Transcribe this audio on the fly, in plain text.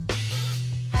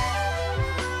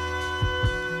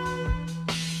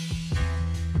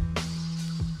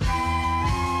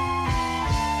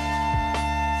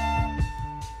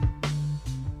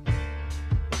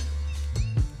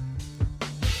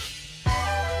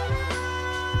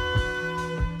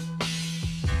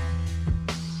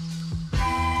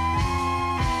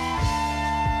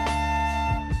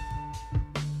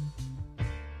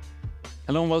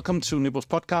Hello and welcome to Nipple's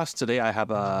podcast. Today I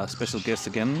have a special guest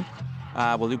again.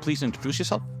 Will you please introduce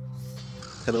yourself?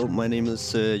 Hello, my name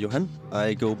is Johan.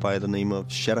 I go by the name of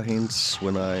Shatter Hands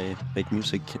when I make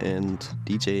music and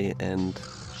DJ and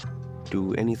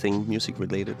do anything music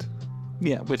related.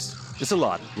 Yeah, which is a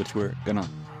lot, which we're gonna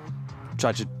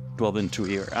try to delve into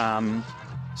here.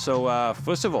 So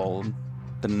first of all,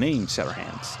 the name Shatter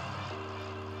Hands.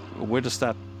 Where does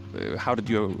that? How did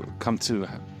you come to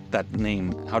that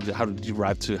name? How did you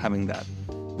arrive to having that?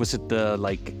 Was it the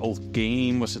old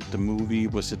game? Was it the movie?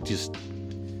 Was it just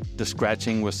the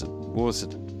scratching? What was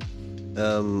it?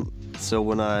 So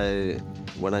when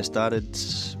I started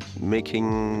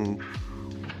making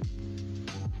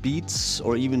beats,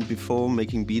 or even before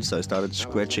making beats, I started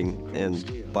scratching and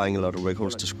buying a lot of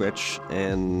records to scratch,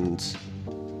 and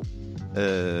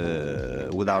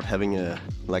without having a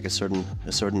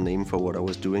certain name for what I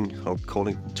was doing, how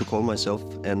to call myself,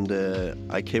 and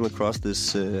I came across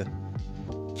this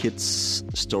kid's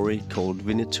story called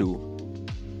Winnetou.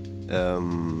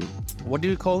 What do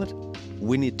you call it?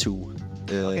 Winnetou.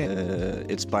 Okay.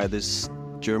 It's by this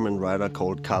German writer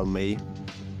called Karl May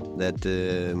that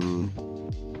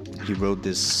he wrote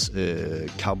this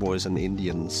Cowboys and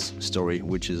Indians story,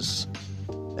 which is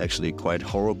actually quite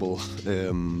horrible.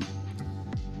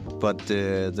 But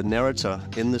the narrator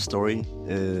in the story,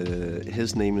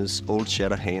 his name is Old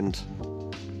Shatter Hand,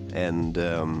 and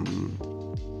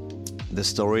the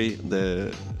story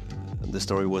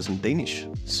was in Danish,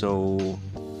 so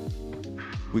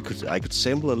I could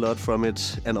sample a lot from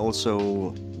it, and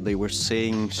also they were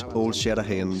saying Old Shatter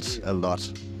Hand a lot,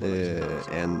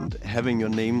 and having your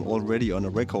name already on a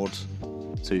record,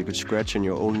 so you could scratch in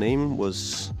your own name,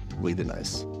 was really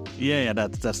nice. Yeah,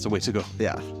 that's the way to go.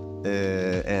 Yeah.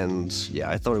 And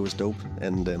I thought it was dope,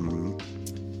 and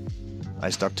I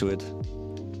stuck to it.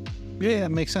 Yeah, it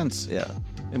makes sense. Yeah,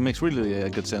 it makes really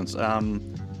good sense.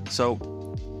 So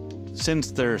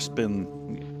since there's been,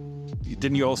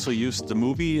 didn't you also use the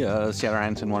movie Shatter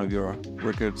Hands in one of your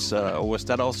records, or was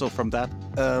that also from that?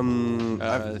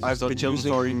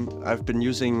 I've been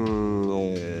using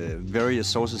various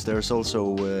sources. There's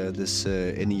also this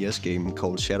NES game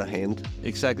called Shatter Hand.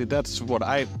 Exactly, that's what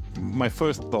my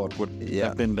first thought would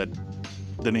have been that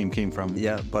the name came from.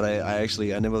 Yeah, but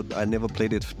I never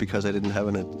played it because I didn't have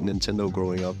a Nintendo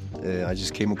growing up. I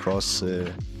just came across,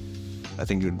 I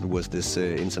think it was this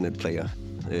internet player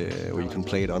where you can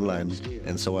play it online,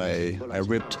 and so I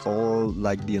ripped all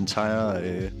the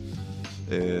entire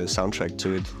soundtrack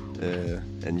to it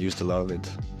and used a lot of it.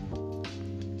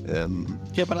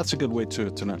 Yeah, but that's a good way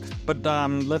to know. But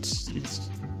let's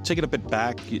take it a bit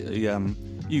back.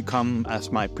 You come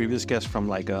as my previous guest from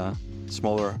a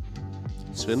smaller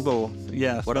Svendborg.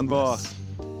 Yeah, Svendborg.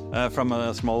 From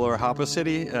a smaller harbor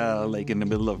city, in the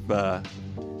middle of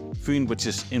Fyn, which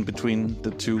is in between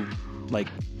the two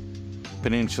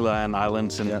peninsula and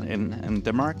islands in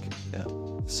Denmark. Yeah.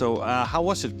 So how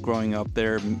was it growing up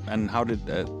there, and how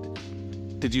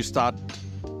did you start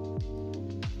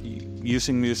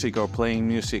using music or playing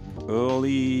music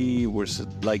early? Was it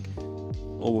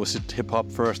or was it hip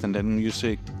hop first and then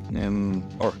music,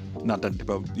 or not that hip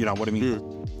hop? You know what I mean?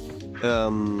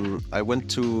 I went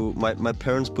to my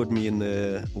parents put me in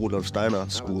the Waldorf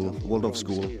school.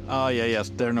 Oh yeah,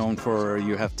 yes, they're known for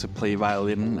you have to play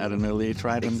violin at an early age,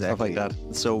 right? Exactly. And stuff like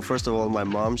that. So first of all, my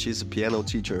mom, she's a piano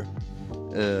teacher,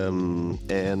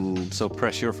 and so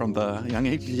pressure from the young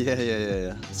age.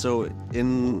 Yeah. So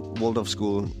in Waldorf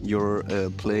school, you're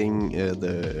playing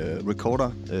the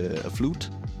recorder, a flute,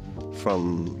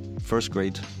 from first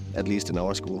grade, at least in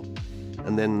our school.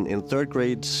 And then in third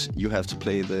grade, you have to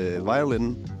play the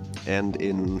violin. And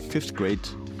in fifth grade,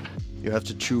 you have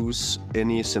to choose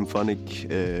any symphonic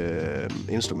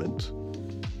instrument.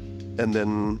 And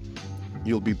then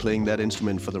you'll be playing that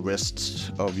instrument for the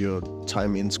rest of your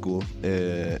time in school.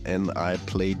 And I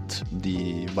played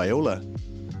the viola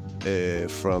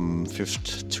from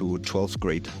 5th to 12th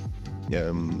grade.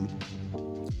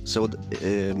 So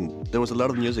there was a lot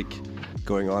of music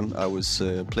going on. I was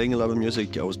playing a lot of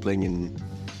music. I was playing in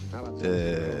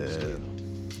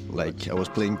I was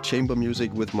playing chamber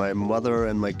music with my mother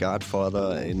and my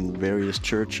godfather in various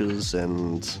churches,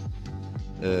 and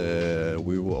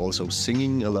we were also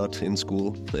singing a lot in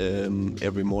school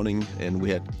every morning, and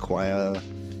we had choir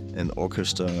and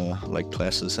orchestra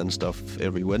classes and stuff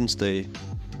every Wednesday.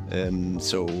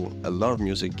 So a lot of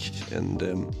music, and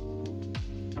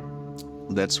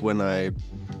that's when I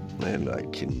in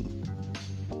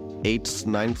 8th,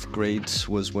 9th grade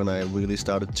was when I really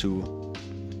started to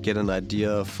get an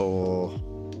idea for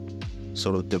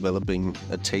sort of developing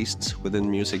a taste within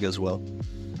music as well.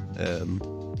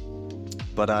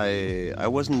 but I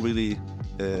wasn't really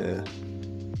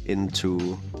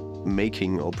into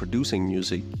making or producing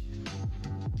music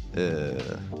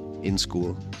in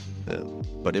school,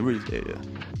 but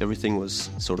everything was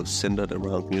sort of centered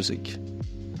around music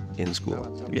in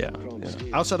school. Yeah.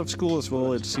 Outside of school as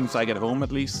well, it seems like at home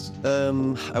at least.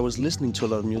 I was listening to a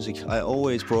lot of music. I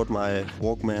always brought my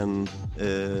Walkman,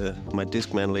 my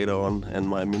Discman later on, and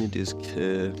my mini disc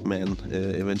man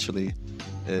eventually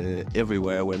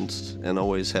everywhere I went, and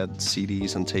always had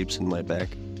CDs and tapes in my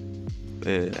bag.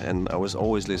 And I was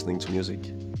always listening to music.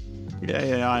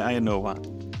 Yeah, I know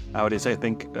how it is. I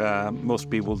think most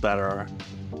people that are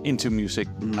into music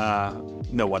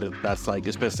know what that's like,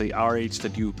 especially our age,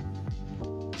 that you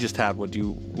just had what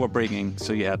you were bringing,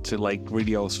 so you had to like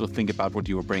really also think about what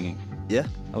you were bringing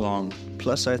along.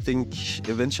 Plus, I think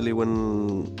eventually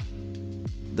when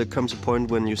there comes a point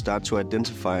when you start to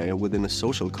identify within a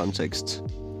social context,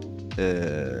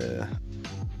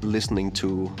 listening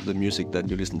to the music that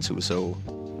you listen to. So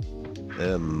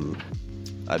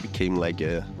I became like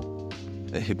a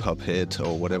hip-hop head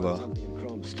or whatever,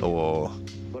 or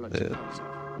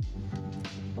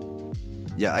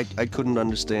I couldn't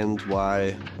understand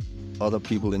why other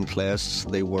people in class,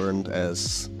 they weren't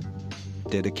as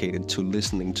dedicated to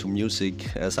listening to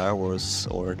music as I was,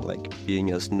 or like being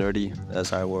as nerdy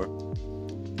as I were.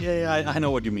 Yeah, I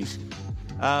know what you mean.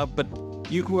 But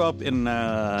you grew up in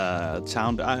a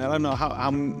town. I don't know how.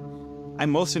 I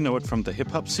mostly know it from the hip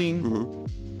hop scene,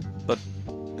 but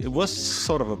it was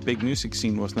sort of a big music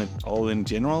scene, wasn't it? All in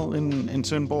general in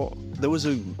Svendborg. There was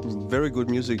a very good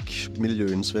music milieu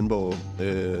in Svendborg.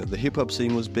 The hip hop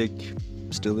scene was big,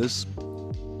 still is,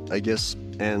 I guess,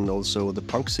 and also the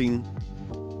punk scene,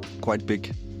 quite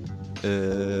big.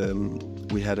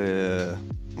 We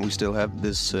still have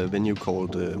this venue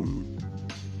called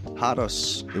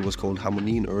Harders. It was called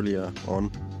Harmonien earlier on,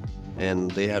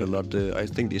 and they had a lot. I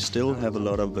think they still have a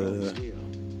lot of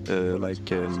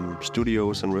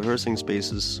studios and rehearsing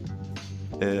spaces,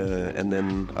 and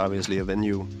then obviously a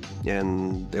venue.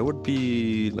 And there would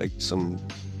be like some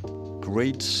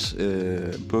great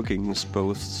bookings,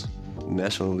 both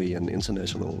nationally and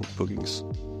international bookings.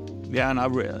 Yeah, and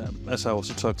as I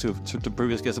also talked to the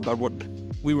previous guests about what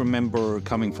we remember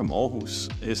coming from Aarhus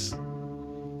is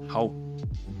how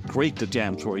great the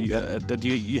jams were. You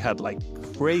had like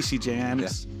crazy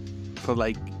jams for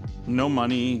like no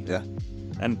money,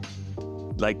 and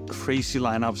like crazy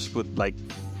lineups with like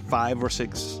 5 or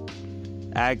 6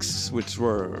 acts, which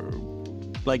were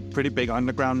like pretty big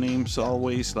underground names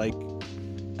always, like,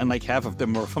 and like half of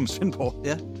them were from Svendborg.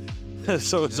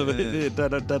 So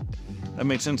that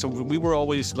made sense. So we were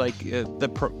always like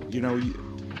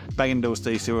back in those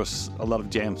days there was a lot of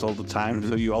jams all the time,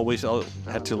 so you always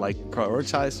had to like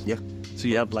prioritize. So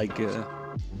you had like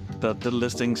the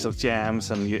listings of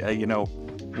jams, and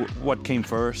what came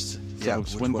first. So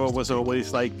Svendborg was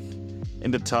always like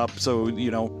in the top. So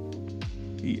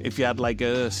if you had like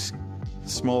a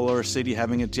smaller city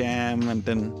having a jam, and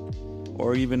then,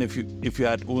 or even if you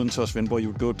had Odense or Svendborg, you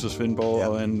would go to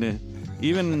Svendborg, and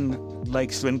even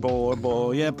like Svendborg,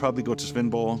 or probably go to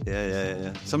Svendborg.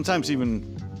 Yeah. Sometimes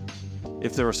even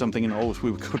if there was something in Aarhus,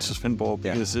 we would go to Svendborg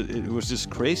because it was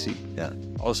just crazy.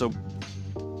 Also,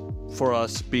 for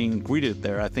us being greeted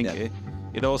there, I think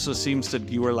it also seems that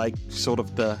you were like sort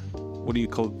of the, what do you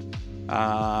call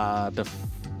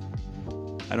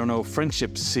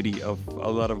friendship city of a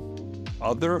lot of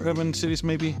other urban cities,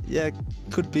 maybe? Yeah,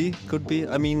 could be.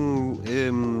 I mean,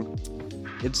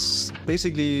 it's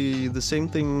basically the same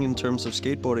thing in terms of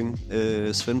skateboarding.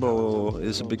 Svendborg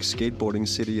is a big skateboarding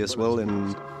city as well,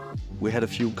 and we had a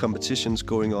few competitions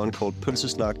going on called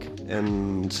Pølsesnak,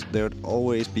 and there'd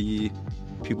always be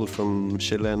people from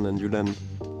Sjælland and Jylland,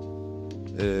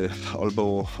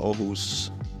 Aalborg,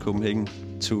 Aarhus, Copenhagen,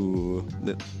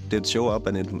 they'd show up,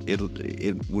 and it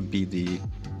would be the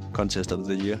contest of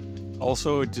the year.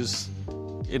 Also,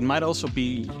 it might also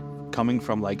be coming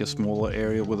from like a smaller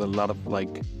area with a lot of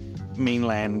like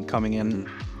mainland coming in,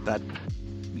 that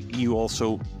you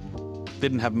also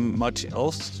didn't have much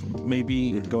else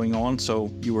maybe going on,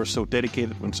 so you were so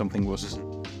dedicated when something was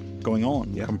going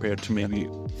on compared to maybe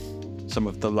some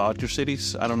of the larger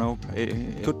cities. I don't know.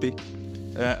 It could be.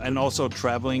 And also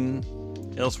traveling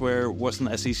elsewhere wasn't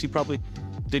as easy probably.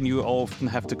 Didn't you often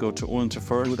have to go to Odense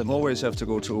first? You would always have to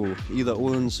go to either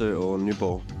Odense or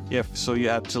Nyborg. Yeah, so you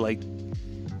had to like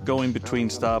go in between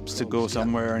stops to go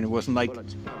somewhere, and it wasn't like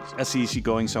as easy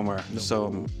going somewhere.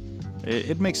 So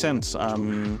it makes sense.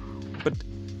 But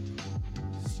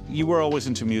you were always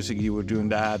into music. You were doing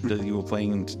that. You were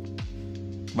playing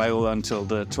viola until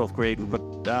the 12th grade. But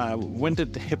when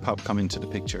did hip hop come into the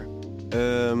picture?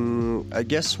 I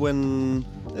guess when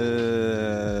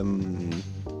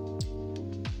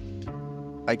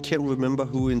I can't remember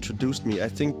who introduced me. I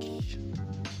think,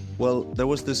 well, there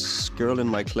was this girl in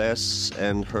my class,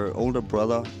 and her older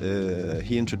brother.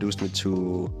 He introduced me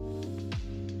to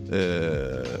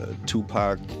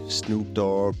Tupac, Snoop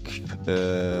Dogg,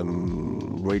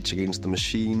 Rage Against the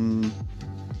Machine,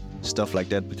 stuff like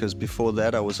that. Because before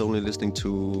that, I was only listening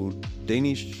to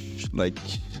Danish, like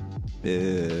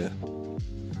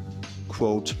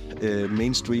quote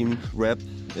mainstream rap.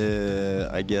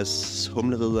 I guess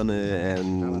Humleridderne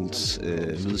and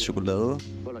Hvide Chokolade.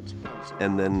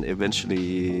 And then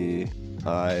eventually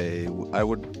I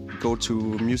would go to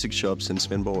music shops in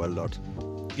Svendborg a lot.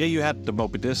 Yeah, you had the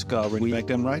Moby Disc already back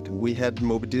then, right? We had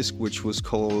Moby Disc, which was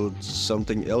called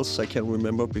something else. I can't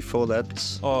remember before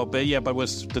that. Oh, but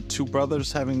was the two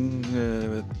brothers having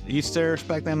Easters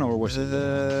back then, or was it?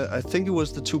 I think it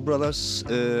was the two brothers.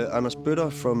 Anders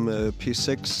Bøtter from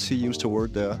P6, he used to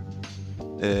work there.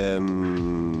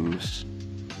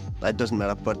 That doesn't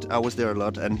matter, but I was there a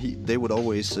lot, and they would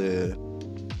always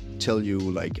tell you,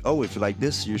 like, oh, if you like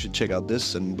this, you should check out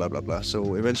this, and blah, blah, blah.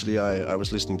 So eventually I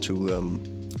was listening to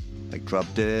like Drop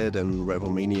Dead and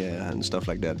Rapomania and stuff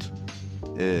like that.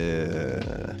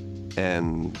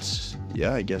 And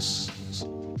yeah, I guess.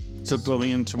 So going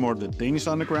into more the Danish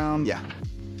underground? Yeah.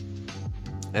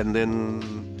 And then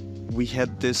we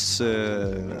had this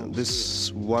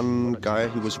one guy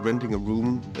who was renting a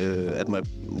room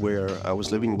where I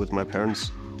was living with my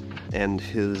parents, and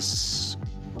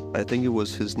I think it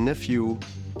was his nephew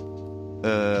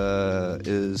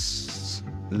is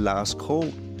Lars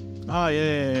Krogh. Oh,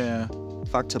 yeah.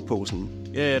 Faktaposen.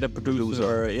 Yeah, the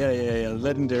producer. Yeah.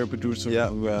 Legendary producer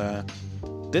who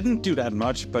didn't do that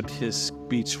much, but his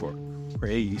beats were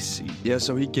crazy. Yeah,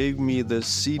 so he gave me the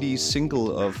CD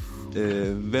single of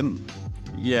Hvem.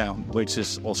 Yeah, which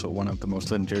is also one of the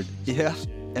most legendary. Yeah,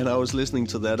 and I was listening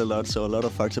to that a lot, so a lot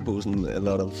of Faktaposen, a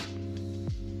lot of,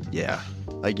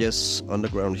 I guess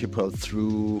underground hip-hop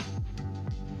through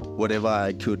whatever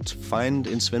I could find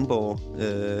in Svendborg.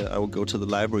 I would go to the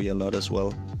library a lot as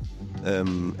well,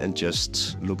 and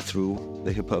just look through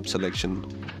the hip-hop selection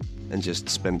and just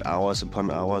spend hours upon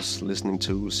hours listening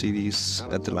to CDs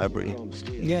at the library.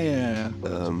 Yeah.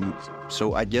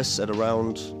 So I guess at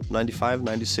around 95,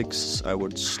 96, I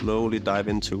would slowly dive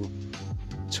into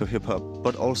hip-hop.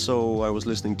 But also I was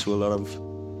listening to a lot of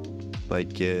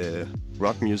like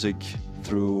rock music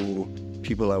through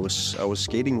people I was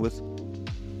skating with.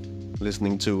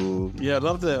 Listening to a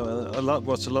lot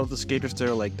of the skaters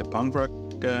there, like the punk rock.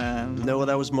 No,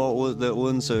 that was more the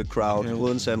Odense crowd,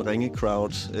 Odense and Ringe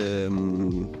crowd.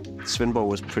 Svendborg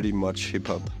was pretty much hip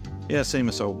hop. Yeah, same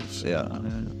as Aarhus. Yeah.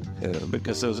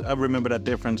 Because I remember that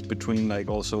difference between like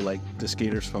also like the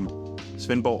skaters from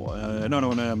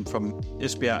Svendborg, from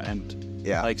Esbjerg and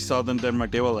like southern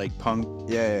Denmark. They were like punk.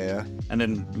 Yeah. And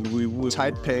then we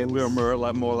tight pants. We were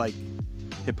more like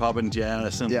hip hop and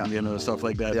jazz and stuff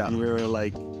like that. Yeah. And we were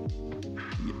like,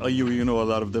 you know, a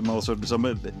lot of them also.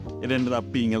 It ended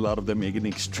up being a lot of them making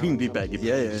extremely baggy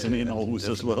pants in Aarhus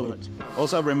as well.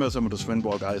 Also, I remember some of the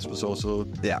Svendborg guys was also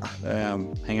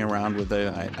hanging around with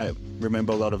I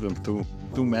remember a lot of them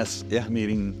through mass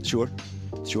meeting. Sure.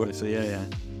 So yeah.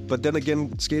 But then again,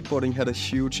 skateboarding had a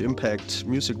huge impact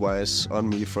music-wise on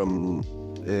me from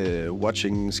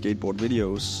watching skateboard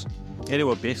videos. Yeah, they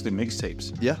were basically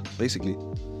mixtapes. Yeah, basically.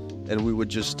 And we would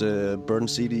just burn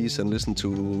CDs and listen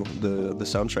to the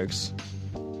soundtracks.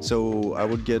 So I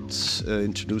would get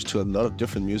introduced to a lot of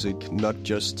different music, not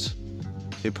just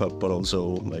hip-hop, but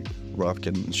also like rock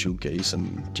and shoegaze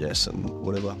and jazz and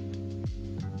whatever.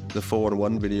 The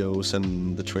 4-on-1 videos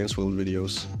and the Transworld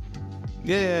videos.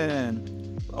 Yeah.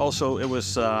 Also, it was...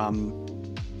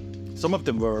 some of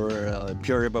them were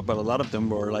pure hip-hop, but a lot of them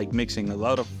were like mixing a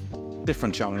lot of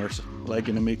different genres, like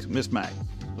in a mismatch.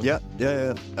 Yeah.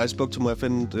 I spoke to my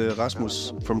friend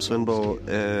Rasmus from Svendborg,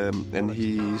 and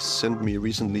he sent me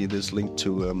recently this link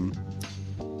to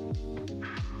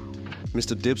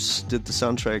Mr. Dibbs did the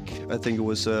soundtrack. I think it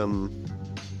was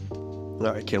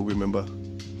I can't remember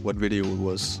what video it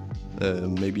was.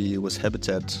 Maybe it was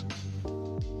Habitat.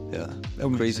 Yeah,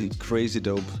 crazy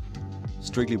dope.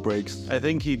 Strictly Breaks. I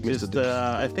think he just.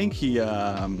 I think he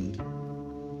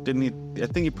didn't. I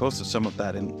think he posted some of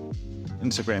that in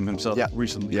Instagram himself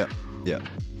recently. Yeah.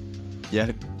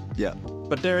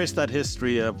 But there is that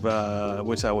history of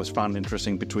which I always found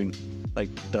interesting between like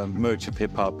the merge of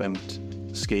hip hop and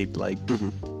skate, like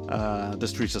The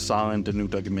Streets Are Silent, the new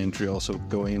documentary, also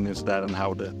going into that and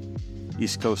how the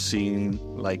East Coast scene,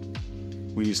 like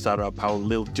we started up how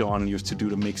Lil Jon used to do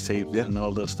the mixtape and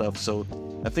all that stuff. So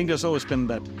I think there's always been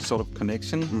that sort of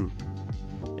connection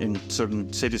in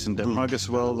certain cities in Denmark as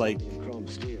well. Like,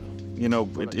 you know,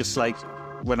 it's like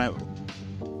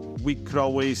we could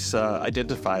always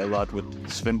identify a lot with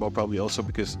Svendborg, probably also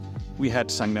because we had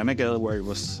Sankt Annegade, where it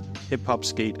was hip-hop,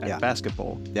 skate, and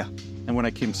basketball. Yeah. And when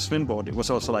I came to Svendborg, it was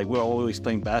also like we're always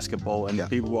playing basketball, and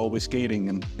people were always skating,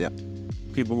 and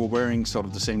people were wearing sort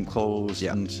of the same clothes,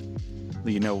 and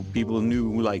you know, people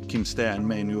knew like Kim Stair and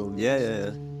Manuel. Yeah.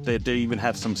 They even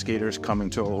had some skaters coming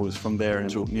to Aarhus from there,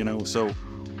 and you know, so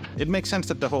it makes sense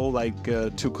that the whole like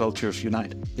two cultures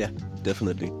unite. Yeah,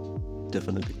 definitely.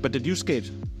 But did you skate?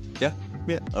 Yeah.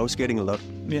 I was skating a lot.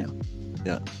 Yeah,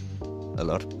 a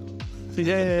lot.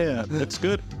 Yeah. That's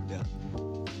good. Yeah.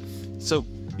 So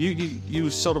you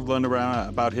sort of learned around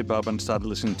about hip hop and started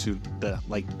listening to the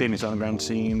like Danish underground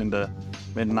scene in the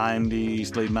mid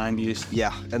 '90s, late '90s.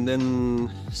 Yeah, and then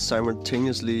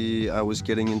simultaneously I was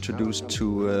getting introduced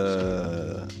to.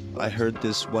 I heard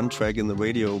this one track in the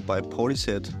radio by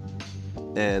Portishead,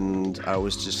 and I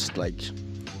was just like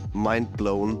mind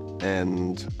blown,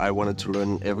 and I wanted to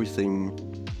learn everything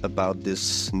about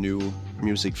this new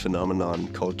music phenomenon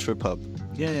called trip hop.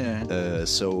 Yeah.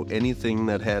 So anything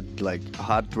that had like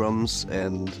hard drums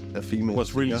and a female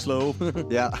was really slow.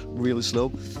 Yeah, really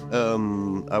slow.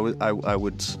 I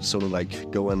would sort of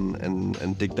like go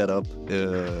and dig that up,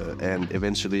 and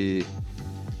eventually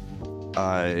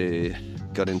I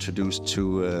got introduced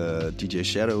to DJ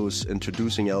Shadow's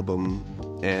Introducing album,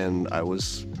 and I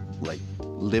was like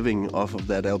living off of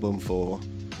that album for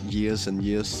years and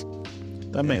years.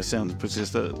 That makes sense,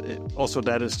 because also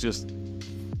that is just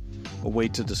a way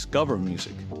to discover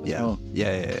music. Yeah.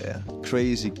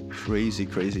 Crazy.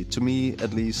 To me,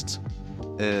 at least,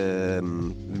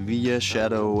 via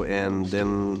Shadow, and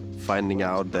then finding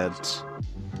out that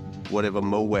whatever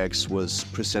Mowax was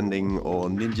presenting or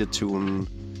Ninja Tune,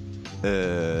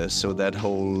 so that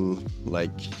whole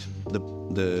like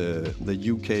the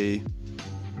UK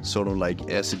sort of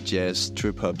like acid jazz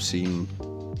trip hop scene,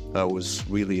 I was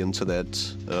really into that.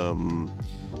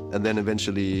 And then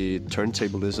eventually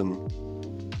turntablism.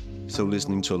 So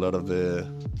listening to a lot of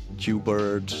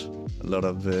Q-Bird, a lot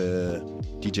of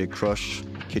DJ Crush,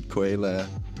 Kid Koala,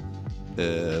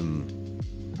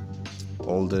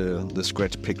 all the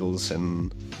Scratch Pickles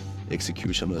and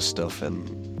Executioner stuff.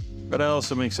 But that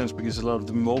also makes sense because a lot of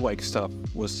the Mowax stuff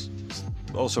was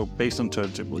also based on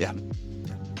turntablism. Yeah.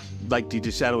 Like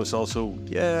DJ Shadow is also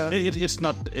it's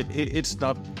not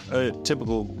a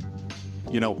typical,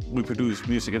 you know, reproduced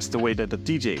music. It's the way that the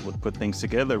DJ would put things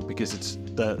together, because it's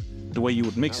the way you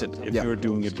would mix it if you were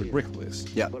doing it with Rick.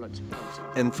 Yeah.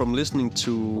 And from listening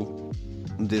to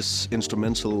this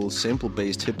instrumental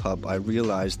sample-based hip-hop, I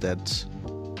realized that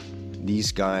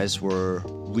these guys were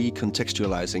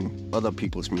recontextualizing other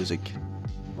people's music,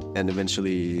 and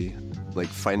eventually like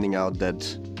finding out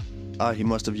that he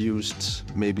must have used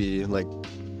maybe like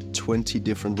 20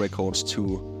 different records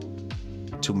to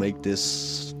make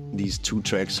these two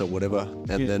tracks or whatever,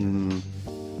 and then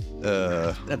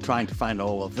and trying to find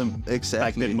all of them.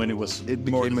 Exactly. Back then, when it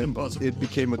became impossible. It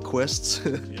became a quest.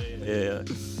 Yeah,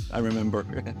 I remember.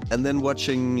 And then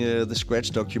watching the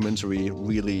Scratch documentary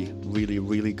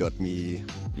really got me.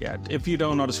 Yeah, if you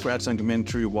don't know the Scratch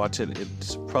documentary, watch it.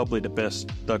 It's probably the best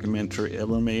documentary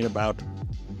ever made about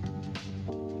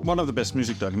one of the best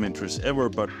music documentaries ever,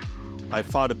 but by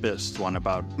far the best one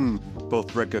about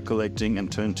both record collecting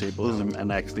and turntablism,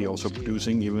 and actually also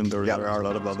producing, even though there are a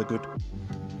lot of other good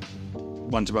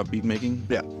ones about beat making.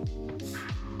 Yeah.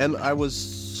 And I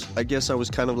guess I was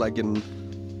kind of like I'm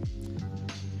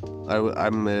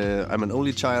an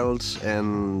only child,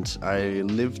 and I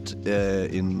lived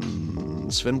in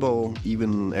Svendborg,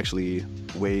 even actually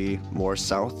way more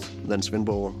south than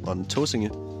Svendborg, on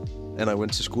Tåsinge. And I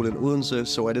went to school in Odense,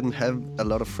 so I didn't have a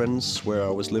lot of friends where I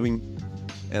was living,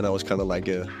 and I was kind of like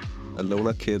a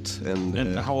loner kid.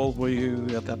 And how old were you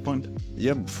at that point?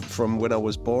 Yeah, from when I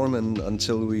was born and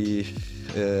until I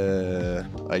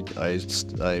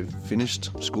finished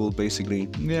school, basically.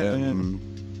 Yeah.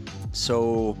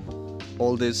 So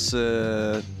all this,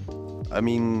 listening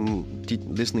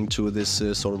to this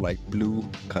sort of like blue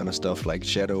kind of stuff, like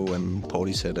Shadow and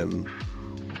Portishead and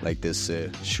like this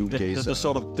shoegaze. The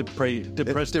sort of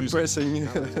depressing.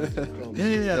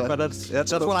 Yeah, but that's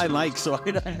what I like, so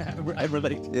I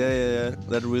relate. Yeah.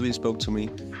 That really spoke to me.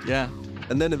 Yeah.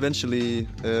 And then eventually,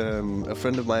 a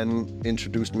friend of mine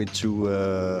introduced me to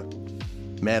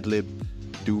Madlib,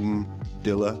 Doom,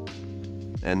 Dilla,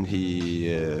 and he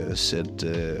said,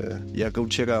 "Go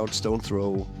check out Stone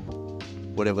Throw,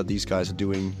 whatever these guys are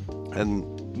doing." And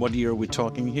What year are we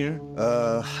talking here?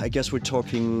 I guess we're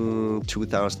talking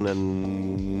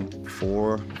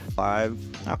 2004,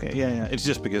 5. Okay, yeah. It's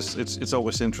just because it's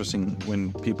always interesting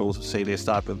when people say they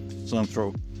start with Stone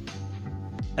Throw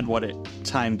and what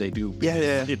time they do.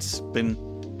 Yeah. It's been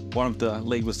one of the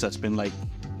labels that's been like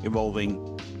evolving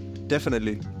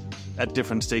Definitely. at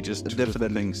different stages to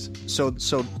different things. So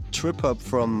trip hop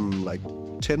from like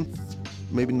 10th,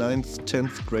 maybe 9th,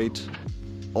 10th grade,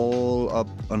 all up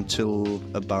until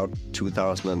about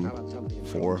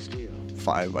 2004,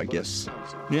 5, I guess.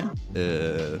 Yeah.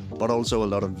 But also a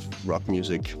lot of rock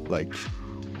music, like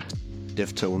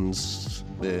Deftones,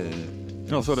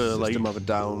 Also the System like. of a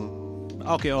Down.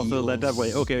 Okay, also Eagles. like that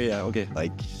way. Okay, yeah, okay.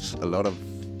 Like a lot of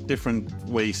different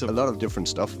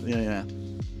stuff. Yeah.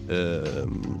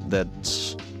 That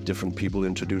different people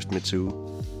introduced me to.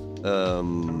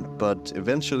 But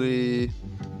eventually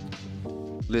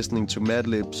listening to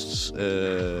Madlib's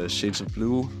Shades of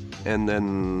Blue, and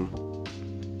then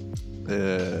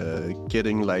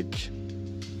getting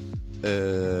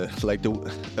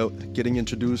getting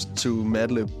introduced to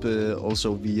Madlib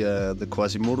also via the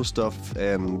Quasimodo stuff,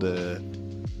 and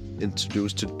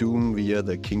introduced to Doom via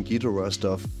the King Ghidorah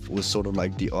stuff was sort of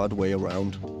like the odd way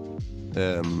around.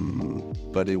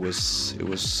 But it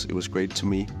was great to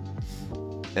me.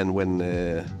 And when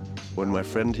my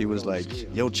friend, he was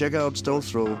like, "Yo, check out Stone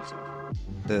Throw,"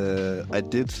 I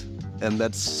did, and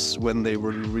that's when they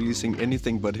were releasing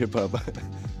anything but hip hop.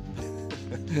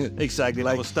 Exactly.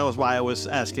 Like- that was why I was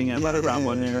asking about around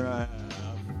 1 year.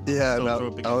 Yeah, Stone and Throw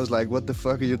I because- was like, "What the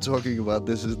fuck are you talking about?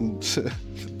 This isn't.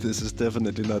 This is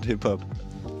definitely not hip hop."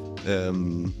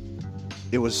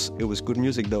 It was good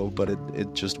music though, but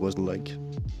it just wasn't like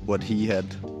what he had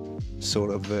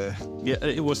sort of. Yeah,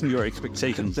 it wasn't your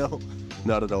expectations. No,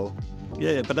 not at all.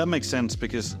 Yeah, but that makes sense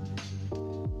because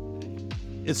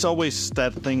it's always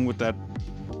that thing with that.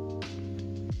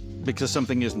 Because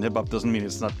something isn't hip hop doesn't mean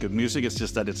it's not good music. It's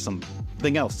just that it's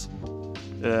something else.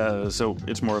 So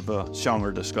it's more of a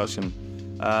genre discussion,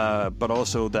 but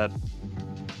also that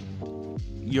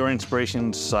your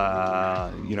inspirations,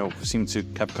 seem to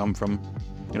have come from,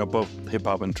 both hip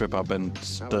hop and trip hop, and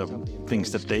the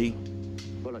things that they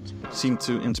seem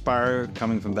to inspire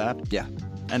coming from that. Yeah,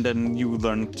 And then you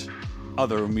learned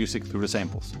other music through the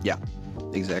samples. yeah,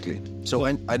 exactly. So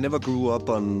I never grew up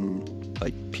on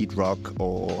like Pete Rock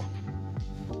or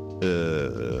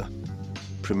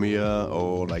Premiere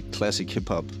or like classic hip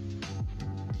hop.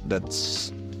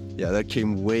 That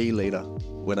came way later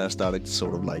when I started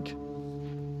sort of like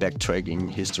backtracking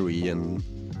history and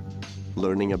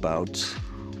learning about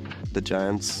the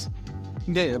giants.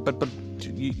 Yeah, but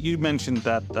you mentioned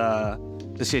that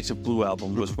the Shades of Blue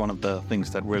album was one of the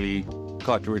things that really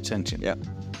caught your attention. Yeah.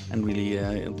 And really,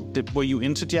 were you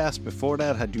into jazz before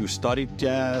that? Had you studied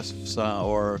jazz,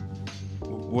 or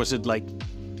was it like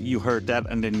you heard that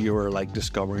and then you were like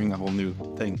discovering a whole new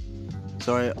thing?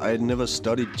 So I never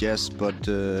studied jazz, but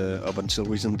up until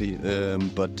recently.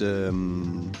 But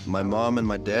my mom and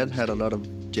my dad had a lot of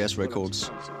jazz records,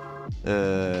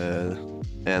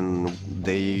 and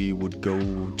they would go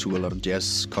to a lot of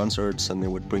jazz concerts, and they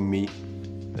would bring me.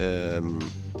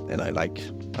 And I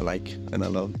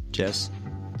love jazz.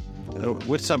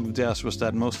 Which type of jazz was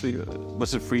that mostly?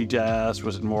 Was it free jazz?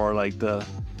 Was it more like the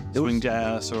swing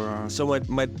jazz or? So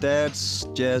my dad's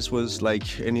jazz was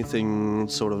like anything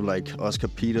sort of like Oscar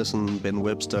Peterson, Ben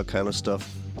Webster kind of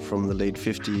stuff from the late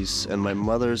 50s, and my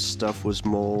mother's stuff was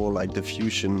more like the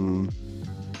fusion.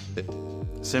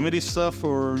 70s stuff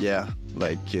or? Yeah,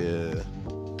 like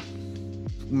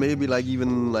maybe like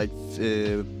even like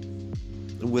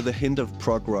with a hint of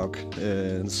prog rock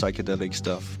and psychedelic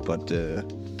stuff, but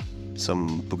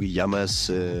some Boogie Yamas,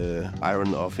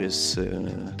 Iron Office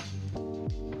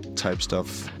type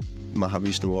stuff,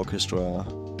 Mahavishnu Orchestra.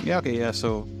 Yeah, okay, yeah,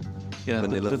 so yeah,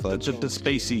 Vanilla the Fudge. the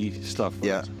spacey stuff.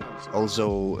 Yeah,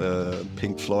 also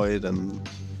Pink Floyd and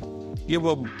Yeah,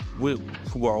 well, we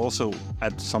were also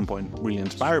at some point really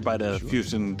inspired by the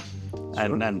fusion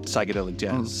and psychedelic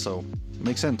jazz, so it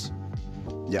makes sense.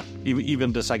 yeah,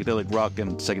 Even the psychedelic rock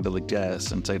and psychedelic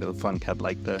jazz and psychedelic funk had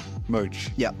like the merge.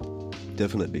 yeah,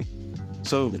 definitely.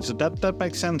 So that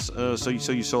makes sense. So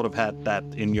you sort of had that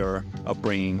in your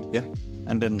upbringing. Yeah.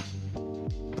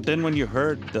 But then when you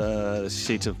heard the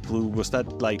Shades of Blue, was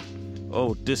that like,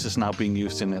 oh, this is now being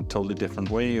used in a totally different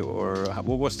way, or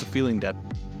what was the feeling that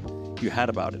you had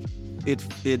about it?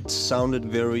 It sounded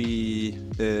very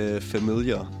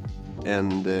familiar,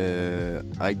 and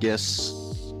I guess,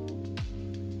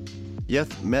 yeah.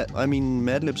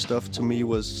 Madlib stuff to me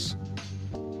was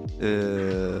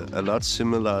a lot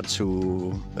similar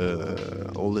to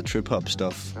all the trip hop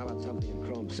stuff.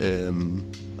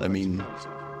 I mean,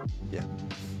 yeah.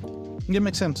 Yeah,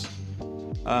 makes sense.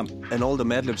 And all the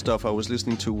Madlib stuff I was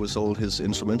listening to was all his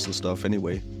instrumental stuff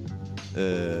anyway.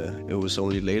 It was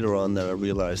only later on that I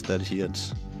realized that he had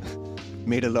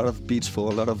made a lot of beats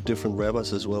for a lot of different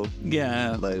rappers as well.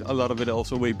 Yeah, like a lot of it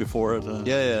also way before it.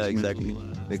 Yeah, exactly.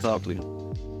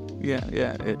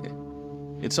 Yeah.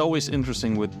 It's always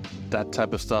interesting with that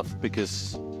type of stuff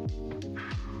because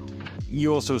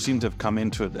you also seem to have come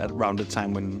into it at around the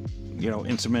time when, you know,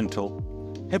 instrumental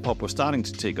hip-hop was starting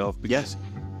to take off. Because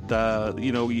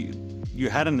you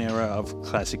had an era of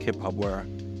classic hip-hop where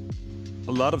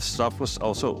a lot of stuff was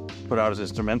also put out as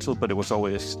instrumental, but it was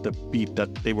always the beat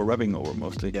that they were rapping over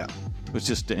mostly. Yeah. It was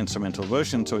just the instrumental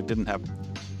version, so it didn't have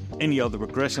any other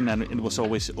progression, and it was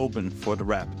always open for the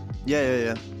rap.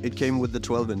 Yeah. It came with the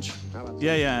 12-inch.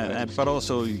 But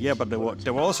also, but they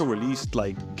were also released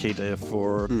like KDF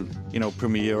or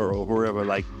Premiere or wherever,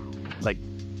 like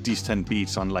these 10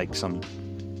 beats on like some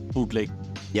bootleg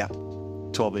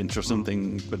 12-inch or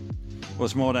something. But it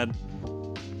was more that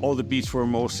all the beats were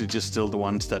mostly just still the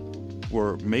ones that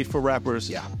were made for rappers.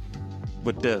 Yeah.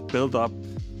 With the build-up,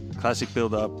 classic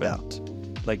build-up,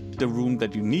 and like the room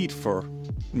that you need for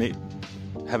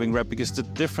having rap, because the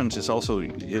difference is also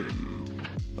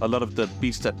a lot of the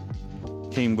beats that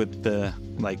came with the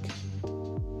like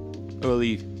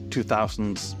early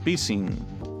 2000s beat scene,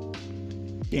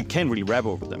 you can't really rap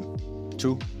over them.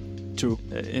 True.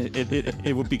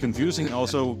 It would be confusing.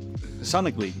 Also,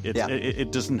 sonically,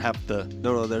 it doesn't have the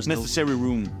there's necessary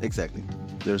room. Exactly,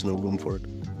 there's no room for it.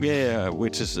 Yeah,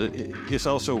 which is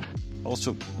also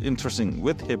interesting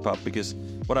with hip hop, because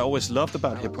what I always loved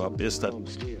about hip hop is that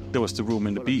there was the room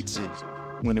in the beats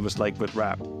when it was like with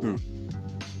rap.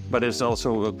 But it's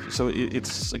also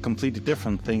it's a completely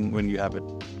different thing when you have it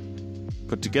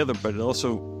put together. But it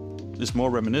also is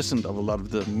more reminiscent of a lot of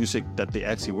the music that they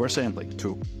actually were sampling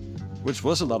too, which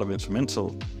was a lot of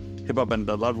instrumental hip hop, and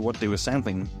a lot of what they were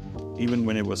sampling, even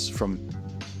when it was from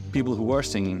people who were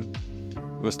singing,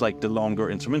 was like the longer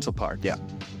instrumental part. Yeah.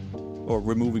 Or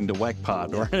removing the whack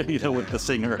part, or with the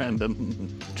singer, and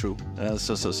then true.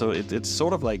 So it's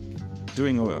sort of like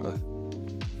doing a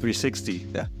 360.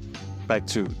 Yeah. Back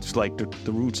to like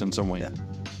the roots in some way.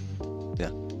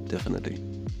 Yeah, definitely.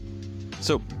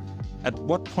 So, at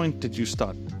what point did you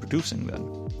start producing then,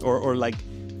 or like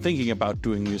thinking about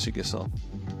doing music yourself?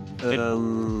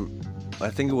 I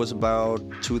think it was about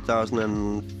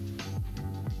 2005,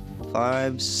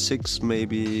 2006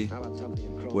 maybe,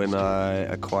 when I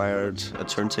acquired a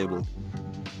turntable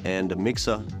and a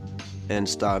mixer and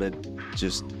started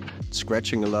just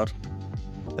scratching a lot.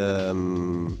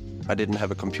 I didn't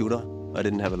have a computer, I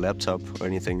didn't have a laptop or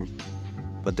anything,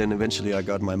 but then eventually I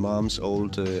got my mom's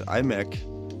old iMac.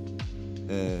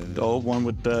 The old one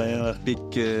with the big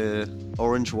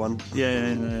orange one.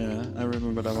 Yeah, I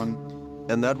remember that one.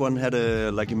 And that one had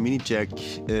a mini jack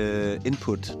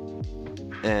input,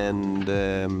 and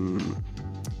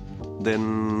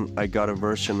then I got a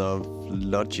version of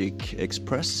Logic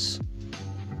Express,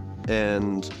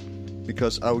 and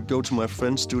because I would go to my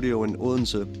friend's studio in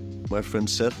Odense, my friend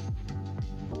Seth,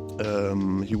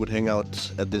 he would hang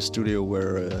out at this studio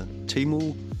where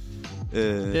Temu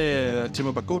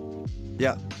Bakut.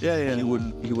 Yeah.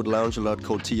 He would lounge a lot,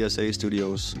 called TSA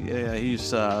Studios. Yeah, he's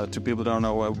to people who don't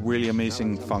know, a really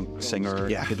amazing funk singer,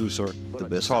 producer, the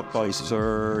best top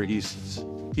voicer.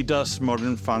 He does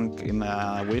modern funk in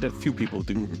a way that few people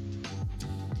do.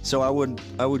 So I would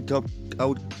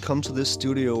come to this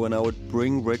studio, and I would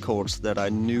bring records that I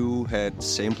knew had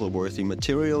sample-worthy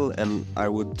material, and I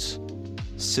would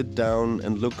sit down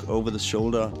and look over the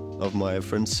shoulder of my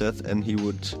friend Seth, and he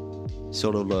would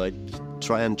sort of like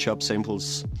try and chop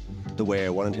samples the way I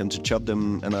wanted him to chop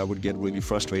them, and I would get really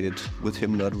frustrated with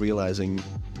him not realizing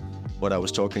what I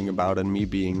was talking about, and me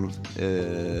being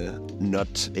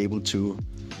not able to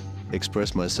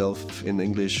express myself in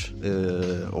English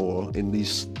or in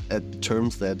these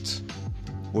terms that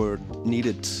were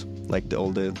needed, like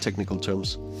all the technical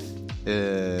terms.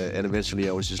 And eventually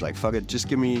I was just like, fuck it, just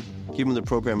give me the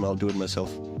program, I'll do it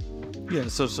myself. Yeah,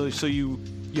 so you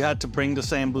had to bring the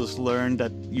samples, learn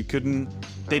that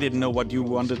they didn't know what you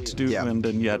wanted to do, and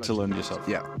then you had to learn yourself.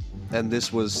 Yeah, and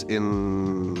this was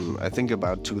in, I think,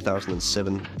 about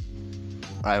 2007.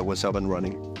 I was up and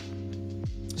running.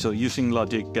 So using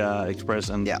Logic Express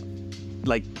and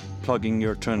like plugging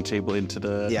your turntable into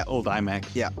the old iMac.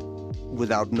 Yeah,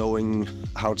 without knowing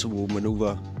how to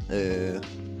maneuver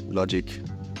Logic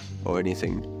or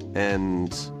anything.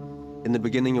 And in the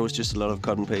beginning, it was just a lot of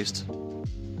cut and paste.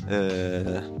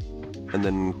 and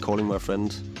then calling my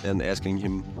friend and asking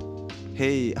him,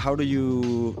 hey, how do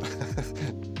you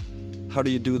how do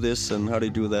you do this and how do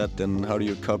you do that and how do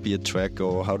you copy a track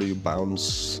or how do you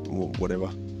bounce,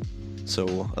 whatever.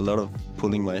 So a lot of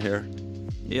pulling my hair.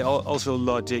 Yeah, also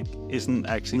Logic isn't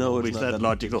actually always that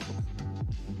logical.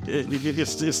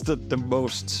 It's just the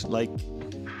most like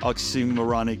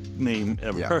oxymoronic name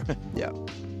ever. Yeah.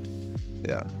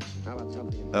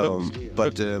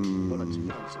 But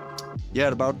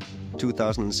about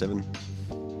 2007.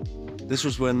 This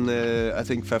was when I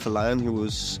think Fafalion,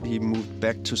 he moved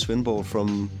back to Svendborg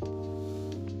from,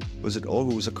 was it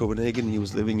Aarhus or Copenhagen he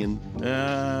was living in?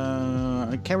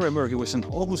 I can't remember. He was in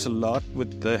Aarhus a lot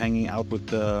with hanging out with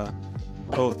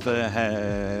both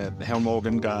Herr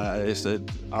Morgan guys,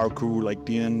 our crew like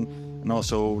Dean, and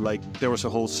also like there was a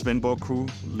whole Svendborg crew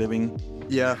living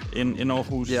in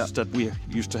Aarhus that we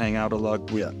used to hang out a lot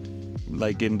with,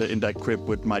 like in that crib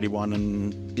with Mighty One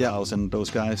and Klaus and those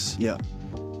guys. Yeah.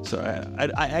 So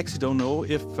I actually don't know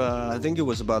if I think it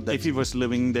was about that. If he was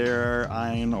living there,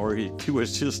 or if he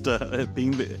was just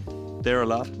being there a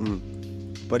lot.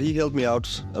 But he helped me out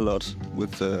a lot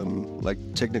with like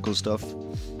technical stuff,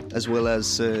 as well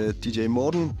as DJ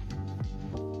Morten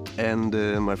and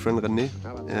my friend René.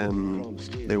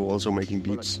 They were also making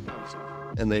beats,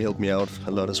 and they helped me out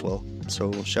a lot as well.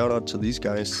 So shout out to these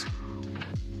guys.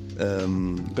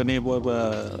 René,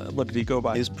 what did he go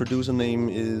by? His producer name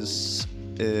is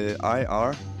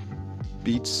IR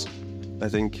Beats, I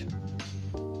think,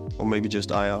 or maybe just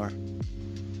IR.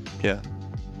 Yeah.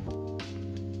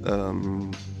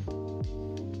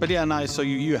 But yeah, nice. So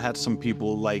you had some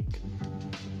people like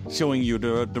showing you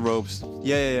the ropes.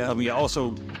 Yeah. I mean,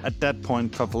 also at that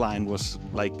point, Fafalion was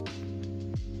like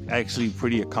actually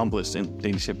pretty accomplished in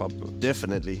Danish hip hop.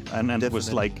 Definitely. And it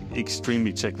was like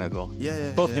extremely technical.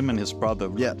 Both him and his brother,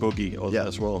 Boogie,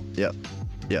 as well.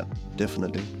 Yeah,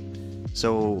 definitely.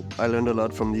 So I learned a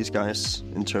lot from these guys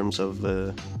in terms of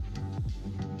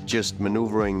just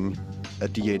maneuvering a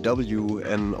DAW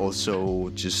and also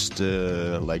just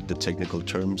like the technical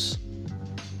terms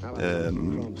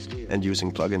and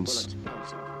using plugins.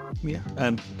 Yeah,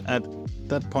 and at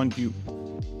that point, as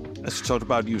you talked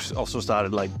about, you also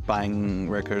started like buying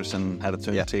records and had a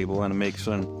turntable and a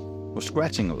mixer and was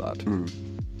scratching a lot.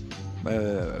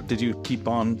 Did you keep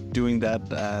on doing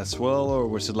that as well, or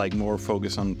was it like more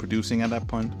focused on producing at that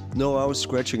point? No, I was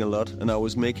scratching a lot, and I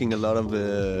was making a lot of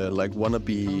like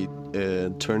wannabe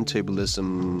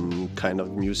turntablism kind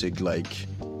of music, like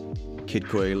Kid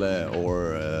Koala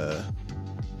or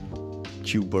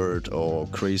Q-Bird or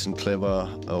Crazy and Clever,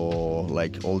 or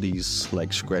like all these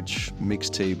like scratch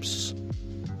mixtapes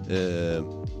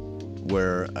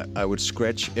where I would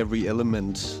scratch every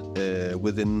element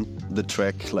within the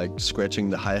track, like scratching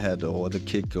the hi-hat or the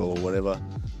kick or whatever.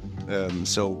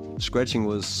 So scratching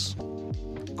was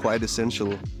quite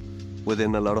essential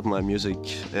within a lot of my music.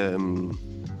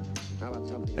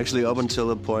 Actually, up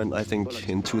until a point, I think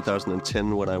in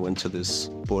 2010, when I went to this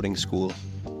boarding school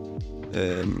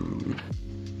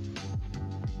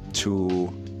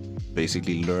to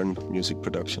basically learn music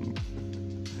production.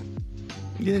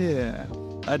 Yeah.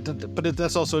 But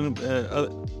that's also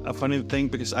a funny thing,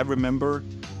 because I remember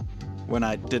when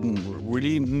I didn't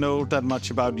really know that much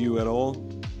about you at all,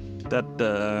 that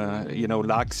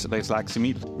Lars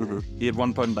Emil, he at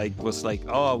one point was like,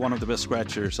 oh, one of the best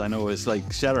scratchers I know is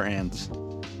like Shatter Hands,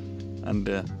 and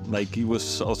like he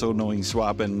was also knowing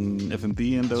Swap and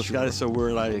FMD and those guys, so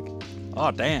we're like, oh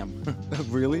damn,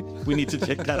 really? We need to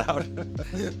check that out,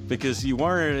 because you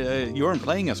weren't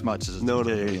playing as much as no,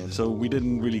 so we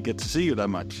didn't really get to see you that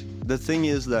much. The thing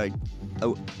is, like,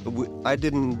 I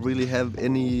didn't really have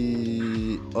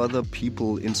any other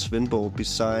people in Svendborg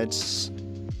besides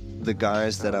the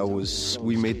guys that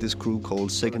we made this crew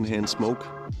called Secondhand Smoke,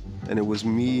 and it was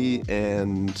me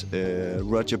and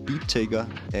Roger Beattaker,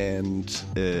 and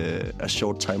a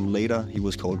short time later he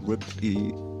was called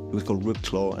Rip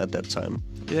Claw at that time.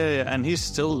 Yeah, and he's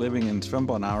still living in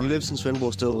Svendborg now. He lives in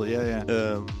Svendborg still. Yeah.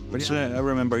 But I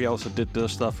remember he also did the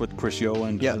stuff with Chris Yo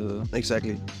and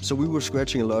exactly. So we were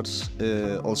scratching a lot,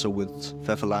 also with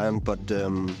Fafalion, but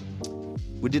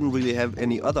we didn't really have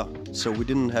any other. So we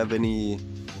didn't have any.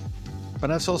 But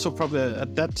that's also probably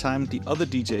at that time the other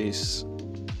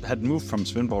DJs had moved from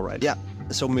Svendborg, right? Yeah.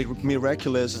 So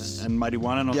Miraculous and Mighty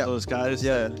One and all those guys.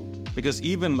 Yeah. Because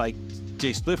even like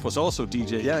Jay Spliff was also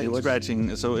DJ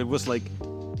scratching, so it was like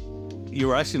you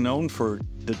were actually known for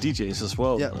the DJs as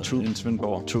well. Yeah, true. In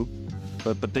Svendborg. True.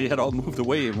 But they had all moved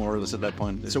away more or less at that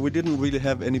point. So we didn't really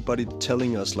have anybody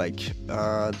telling us like,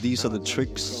 these are the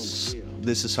tricks,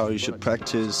 this is how you should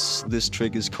practice, this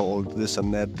trick is called this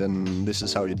and that, and this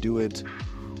is how you do it.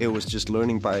 it was just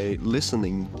learning by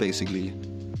listening, basically.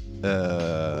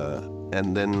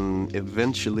 And then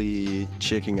eventually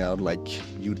checking out like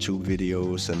YouTube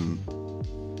videos and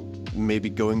maybe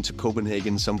going to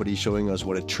Copenhagen, somebody showing us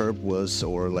what a chirp was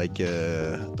or like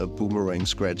a boomerang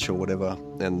scratch or whatever.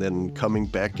 And then coming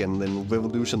back and then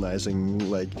revolutionizing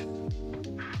like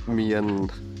me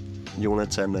and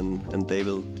Jonathan and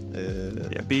David.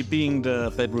 Being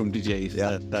the bedroom DJs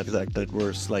that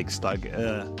were like stuck.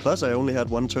 Plus, I only had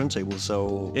one turntable,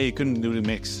 so you couldn't do the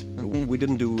mix. We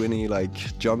didn't do any like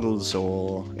juggles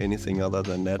or anything other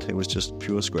than that. It was just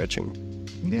pure scratching.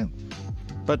 Yeah,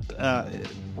 but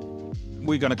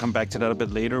we're gonna come back to that a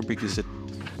bit later because it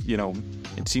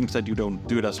seems that you don't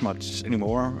do it as much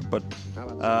anymore. But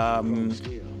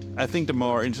I think the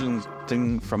more interesting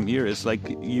thing from here is like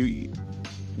you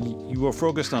were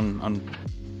focused on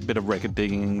bit of record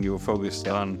digging. You were focused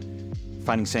on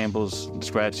finding samples,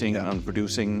 scratching, and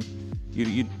producing.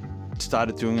 You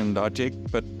started doing in Logic,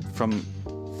 but from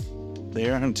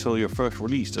there until your first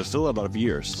release, there's still a lot of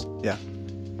years. Yeah.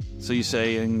 So you're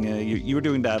saying you were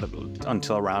doing that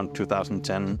until around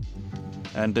 2010,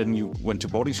 and then you went to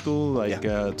boarding school,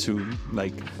 to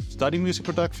like study music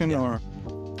production, or.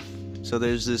 So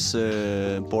there's this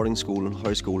boarding school,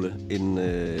 højskole, in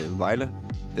Vejle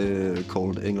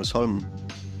called Engelsholm,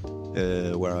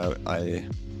 where I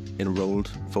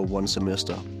enrolled for one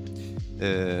semester.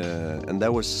 And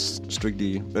that was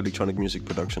strictly electronic music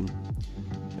production.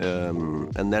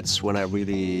 And that's when I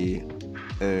really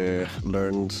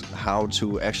learned how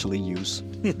to actually use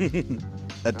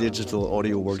a digital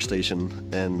audio workstation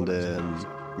and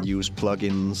use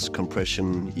plugins,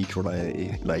 compression,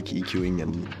 EQing,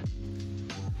 and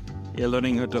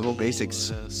learning the whole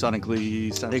basics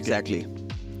sonically.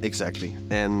 Exactly.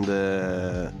 And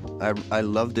I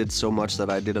loved it so much that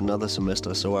I did another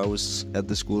semester. So I was at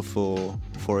the school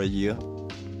for a year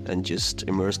and just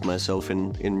immersed myself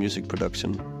in music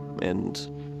production and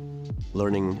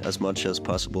learning as much as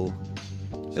possible.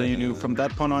 So you knew from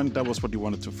that point on that was what you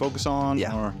wanted to focus on?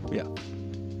 Yeah,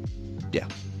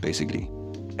 basically.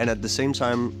 And at the same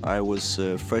time, I was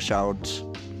fresh out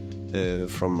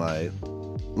from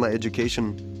my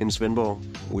education in Svendborg,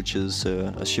 which is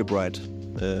a shipwright,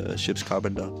 ship's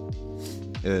carpenter.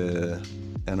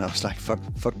 And I was like,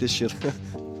 fuck this shit.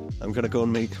 I'm gonna go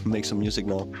and make some music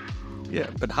now. Yeah,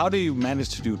 but how do you manage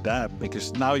to do that?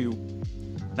 Because now you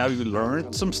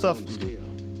learned some stuff,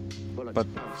 but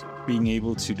being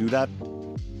able to do that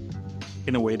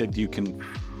in a way that you can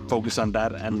focus on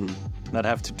that and not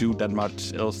have to do that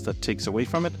much else that takes away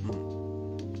from it.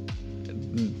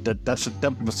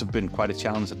 That must have been quite a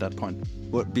challenge at that point.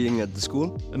 What, being at the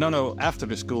school? No, after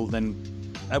the school, then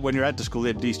when you're at the school,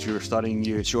 at least you're studying.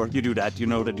 You do that. You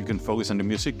know that you can focus on the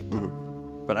music.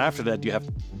 Mm-hmm. But after that, you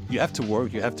have to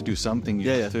work. You have to do something. You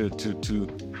have to.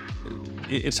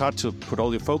 It's hard to put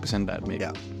all your focus in that. Maybe.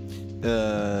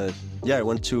 Yeah. I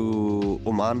went to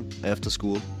Oman after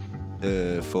school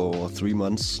for 3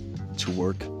 months to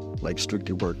work, like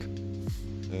strictly work.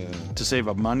 To save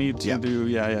up money to do.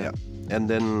 Yeah. And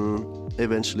then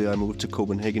eventually I moved to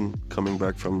Copenhagen, coming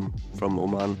back from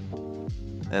Oman.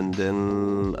 And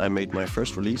then I made my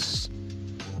first release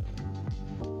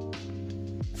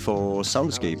for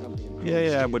Soundscape.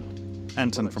 Yeah, with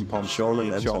Anton from Palm.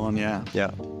 Sean,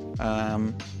 yeah.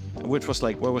 Which was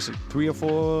like, what was it, 3 or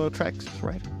 4 tracks,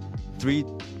 right?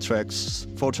 4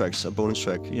 tracks, a bonus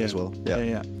track as well.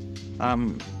 Yeah.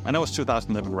 And that was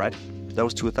 2011, right? That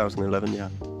was 2011, yeah.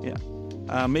 Yeah.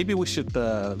 Maybe we should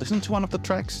listen to one of the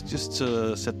tracks just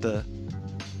to set the...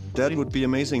 That would be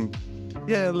amazing.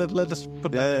 Yeah, let us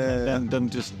put that and then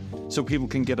just so people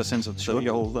can get a sense of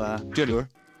the whole journey. Sure.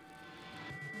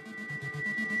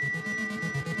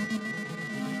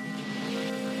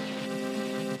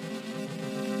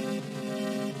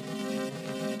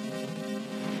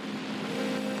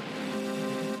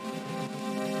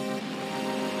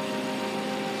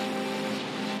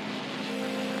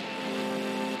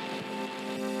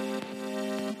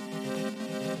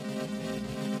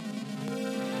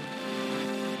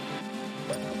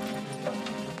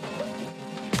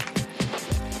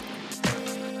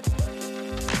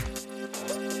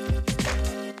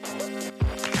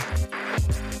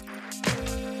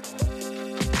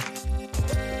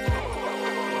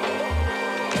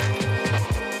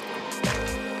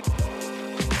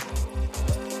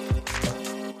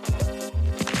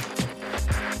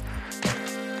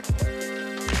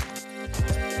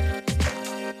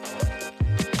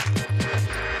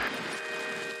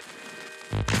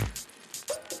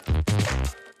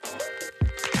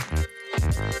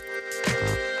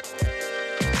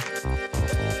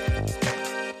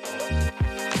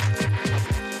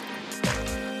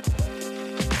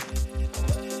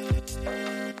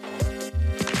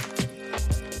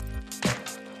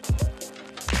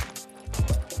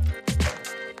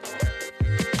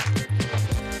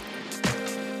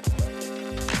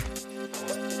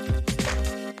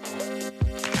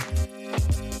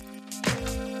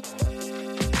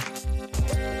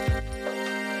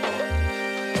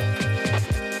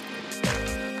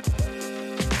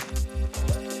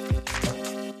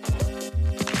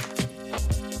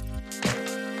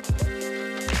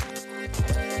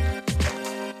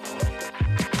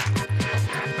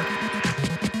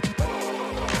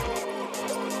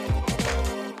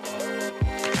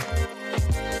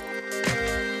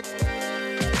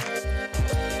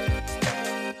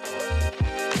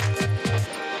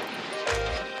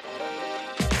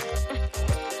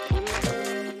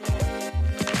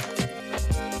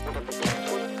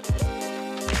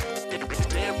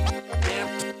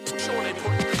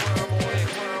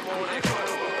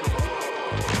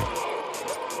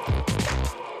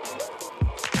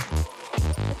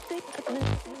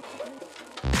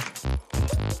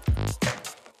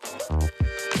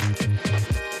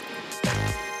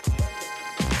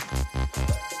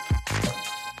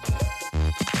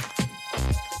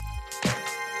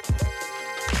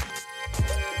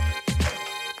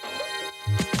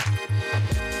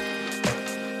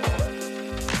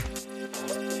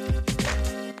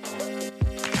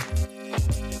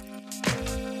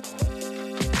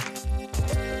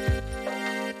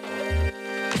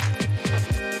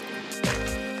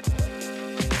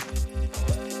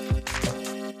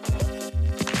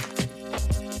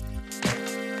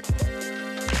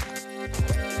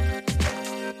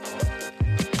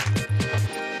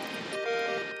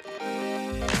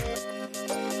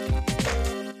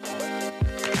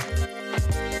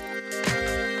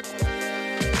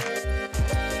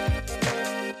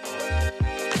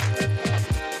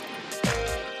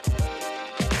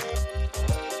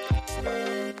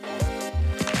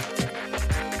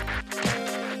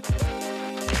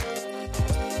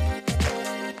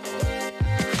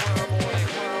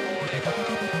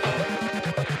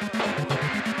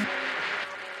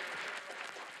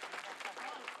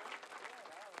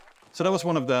 So that was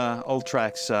one of the old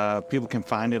tracks. People can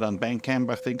find it on Bandcamp,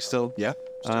 I think, still. Yeah.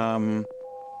 But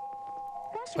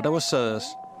that was a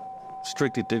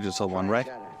strictly digital one, right?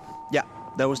 Yeah,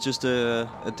 that was just a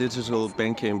digital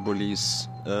Bandcamp release.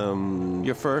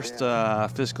 Your first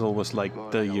physical was like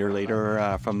the year later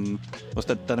was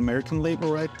that American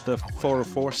label, right? The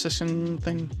 404 session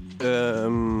thing?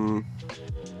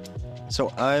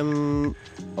 So I'm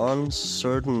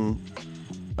uncertain.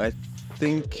 I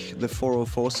think the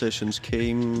 404 sessions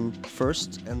came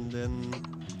first, and then...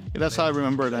 Yeah, that's how I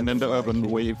remember it, and then the Urban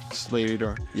Waves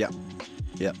later. Yeah.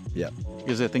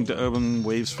 Because I think the Urban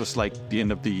Waves was like the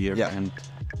end of the year. Yeah.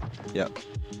 Yeah.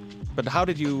 But how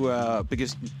did you,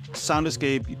 because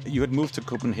Soundscape, you had moved to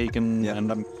Copenhagen, Yeah.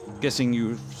 and I'm guessing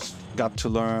you got to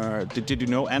learn... Did you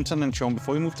know Anton and Sean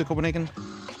before you moved to Copenhagen?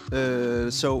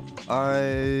 So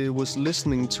I was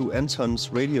listening to Anton's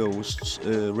radio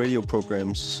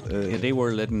programs. Yeah, they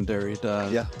were legendary,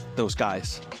 those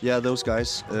guys. Yeah, those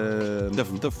guys.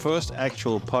 The first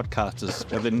actual podcasters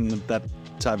within that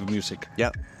type of music.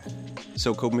 Yeah.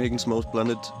 So Copenhagen's Most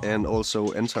Blunted, and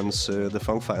also Anton's The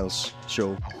Funk Files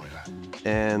show.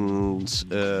 And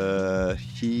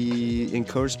he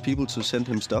encouraged people to send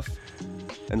him stuff.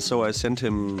 And so I sent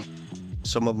him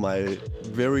some of my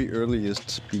very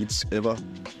earliest beats ever.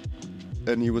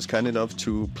 And he was kind enough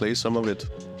to play some of it.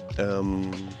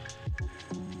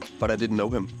 But I didn't know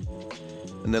him.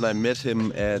 And then I met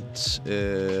him at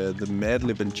the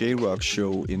Madlib and J-Rock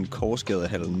show in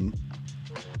Korsgadehallen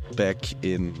back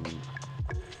in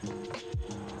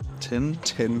 10,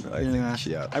 I think.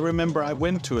 Yeah. I remember I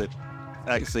went to it,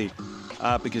 actually,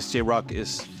 because J-Rock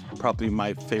is probably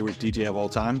my favorite DJ of all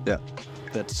time. Yeah.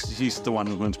 He's the one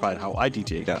who inspired how I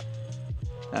DJ. Yeah.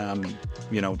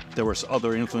 There was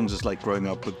other influences like growing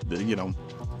up with,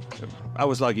 I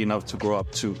was lucky enough to grow up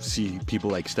to see people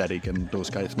like Static and those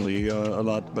guys really a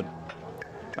lot. But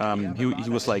he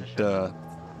was like,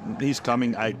 he's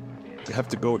coming. I have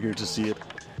to go here to see it.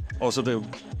 Also, there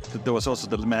was also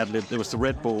the Madlib. There was the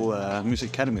Red Bull Music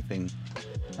Academy thing,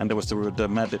 and there was the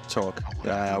Madlib talk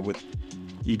with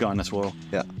Egon as well.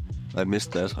 Yeah. I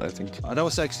missed that, I think. That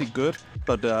was actually good,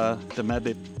 but the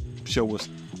Madlib show was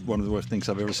one of the worst things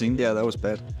I've ever seen. Yeah, that was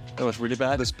bad. That was really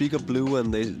bad. The speaker blew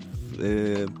and they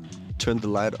turned the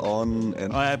light on.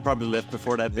 And I probably left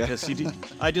before that because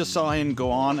I just saw him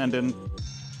go on, and then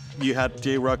you had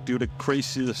J-Rock do the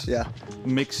craziest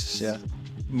mix,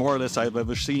 more or less I've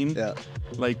ever seen. Yeah.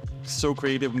 Like, so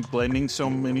creative and blending so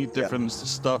many different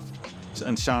stuff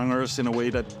and genres in a way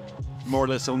that more or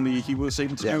less only he was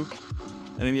able to do.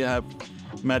 And then you have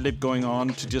Madlib going on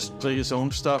to just play his own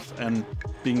stuff and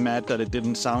being mad that it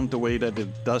didn't sound the way that it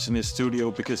does in his studio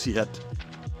because he had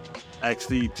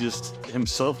actually just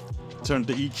himself turned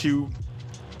the EQ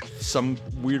some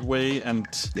weird way and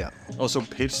also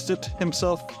pitched it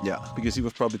himself because he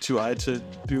was probably too high to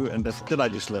do, and then I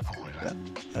just left.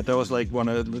 And that was like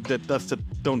that's the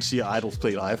don't see idols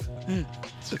play live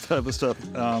type of stuff.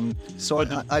 So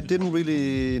I didn't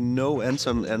really know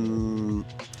Anton, and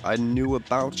I knew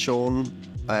about Sean.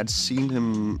 I had seen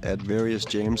him at various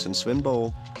jams in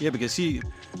Svendborg. Yeah, because he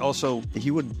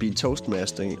would be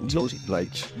toasting.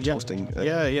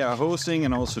 Hosting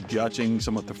and also judging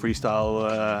some of the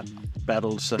freestyle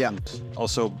battles and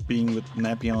also being with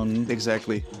Napion.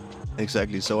 Exactly.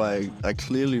 So I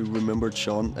clearly remembered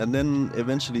Sean, and then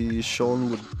eventually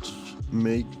Sean would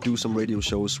do some radio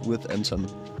shows with Anton,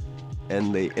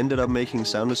 and they ended up making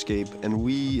Soundscape, and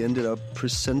we ended up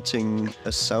presenting a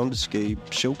Soundscape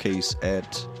showcase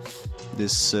at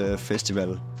this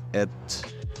festival at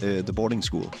the boarding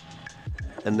school,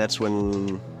 and that's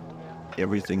when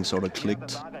everything sort of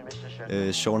clicked.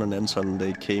 Sean and Anton,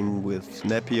 they came with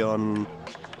Napion,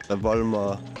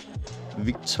 Revolmer,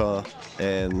 Victor,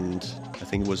 and I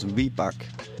think it was V-Buck,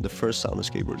 the first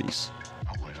Soundscape release.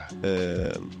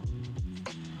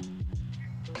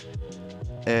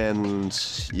 And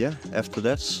after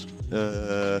that,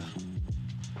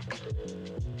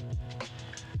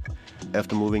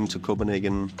 after moving to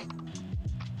Copenhagen,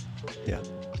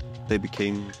 they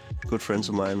became good friends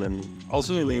of mine. And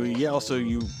also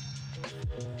you,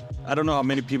 I don't know how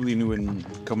many people you knew in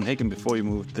Copenhagen before you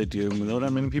moved. Did you know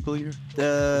that many people here?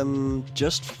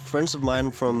 Just friends of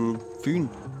mine from Fyn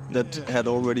that had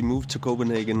already moved to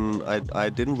Copenhagen. I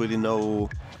didn't really know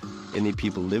any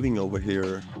people living over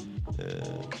here.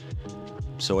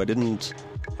 So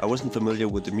I wasn't familiar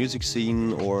with the music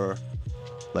scene or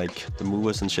like the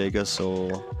movers and shakers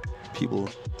or people.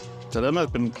 So that must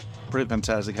have been pretty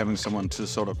fantastic having someone to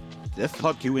sort of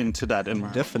plug you into that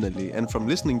environment. Definitely. And from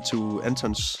listening to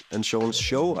Anton's and Sean's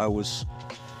show, I was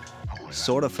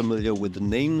sort of familiar with the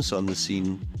names on the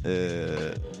scene.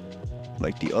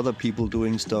 like the other people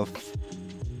doing stuff,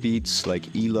 beats like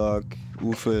Elog,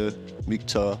 Uffe,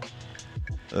 Victor,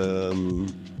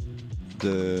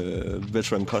 the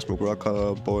veteran Cosmic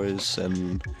Rocker boys,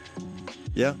 and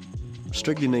yeah,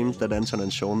 strictly named that Anton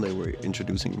and Sean, they were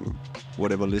introducing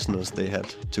whatever listeners they had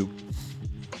to.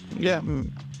 Yeah,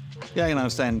 yeah, I can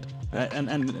understand.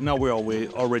 And now we're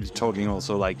already talking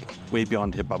also like way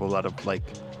beyond hip hop, a lot of like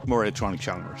more electronic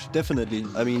genres. Definitely.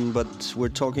 I mean, but we're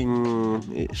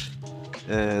talking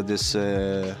this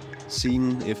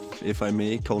scene, if I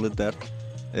may call it that,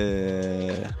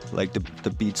 like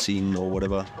the beat scene or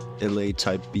whatever, LA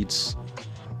type beats.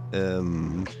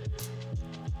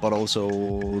 But also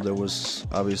there was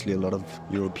obviously a lot of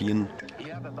European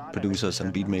producers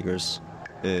and beat makers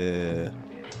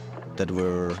that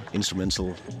were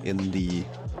instrumental in the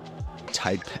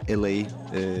type LA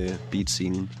beat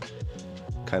scene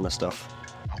kind of stuff.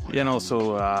 Yeah, and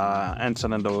also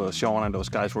Anton and Sean and those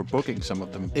guys were booking some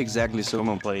of them. Exactly. So come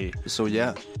and play. So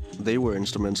yeah, they were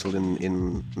instrumental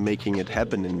in making it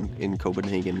happen in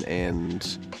Copenhagen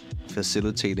and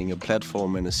facilitating a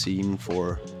platform and a scene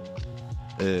for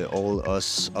all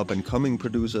us up-and-coming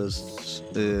producers,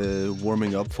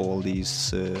 warming up for all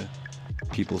these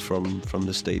people from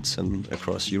the States and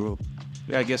across Europe.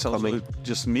 Yeah, I guess also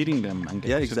just meeting them and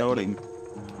getting to know them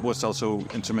was also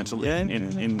instrumental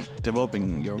in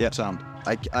developing your sound.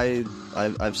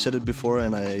 I've said it before,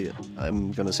 and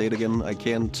I'm gonna say it again. I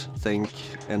can't thank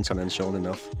Anton and Sean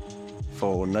enough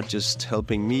for not just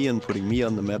helping me and putting me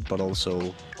on the map, but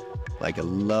also like a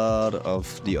lot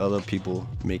of the other people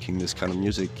making this kind of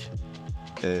music,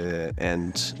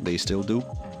 and they still do.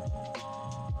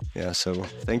 Yeah, so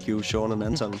thank you, Sean and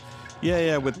Anton.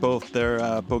 Yeah, with both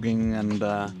their booking and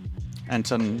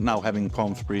Anton now having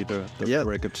Palm Spree, the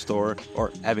record store,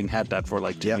 or having had that for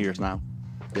like 10 years now.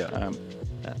 Yeah.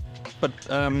 But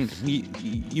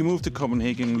you moved to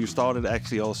Copenhagen. You started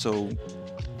actually also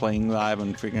playing live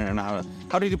and figuring out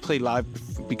how did you play live,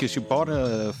 because you bought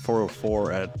a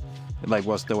 404 at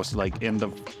like end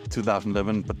of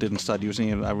 2011, but didn't start using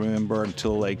it, I remember,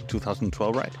 until like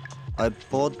 2012, right? I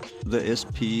bought the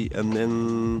SP and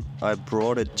then I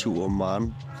brought it to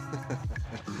Oman.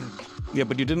 Yeah,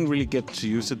 but you didn't really get to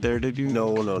use it there, did you?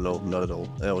 No, not at all.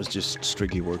 I was just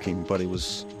strictly working, but it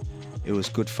was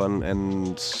good fun.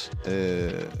 And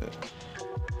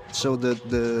so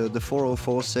the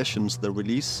 404 sessions, the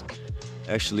release,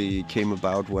 actually came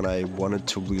about when I wanted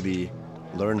to really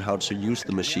learn how to use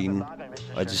the machine.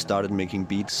 I just started making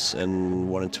beats and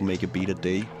wanted to make a beat a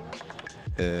day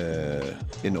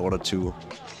in order to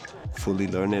fully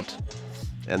learn it.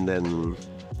 And then,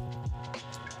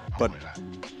 but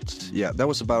yeah, that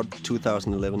was about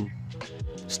 2011.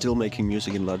 Still making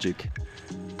music in Logic,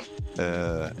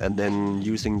 and then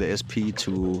using the SP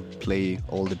to play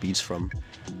all the beats from.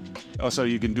 Also,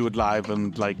 you can do it live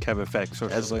and like have effects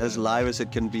or as live as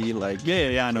it can be. Like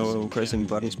yeah, I know, pressing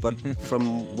buttons. But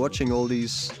from watching all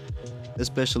these,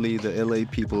 especially the LA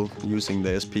people using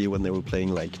the SP when they were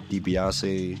playing like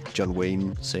DiBiase, John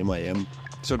Wayne, Same I Am.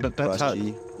 So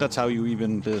that's how you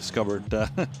even discovered the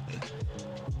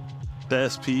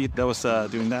SP that was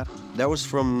doing that? That was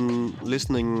from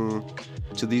listening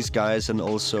to these guys, and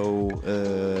also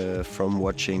from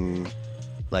watching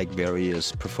like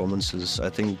various performances. I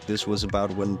think this was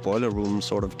about when Boiler Room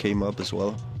sort of came up as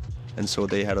well. And so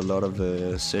they had a lot of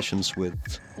sessions with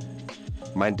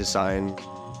Mind Design,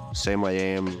 Same I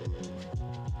Am,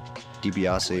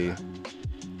 DiBiase.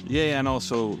 Yeah, and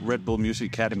also Red Bull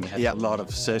Music Academy had a lot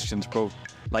of sessions, both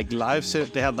like live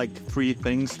set. They had like 3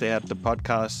 things. They had the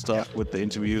podcast stuff with the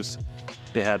interviews.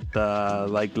 They had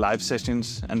like live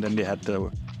sessions, and then they had the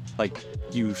like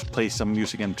you play some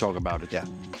music and talk about it. Yeah.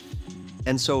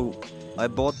 And so I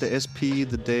bought the SP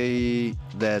the day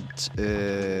that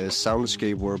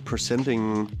Soundscape were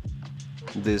presenting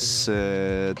this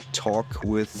talk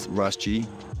with Ras G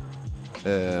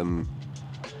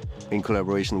in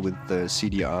collaboration with the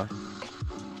CDR.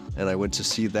 And I went to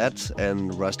see that,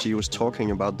 and Ras G was talking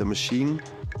about the machine,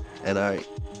 and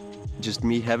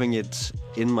me having it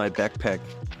in my backpack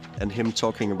and him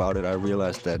talking about it, I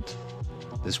realized that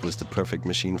this was the perfect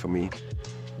machine for me.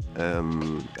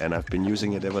 And I've been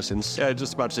using it ever since. Yeah,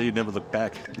 just about to say you never look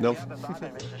back. No.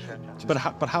 But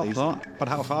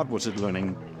how hard was it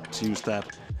learning to use that?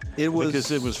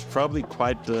 Because it was probably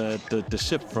quite the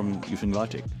shift from using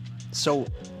Logic. So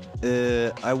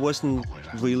I wasn't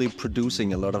really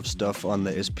producing a lot of stuff on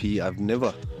the SP. I've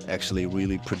never actually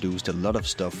really produced a lot of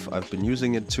stuff. I've been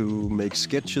using it to make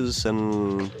sketches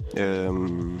and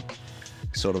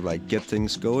sort of like get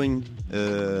things going,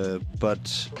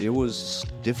 but it was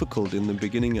difficult in the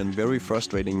beginning and very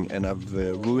frustrating, and I've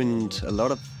ruined a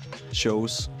lot of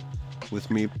shows with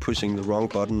me pushing the wrong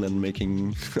button and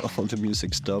making all the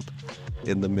music stop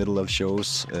in the middle of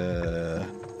shows.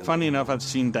 Funny enough, I've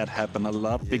seen that happen a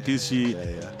lot because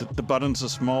the buttons are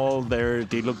small,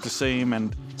 they look the same,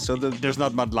 and so there's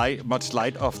not much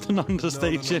light often on the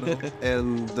stage. No.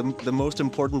 And the most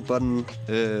important button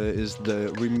is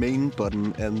the remain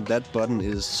button, and that button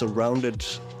is surrounded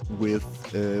with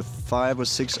 5 or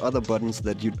 6 other buttons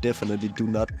that you definitely do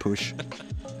not push.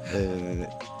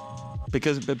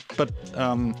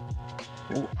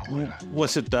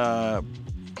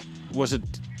 Was it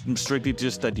strictly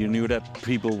just that you knew that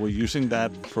people were using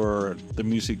that for the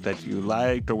music that you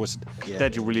liked, or was it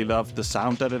that you really loved the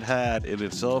sound that it had in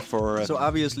itself, or so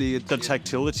obviously the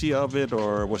tactility of it,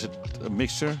 or was it a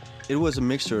mixture? It was a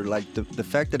mixture. Like the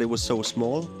fact that it was so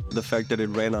small, the fact that it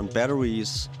ran on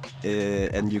batteries,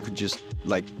 and you could just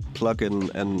like plug in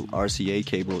an RCA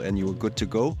cable and you were good to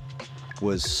go,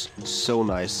 was so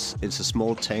nice. It's a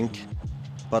small tank,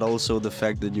 but also the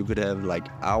fact that you could have like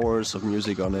hours of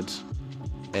music on it,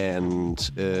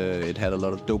 and it had a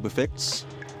lot of dope effects,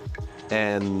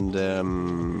 and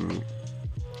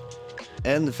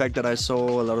the fact that I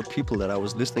saw a lot of people that I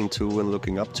was listening to and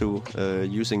looking up to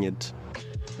using it,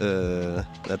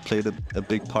 that played a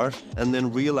big part. And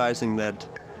then realizing that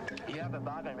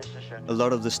a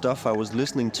lot of the stuff I was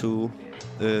listening to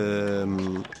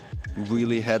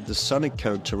really had the sonic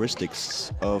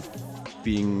characteristics of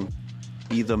being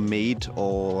either made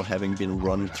or having been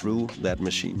run through that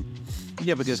machine.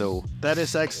 Yeah, because that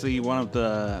is actually one of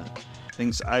the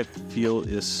things I feel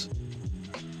is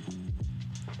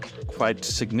quite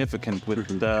significant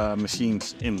with the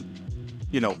machines in,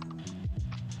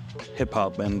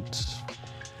 hip-hop and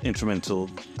instrumental.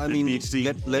 I mean,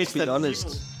 let's be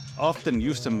honest. Often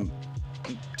use them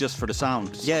just for the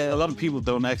sound. Yeah. A lot of people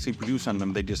don't actually produce on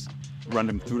them. They just run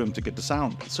them through them to get the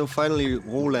sound. So finally,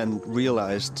 Roland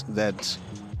realized that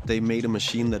they made a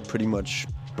machine that pretty much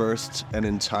birthed an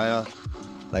entire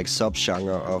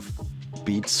subgenre of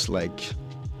beats,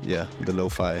 the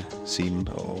lo-fi scene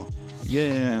or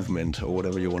movement or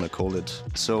whatever you want to call it.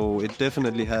 So it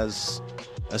definitely has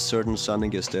a certain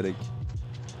sonic aesthetic.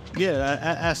 Yeah,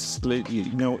 as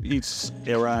each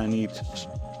era and each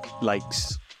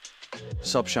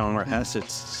subgenre has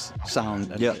its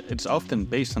sound, and it's often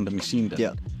based on the machine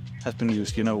that has been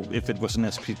used. If it was an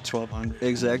SP-404.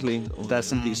 Exactly.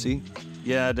 That's an MPC.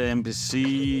 Yeah, the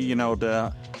MPC,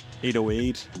 the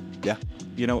 808. Yeah.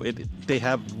 They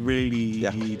have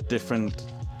really different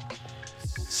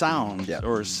sound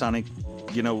or sonic,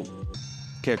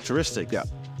 characteristics. Yeah.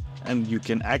 And you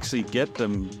can actually get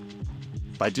them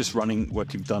by just running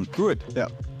what you've done through it. Yeah.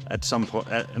 At some point,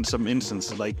 in some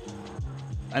instances,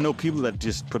 I know people that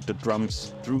just put the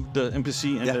drums through the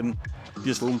MPC and then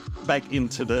just back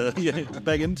into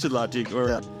Logic,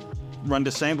 or run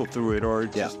the sample through it, or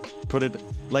just put it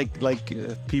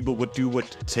people would do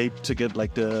with tape to get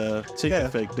the tape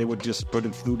effect. They would just put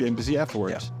it through the MPC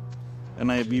afterwards.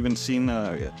 And I've even seen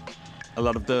a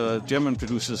lot of the German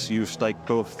producers use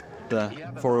both the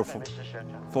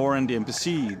 404 and the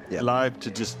MPC live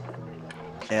to just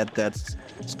add that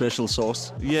special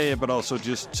sauce. Yeah, but also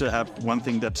just to have one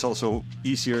thing that's also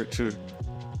easier to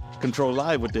control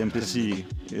live with the MPC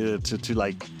to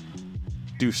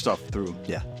do stuff through.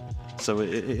 Yeah. So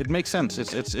it makes sense.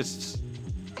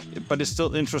 But it's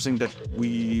still interesting that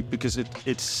because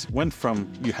it's went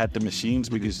from you had the machines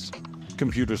because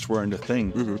computers weren't a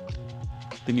thing. Mm-hmm.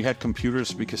 Then you had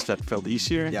computers because that felt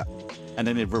easier. Yeah. And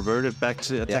then it reverted back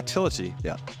to tactility.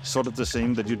 Yeah. Sort of the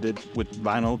same that you did with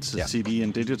vinyl to CD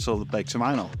and digital back to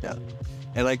vinyl. Yeah.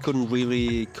 And I couldn't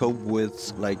really cope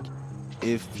with,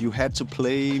 if you had to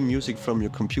play music from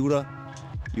your computer,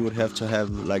 you would have to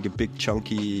have a big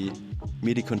chunky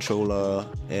MIDI controller,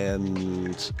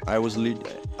 and I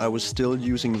was still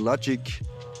using Logic,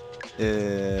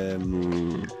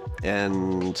 and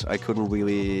I couldn't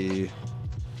really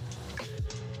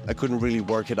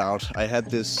work it out. I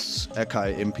had this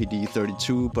Akai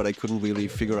MPD-32, but I couldn't really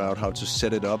figure out how to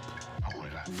set it up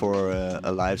for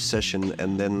a live session,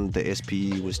 and then the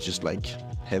SP was just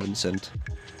heaven sent.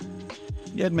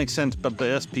 Yeah, it makes sense, but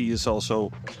the SP is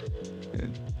also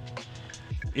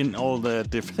in all the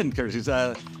different curses.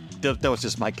 That was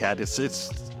just my cat.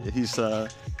 He's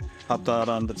hopped out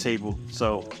on the table,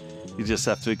 so you just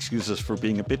have to excuse us for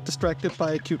being a bit distracted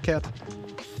by a cute cat.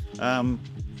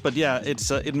 But yeah,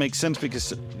 it makes sense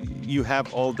because you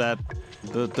have all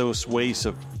those ways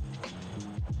of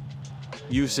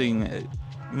using.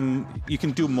 You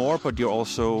can do more, but you're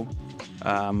also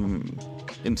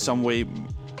in some way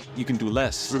you can do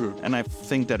less. And I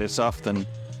think that it's often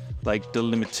the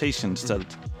limitations that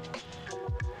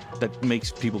that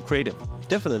makes people creative.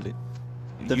 Definitely.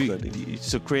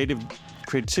 So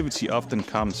creativity often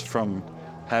comes from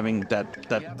having that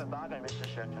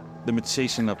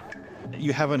limitation of,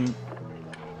 you have an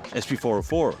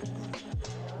SP-404.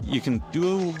 You can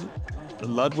do a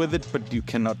lot with it, but you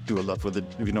cannot do a lot with it,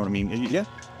 if you know what I mean. Yeah.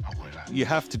 You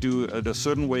have to do it a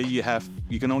certain way.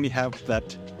 You can only have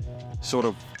that sort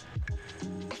of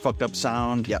fucked up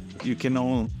sound. Yeah. You can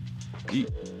only...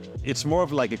 It's more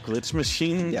of like a glitch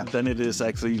machine than it is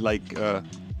actually like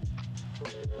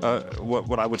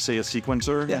what I would say a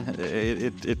sequencer. Yeah.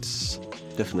 It's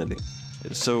definitely.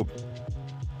 So,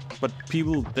 but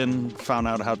people then found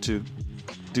out how to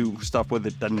do stuff with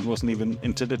it that wasn't even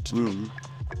intended to do.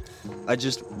 I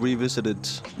just revisited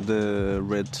the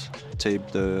red tape,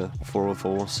 the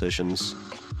 404 sessions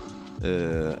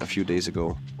a few days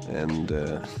ago, and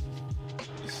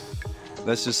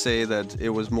let's just say that it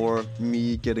was more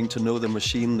me getting to know the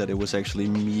machine than it was actually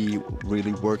me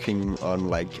really working on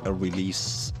like a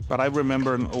release. But I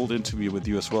remember an old interview with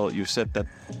you as well. You said that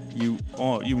you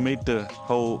made the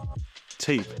whole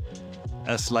tape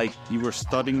as like you were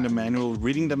studying the manual,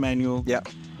 reading the manual,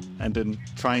 and then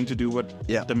trying to do what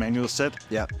the manual said.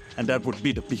 Yeah. And that would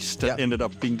be the piece that ended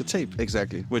up being the tape.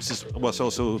 Exactly. Which was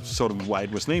also sort of why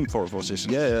it was named 404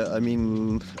 sessions. Yeah, I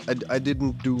mean, I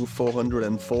didn't do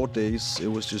 404 days. It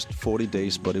was just 40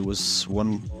 days, but it was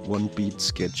one beat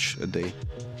sketch a day.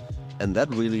 And that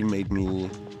really made me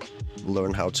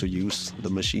learn how to use the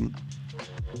machine.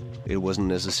 It wasn't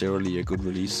necessarily a good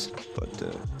release, but...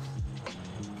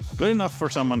 good enough for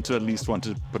someone to at least want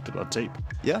to put it on tape.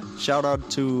 Yeah, shout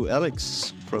out to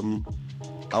Alex from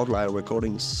Outlier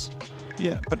Recordings.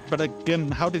 Yeah, but again,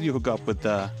 how did you hook up with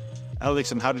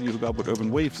Alex, and how did you hook up with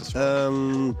Urban Waves as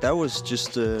well? That was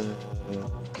just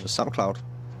SoundCloud.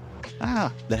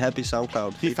 Ah, the happy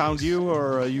SoundCloud. He found you,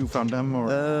 or you found them, or?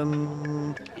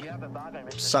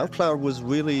 SoundCloud was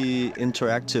really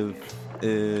interactive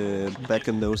back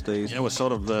in those days. Yeah, it was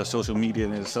sort of the social media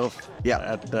in itself.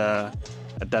 Yeah.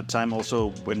 At that time, also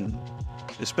when,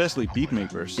 especially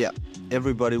beatmakers. Yeah,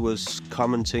 everybody was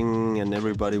commenting and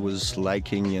everybody was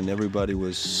liking and everybody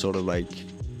was sort of like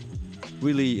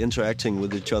really interacting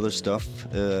with each other's stuff.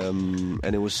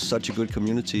 And it was such a good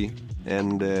community.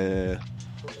 And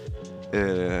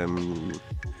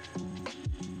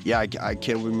I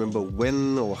can't remember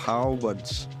when or how,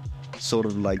 but sort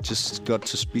of like just got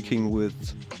to speaking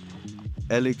with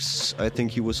Alex. I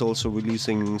think he was also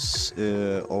releasing,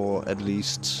 or at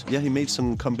least, he made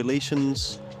some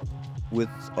compilations with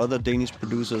other Danish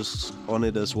producers on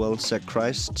it as well. Zach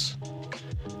Christ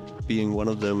being one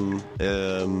of them.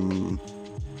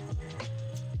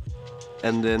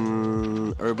 And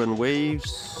then Urban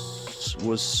Waves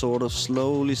was sort of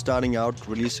slowly starting out,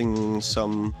 releasing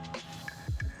some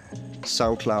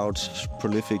SoundCloud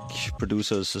prolific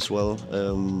producers as well,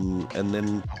 and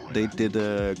then they did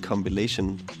a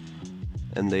compilation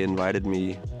and they invited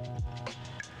me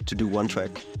to do one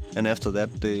track, and after that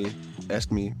they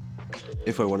asked me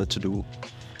if I wanted to do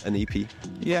an EP.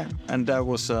 Yeah, and that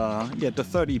was the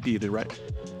third EP, right?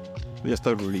 The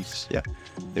third release. Yeah,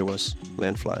 it was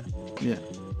Landfly. Yeah,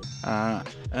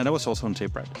 and that was also on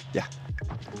tape, right? Yeah.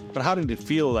 But how did it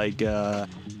feel like?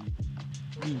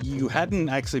 You hadn't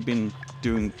actually been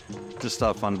doing the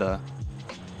stuff on the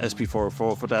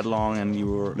SP-404 for that long, and you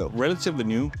were relatively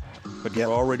new, but you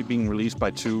were already being released by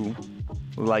two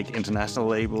like international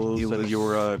labels, and you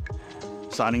were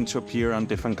starting to appear on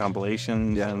different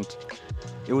compilations, and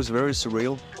it was very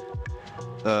surreal.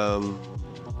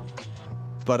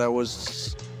 But I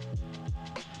was,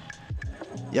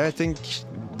 I think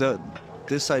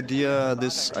this idea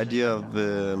of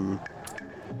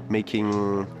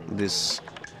making this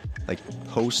like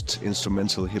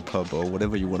post-instrumental hip-hop, or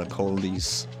whatever you want to call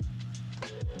these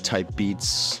type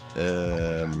beats,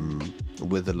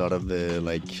 with a lot of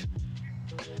like,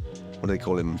 what do they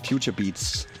call them, future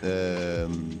beats, a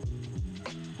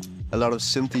lot of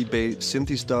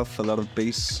synthy stuff, a lot of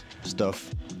bass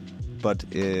stuff, but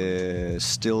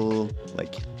still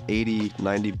like 80,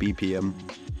 90 BPM.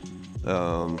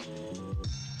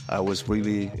 I was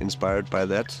really inspired by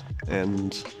that,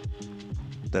 and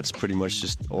that's pretty much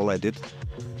just all I did.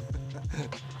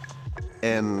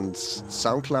 And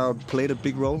SoundCloud played a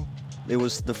big role. It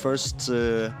was the first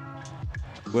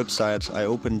website I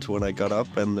opened when I got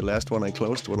up, and the last one I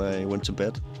closed when I went to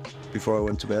bed, before I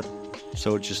went to bed.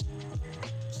 So just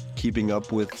keeping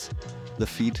up with the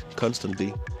feed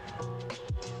constantly.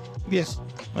 Yes,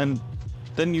 and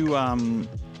then you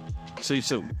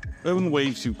so Urban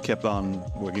Waves you kept on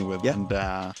working with, and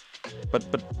but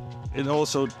it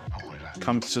also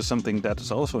comes to something that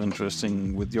is also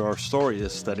interesting with your story,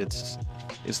 is that it's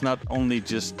it's not only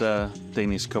just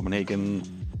Danish Copenhagen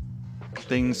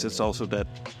things. It's also that.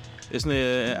 Isn't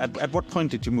it? At what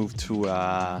point did you move to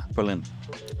Berlin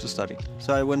to study?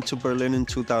 So I went to Berlin in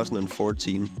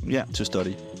 2014. Yeah. To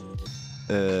study.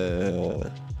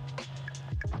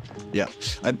 Yeah,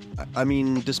 I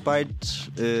mean, despite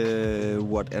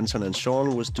what Anton and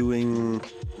Sean was doing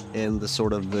in the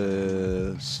sort of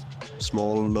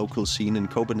small local scene in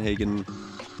Copenhagen,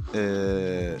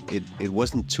 it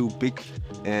wasn't too big,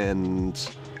 and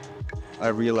I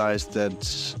realized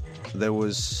that there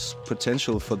was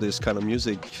potential for this kind of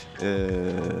music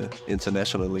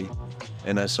internationally,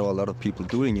 and I saw a lot of people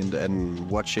doing it and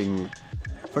watching,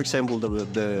 for example,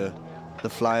 the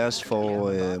flyers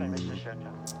for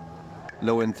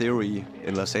Low End Theory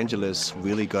in Los Angeles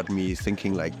really got me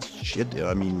thinking like, shit,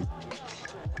 I mean,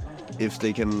 if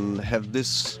they can have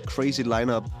this crazy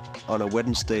lineup on a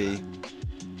Wednesday,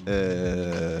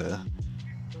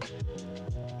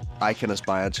 I can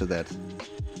aspire to that.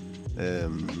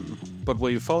 But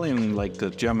were you following like the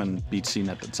German beat scene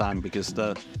at the time? Because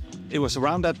it was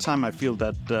around that time I feel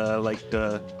that like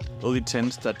the early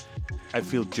 10s that I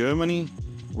feel Germany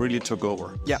really took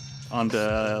over. Yeah. On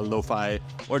the lo-fi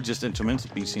or just instrumental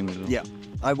beat scene. Yeah.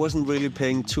 I wasn't really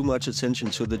paying too much attention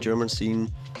to the German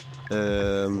scene.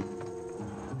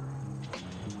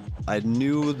 I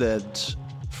knew that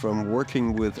from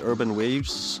working with Urban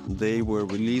Waves, they were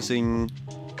releasing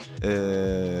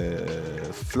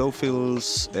flow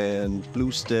fills and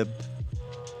blue step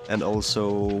and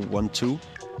also 1-2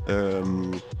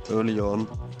 early on.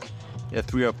 Yeah,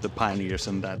 3 of the pioneers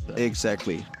in that.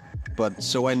 Exactly. But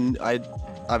so I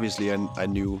obviously I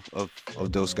knew of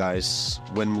those guys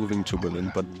when moving to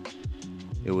Berlin, but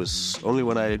it was only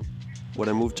when I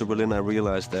moved to Berlin I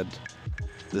realized that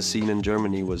the scene in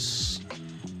Germany was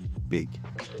big.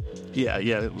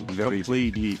 Yeah, very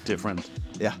completely different.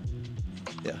 Yeah.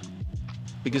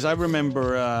 Because I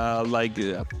remember, I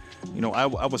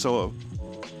was so,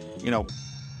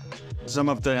 some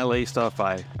of the LA stuff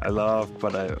I loved,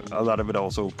 but a lot of it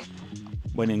also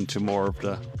went into more of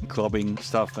the clubbing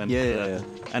stuff and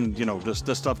and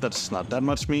the stuff that's not that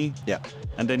much me. Yeah.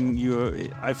 And then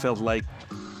I felt like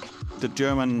the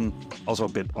German, also a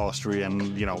bit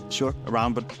Austrian, sure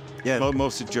around, but yeah,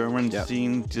 mostly German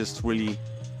scene just really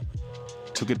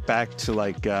took it back to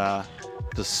like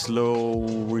the slow,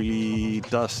 really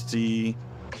dusty,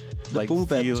 like boom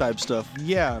bap type stuff.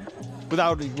 Yeah,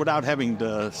 without having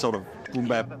the sort of boom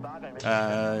bap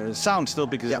sound still,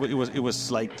 because it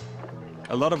was like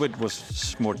a lot of it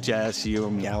was more jazzy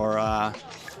or more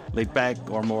laid back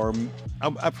or more. I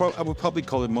would probably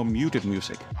call it more muted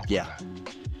music. Yeah.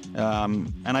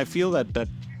 And I feel that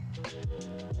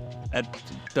at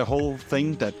the whole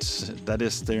thing that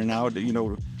is there now,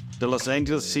 the Los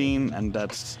Angeles scene, and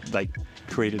that's like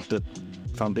created the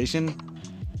foundation.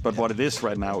 But what it is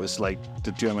right now is like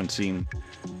the German scene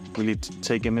really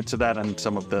taking it to that, and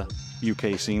some of the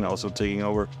UK scene also taking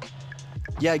over.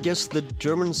 Yeah, I guess the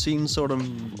German scene sort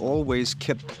of always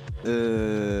kept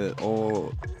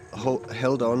or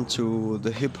held on to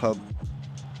the hip-hop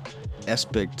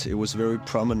aspect. It was very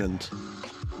prominent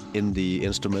in the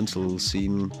instrumental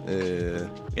scene.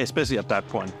 Especially at that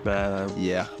point.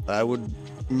 Yeah, I would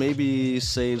maybe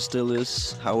say it still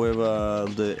is. However,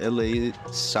 the LA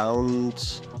sound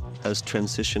has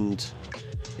transitioned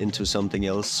into something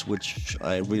else, which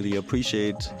I really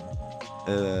appreciate.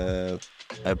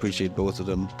 I appreciate both of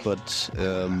them, but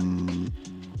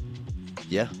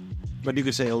yeah. But you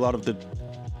could say a lot of the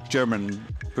German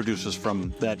producers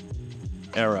from that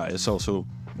era is also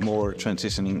more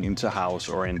transitioning into house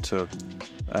or into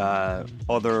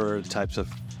other types of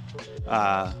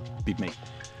beatmaking.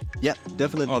 Yeah,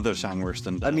 definitely. Other genres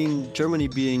than that. I mean, Germany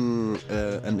being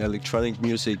an electronic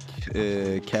music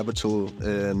capital,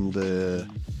 and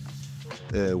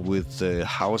with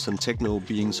house and techno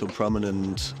being so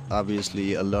prominent,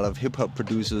 obviously a lot of hip-hop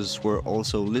producers were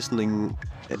also listening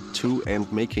to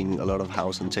and making a lot of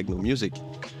house and techno music.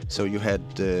 So you had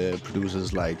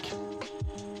producers like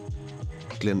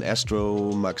Glenn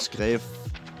Astro, Max Gref.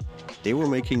 They were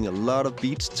making a lot of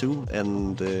beats too,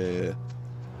 and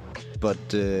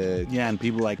and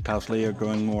people like Klaus Layer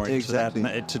going more into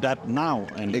that now,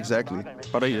 and exactly.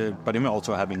 But him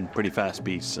also having pretty fast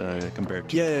beats compared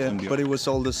to but it was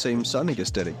all the same sonic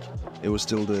aesthetic. It was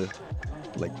still the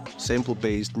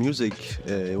sample-based music.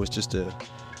 It was just a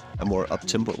more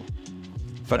up-tempo,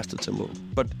 faster tempo.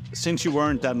 But since you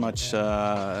weren't that much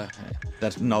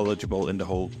that knowledgeable in the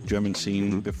whole German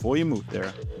scene before you moved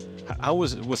there, how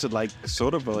was it like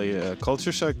sort of a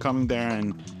culture shock coming there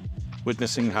and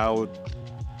witnessing how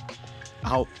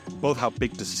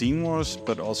big the scene was,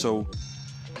 but also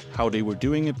how they were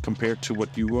doing it compared to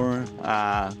what you were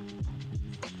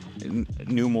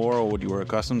knew more, or what you were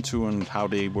accustomed to, and how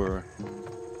they were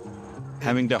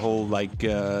having the whole like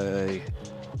the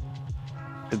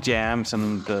jams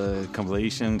and the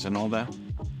compilations and all that?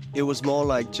 It was more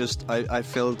like just I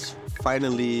felt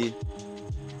finally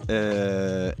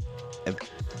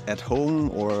at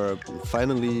home, or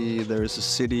finally there is a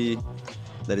city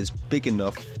that is big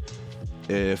enough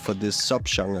for this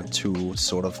subgenre to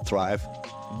sort of thrive.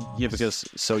 Yeah, because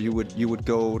so you would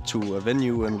go to a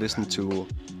venue and listen to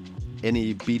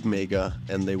any beat maker,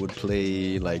 and they would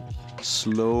play like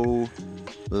slow,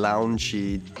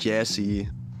 loungy, jazzy,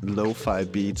 lo-fi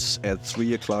beats at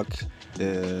 3 o'clock.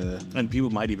 And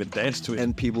people might even dance to it.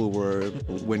 And people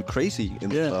went crazy in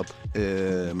the club.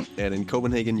 And in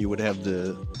Copenhagen, you would have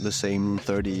the same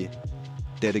 30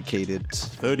 dedicated.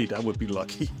 30, that would be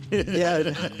lucky.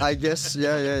 Yeah, I guess.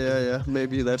 Yeah.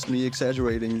 Maybe that's me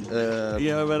exaggerating.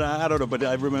 Yeah, but I don't know. But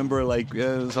I remember like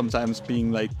sometimes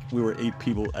being like we were 8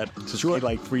 people to see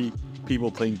like 3 people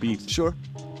playing beats. Sure.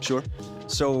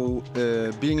 So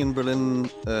being in Berlin,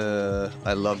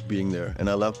 I loved being there, and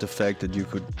I loved the fact that you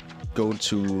could go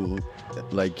to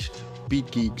like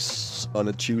beat geeks on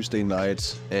a Tuesday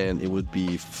night, and it would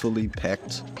be fully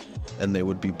packed, and they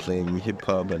would be playing hip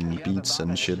hop and beats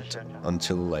and shit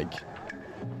until like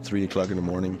 3 o'clock in the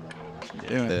morning.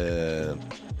 Yeah.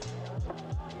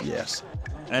 Yes.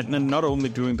 And then not only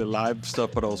doing the live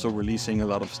stuff, but also releasing a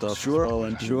lot of stuff. Sure. As well,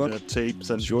 and doing the tapes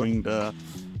and doing the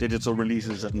digital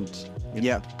releases and.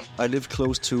 Yeah, I lived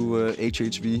close to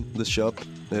HHV, the shop,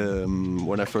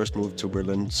 when I first moved to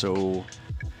Berlin. So,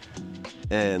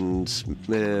 and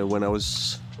when I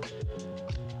was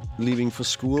leaving for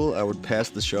school, I would pass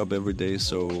the shop every day.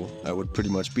 So I would pretty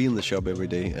much be in the shop every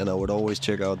day, and I would always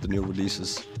check out the new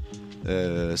releases.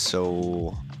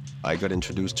 So I got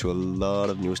introduced to a lot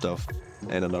of new stuff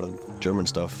and a lot of German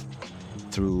stuff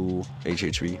through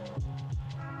HHV,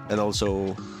 and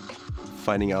also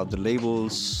finding out the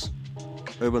labels.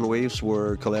 Urban Waves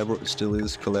still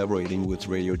is collaborating with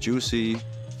Radio Juicy,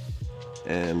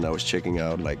 and I was checking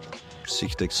out like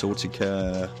Sicht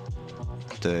Exotica,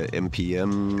 the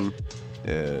MPM,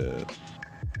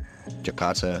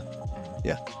 Jakarta,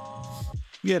 yeah.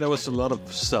 Yeah, there was a lot of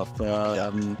stuff,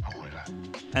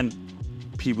 and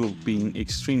people being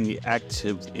extremely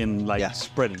active in like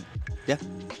spreading. Yeah.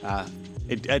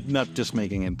 It not just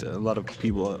making it, a lot of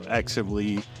people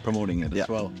actively promoting it as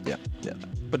well. Yeah.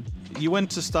 But you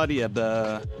went to study at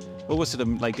what was it,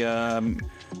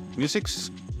 music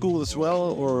school as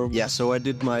well, or? Yeah, so I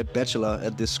did my bachelor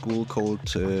at this school called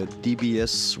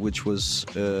DBS, which was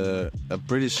a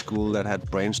British school that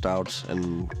had branched out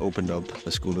and opened up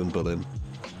a school in Berlin.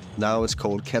 Now it's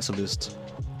called Catalyst,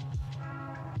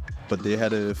 but they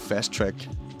had a fast track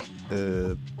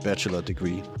bachelor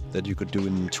degree that you could do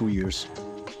in 2 years.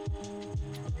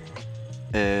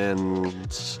 And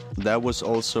that was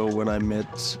also when I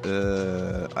met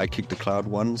I Kick the Cloud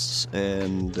Once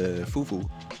and Fufu.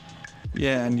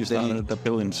 Yeah, and you started at the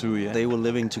Berlin too, yeah. They were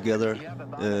living together,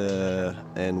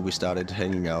 and we started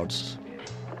hanging out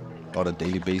on a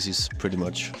daily basis, pretty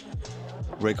much.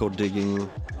 Record digging,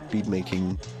 beat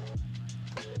making.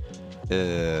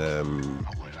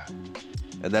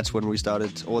 And that's when we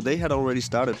started, or they had already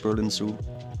started Berlin Zoo.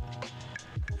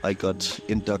 I got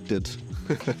inducted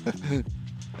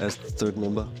as the third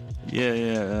member.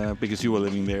 Yeah, because you were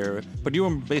living there. But you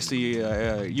were basically,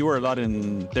 you were a lot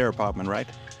in their apartment, right?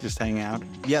 Just hanging out?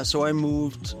 Yeah, so I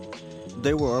moved.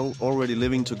 They were already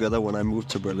living together when I moved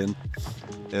to Berlin,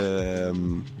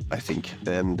 I think.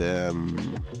 And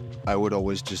I would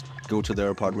always just go to their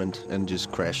apartment and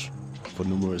just crash for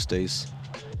numerous days.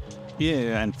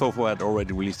 Yeah, and Fofo had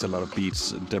already released a lot of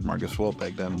beats in Denmark as well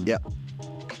back then. Yeah.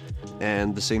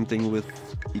 And the same thing with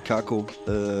Ikako,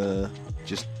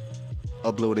 just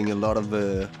uploading a lot of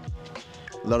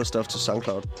stuff to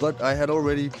SoundCloud. But I had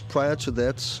already, prior to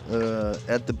that,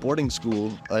 at the boarding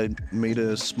school, I made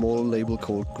a small label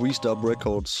called Greased Up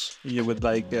Records. Yeah, with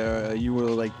like, you were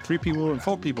like 3 people and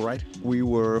 4 people, right? We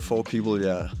were 4 people,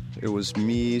 yeah. It was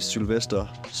me, Sylvester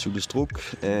Sylestrup,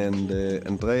 and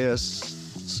Andreas.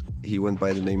 He went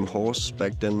by the name Horse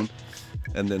back then.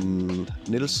 And then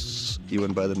Nils, he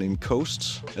went by the name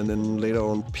Coast. And then later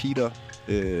on, Peter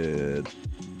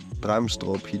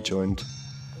Dramstrup, he joined.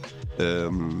 I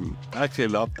actually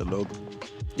love the logo.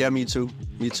 Yeah, me too.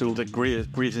 The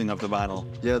greeting of the vinyl.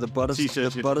 Yeah, the butter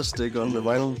stick on the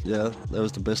vinyl. Yeah, that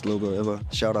was the best logo ever.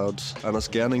 Shout out Anders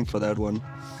Gerning for that one.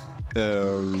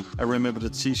 I remember the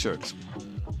t-shirts.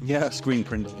 Yeah. Screen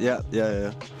print. Yeah.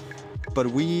 But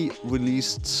we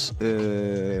released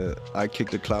I Kick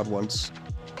the Cloud Once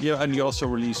Yeah, and you also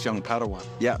released Young Padawan.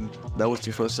 Yeah, that was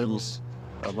the first single.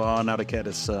 Now the cat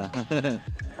is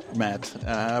mad.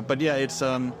 But yeah, it's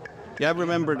yeah, I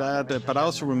remember that. But I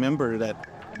also remember that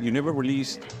you never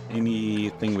released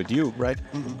anything with you, right?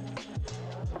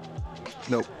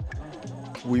 No.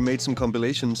 We made some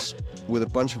compilations with a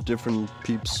bunch of different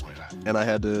peeps, and I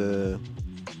had a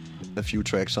few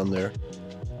tracks on there.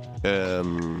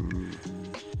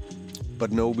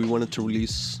 But no, we wanted to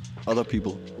release other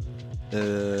people.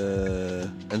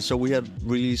 And so we had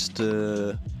released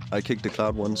I Kicked the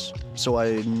Cloud once. So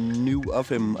I knew of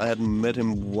him. I hadn't met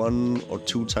him 1 or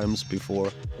 2 times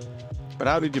before. But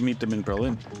how did you meet them in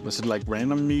Berlin? Was it like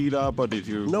random meetup, or did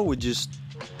you... No,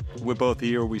 we're both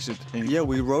here, we should... Yeah,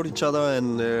 we wrote each other,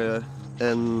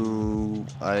 and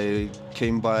I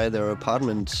came by their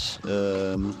apartment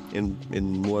in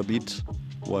Moabit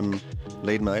one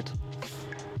late night,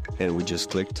 and we just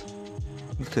clicked.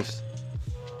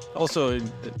 Also, it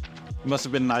must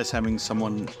have been nice having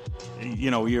someone,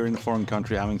 you're in a foreign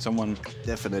country, having someone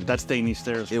Definitely. that's Danish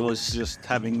there. It was just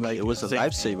having like... It was a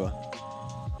lifesaver.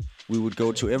 We would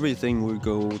go to everything. We'd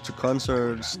go to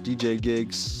concerts, DJ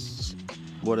gigs,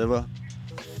 whatever.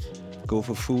 Go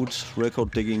for food,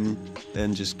 record digging,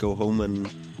 and just go home and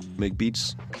make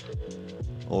beats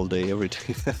all day, every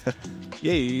day.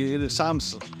 Yeah, it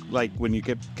sounds like when you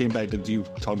came back that you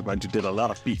talked about you did a lot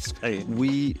of beats. Hey.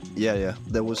 Yeah.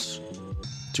 That was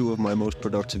 2 of my most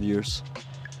productive years.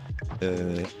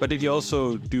 But did you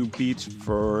also do beats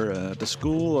for the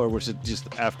school, or was it just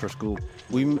after school?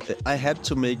 I had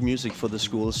to make music for the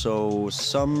school, so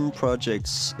some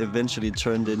projects eventually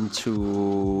turned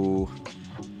into...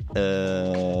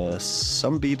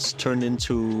 some beats turned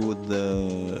into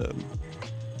the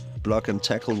Block and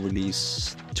Tackle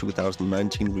release,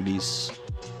 2019 release.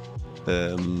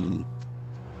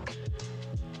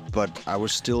 But I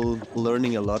was still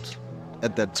learning a lot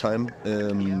at that time.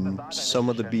 Some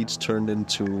of the beats turned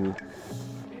into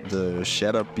the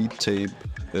Shatter beat tape.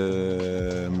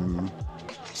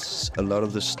 A lot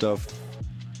of the stuff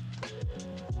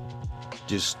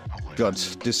just got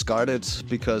discarded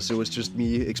because it was just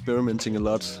me experimenting a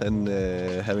lot and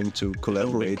having to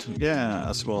collaborate. Yeah,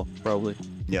 as well, probably.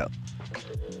 Yeah.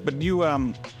 But you,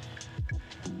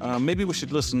 maybe we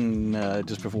should listen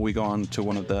just before we go on to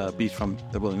one of the beats from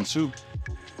the William Sue.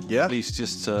 Yeah. Please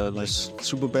just like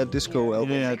Super Bad Disco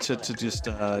album. Yeah, to just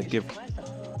give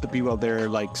the people out there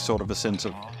like sort of a sense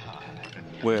of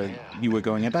where you were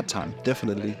going at that time.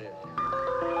 Definitely.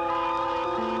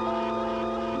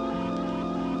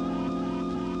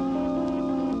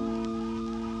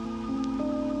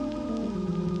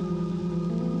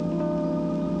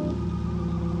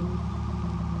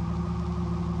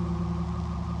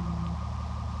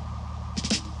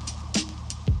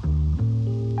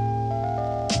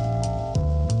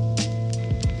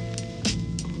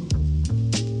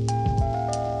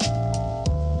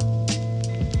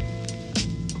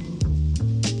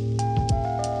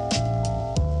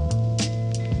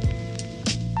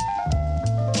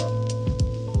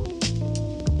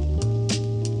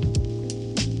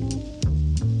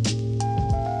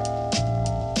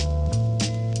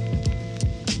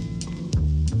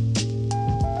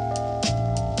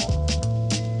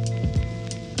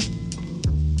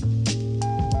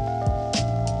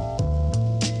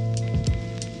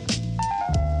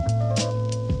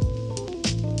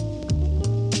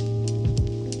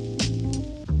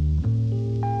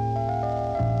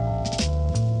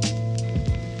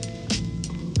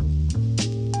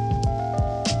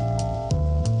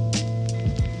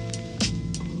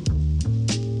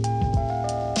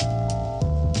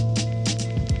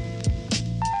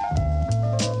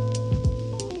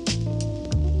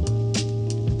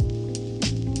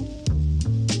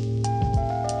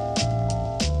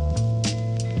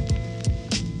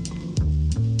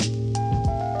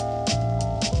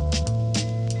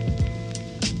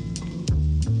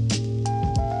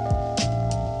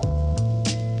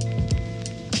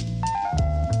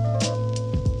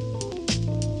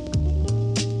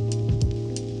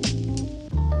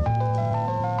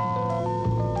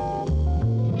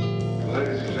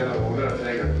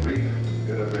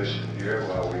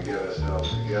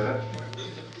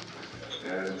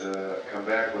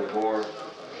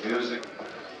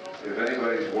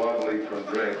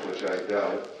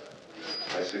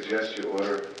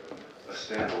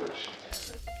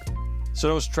 So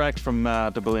those tracks from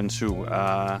the Berlin Zoo,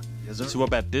 Super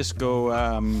Bad Disco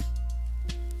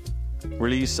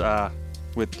release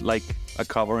with like a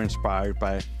cover inspired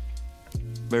by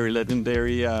very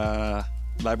legendary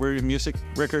library music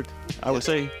record, I would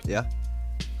say. Yeah.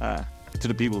 To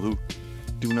the people who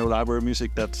do know library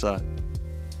music, that's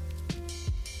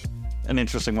an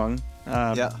interesting one.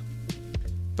 Yeah.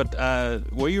 But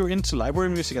were you into library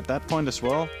music at that point as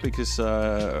well? Because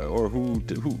or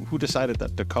who decided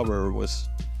that the cover was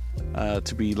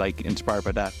to be like inspired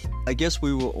by that? I guess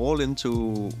we were all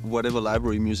into whatever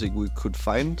library music we could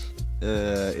find.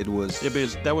 It was. Yeah,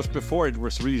 because that was before it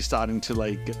was really starting to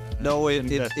like. No,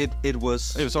 it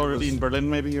was. It was already in Berlin,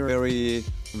 maybe. Or? Very,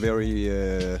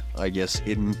 very. I guess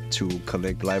in to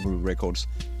collect library records.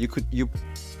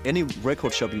 Any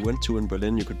record shop you went to in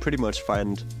Berlin, you could pretty much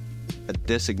find a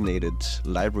designated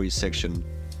library section,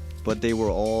 but they were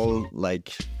all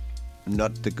like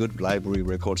not the good library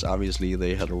records. Obviously,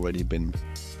 they had already been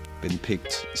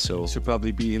picked. So should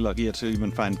probably be luckier to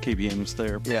even find KBMs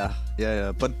there. Yeah.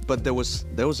 But there was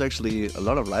actually a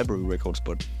lot of library records,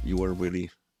 but you were really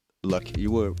lucky.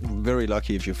 You were very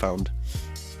lucky if you found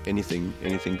anything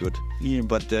good. Yeah.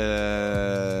 But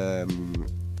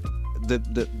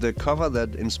the cover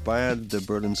that inspired the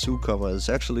Berlin Zoo cover is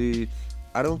actually,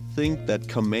 I don't think that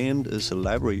Command is a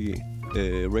library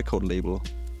record label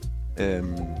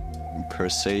per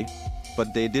se,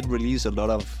 but they did release a lot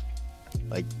of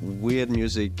like weird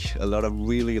music, a lot of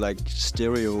really like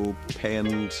stereo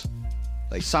panned,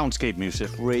 like soundscape music,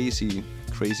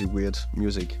 crazy weird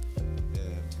music.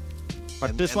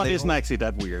 But this one isn't actually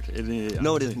that weird.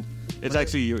 No, it isn't. It's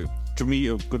actually, to me,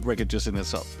 a good record just in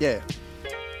itself. Yeah,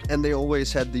 and they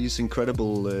always had these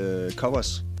incredible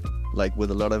covers, like with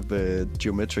a lot of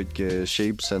geometric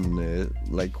shapes and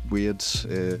like weird.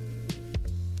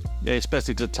 Yeah,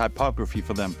 especially the typography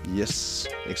for them. Yes,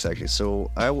 exactly.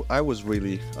 So I was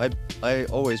really I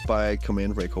always buy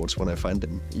Command records when I find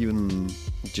them, even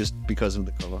just because of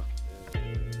the cover.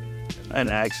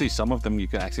 And actually, some of them you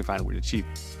can actually find really cheap.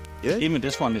 Yeah. Even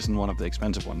this one isn't one of the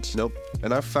expensive ones. Nope.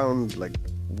 And I found like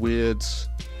weird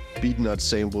beatnut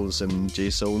samples and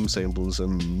JSON samples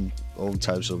and all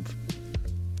types of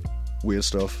weird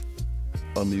stuff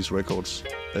on these records.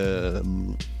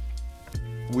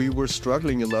 We were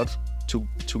struggling a lot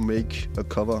to make a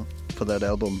cover for that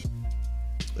album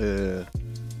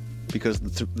because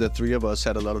the three of us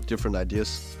had a lot of different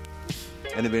ideas,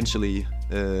 and eventually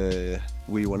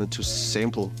we wanted to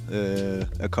sample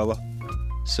a cover.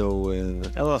 So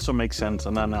it also makes sense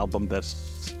on an album that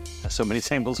has so many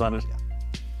samples on it. Yeah.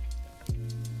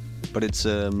 But it's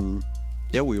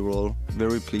we were all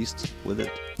very pleased with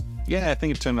it. Yeah, I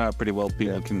think it turned out pretty well.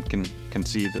 People can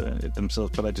see it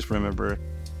themselves. But I just remember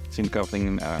seeing the cover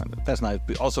thing. That's nice.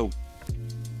 But also,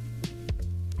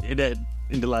 in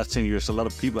the last 10 years, a lot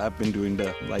of people have been doing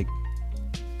the like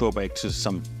throwback to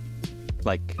some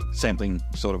like sampling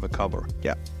sort of a cover.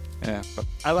 Yeah. Yeah, but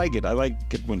I like it. I like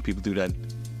it when people do that,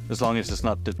 as long as it's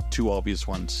not the too obvious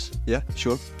ones. Yeah,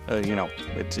 sure.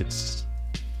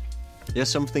 It's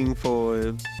something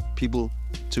for people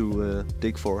to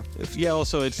dig for.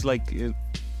 Also, it's like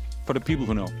for the people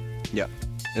who know. Yeah,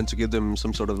 and to give them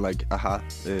some sort of like aha.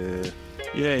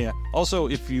 Yeah. Also,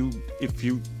 if you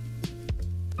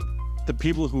the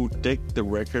people who dig the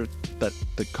record that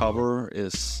the cover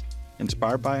is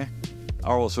inspired by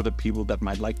are also the people that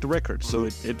might like the record. So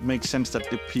it makes sense that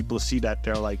the people see that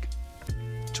they're like,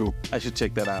 true, I should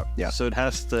check that out. Yeah. So it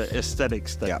has the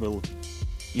aesthetics that will,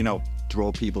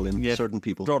 draw people in, certain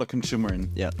people. Draw the consumer in.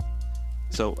 Yeah.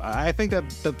 So I think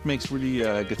that makes really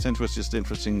good sense. It was just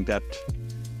interesting that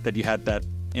you had that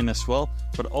in as well.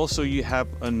 But also you have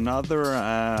another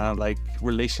like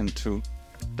relation to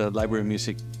the library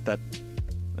music that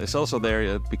is also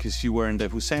there because you were in the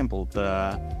Who Sampled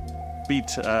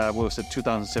beat. What was it?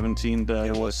 2017.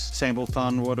 It was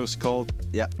Samplethon. What was it called?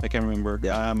 Yeah, I can't remember.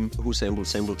 Yeah. Who Sampled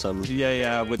Samplethon?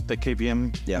 Yeah, with the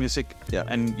KBM music. Yeah,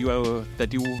 and you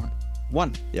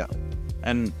won. Yeah,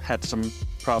 and had some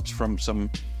props from some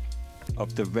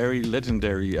of the very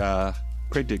legendary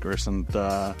criticers and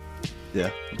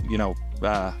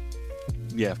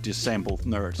just sample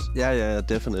nerds. Yeah,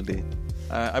 definitely.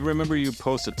 I remember you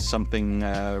posted something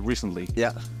recently.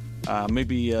 Yeah.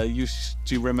 Maybe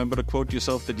do you remember the quote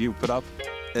yourself that you put up?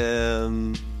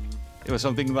 It was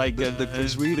something like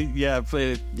really. Yeah.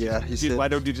 He said, why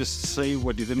don't you just say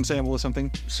what you didn't sample or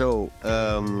something? So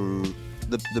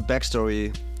the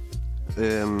backstory.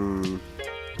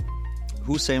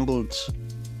 Who Sampled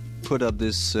put up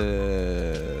this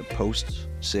post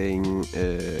saying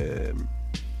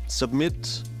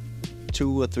submit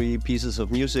 2 or 3 pieces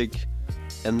of music,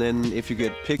 and then if you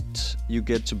get picked, you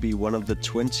get to be one of the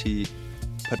 20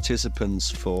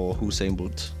 participants for Who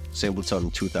Sampled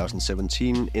Samplethon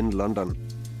 2017 in London.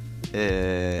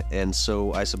 And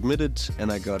so I submitted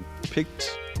and I got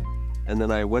picked, and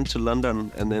then I went to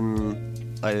London, and then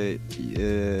I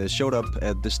showed up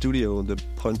at the studio, the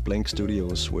Point Blank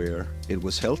Studios where it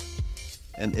was held,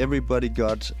 and everybody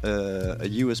got a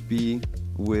USB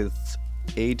with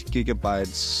 8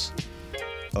 gigabytes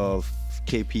of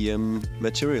KPM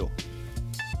material.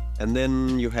 And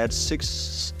then you had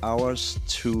 6 hours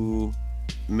to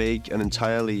make an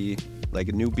entirely like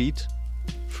a new beat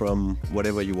from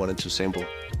whatever you wanted to sample.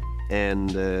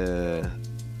 And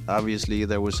obviously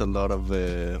there was a lot of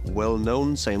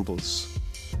well-known samples.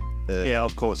 Yeah,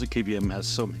 of course, the KBM has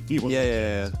so many.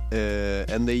 Yeah.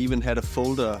 And they even had a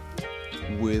folder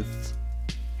with,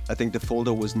 I think the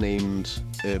folder was named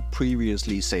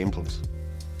previously sampled.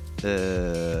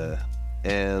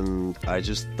 And I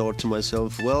just thought to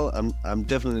myself, well, I'm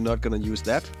definitely not gonna use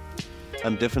that.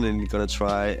 I'm definitely gonna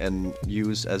try and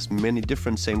use as many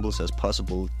different samples as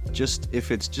possible, just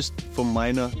if it's just for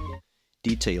minor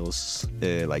details,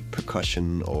 like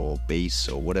percussion or bass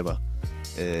or whatever.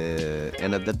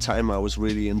 And at that time I was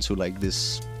really into like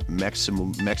this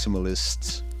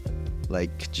maximalist,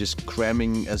 like just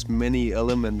cramming as many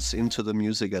elements into the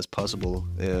music as possible.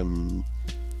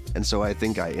 And so I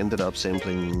think I ended up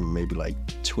sampling maybe like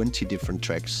 20 different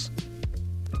tracks.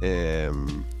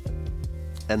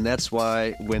 And that's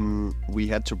why when we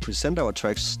had to present our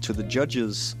tracks to the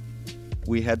judges,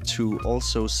 we had to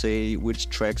also say which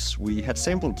tracks we had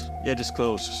sampled. Yeah,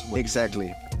 disclose.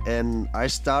 Exactly. And I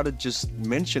started just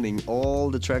mentioning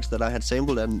all the tracks that I had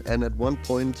sampled. And at one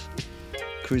point,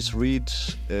 Chris Reed,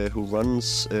 who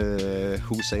runs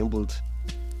Who Sampled,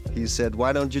 he said,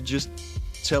 why don't you just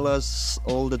tell us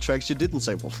all the tracks you didn't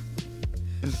sample?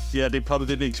 Yeah, they probably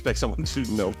didn't expect someone to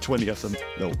know 20 of them.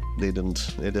 No, they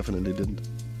didn't. They definitely didn't.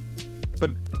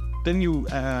 But then you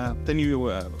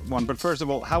won. But first of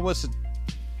all, how was it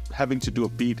having to do a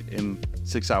beat in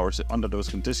 6 hours under those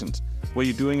conditions? Were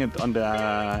you doing it on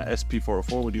the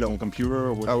SP-404 with your own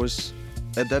computer? Or I was,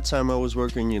 at that time I was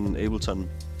working in Ableton,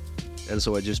 and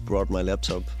so I just brought my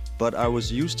laptop. But I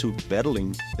was used to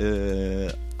battling.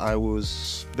 I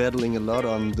was battling a lot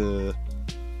on the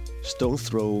Stone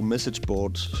Throw message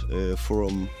board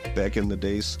forum back in the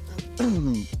days.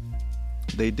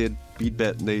 They did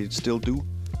they still do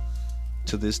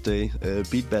to this day,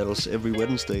 beat battles every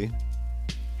Wednesday.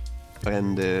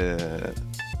 And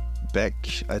back,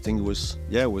 I think it was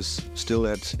still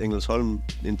at Engelsholm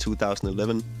in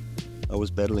 2011. I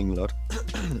was battling a lot,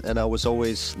 and I was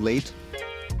always late.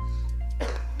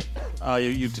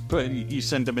 You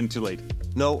sent them in too late.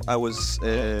 No, I was.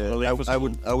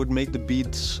 I would make the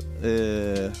beat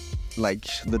like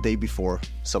the day before,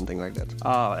 something like that.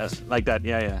 Like that.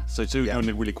 Yeah. So you're doing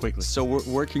it really quickly. So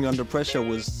working under pressure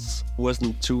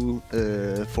wasn't too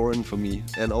foreign for me,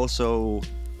 and also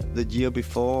the year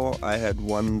before I had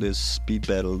won this beat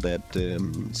battle that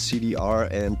CDR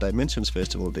and Dimensions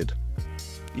Festival did.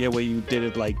 Yeah, where you did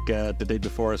it like the day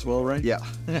before as well, right? Yeah.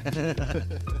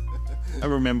 I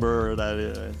remember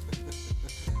that.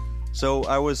 So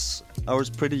I was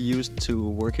pretty used to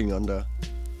working under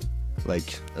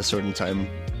like a certain time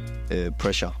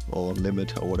pressure or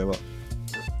limit or whatever.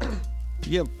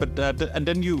 Yeah, but and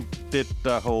then you did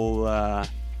the whole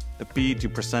the beat. You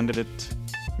presented it.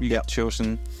 You got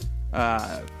chosen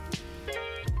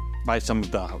by some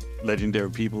of the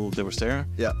legendary people that was there.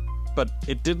 Yeah. But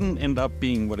it didn't end up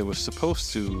being what it was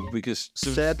supposed to, because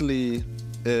sadly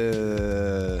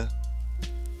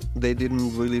they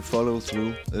didn't really follow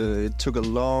through. It took a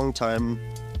long time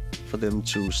for them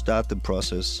to start the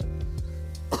process.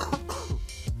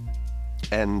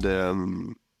 And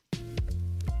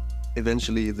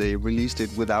eventually they released it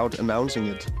without announcing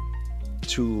it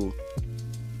to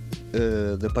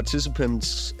the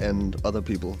participants and other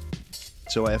people.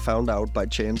 So I found out by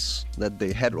chance that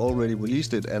they had already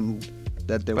released it, and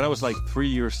that they. But that was like 3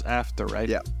 years after, right?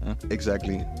 Yeah,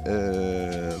 exactly.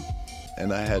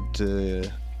 And I had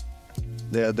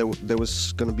there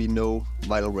was gonna be no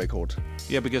vinyl record.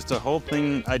 Yeah, because the whole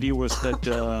idea was that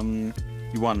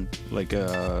you won like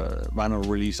a vinyl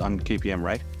release on KPM,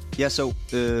 right? Yeah. So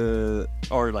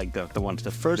or like the ones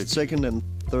that first, second, and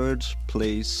third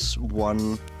place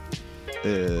won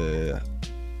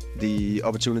the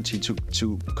opportunity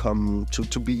to come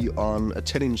to be on a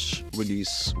 10-inch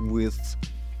release with,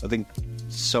 I think,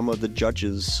 some of the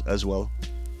judges as well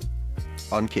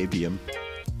on KPM.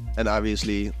 And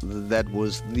obviously that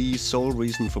was the sole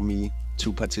reason for me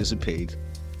to participate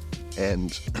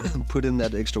and put in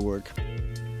that extra work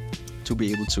to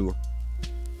be able to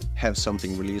have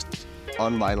something released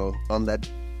on vinyl, on that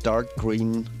dark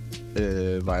green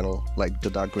vinyl, like the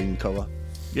dark green cover.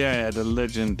 Yeah, the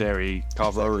legendary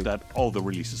cover that all the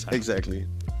releases have. Exactly.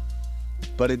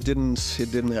 But it didn't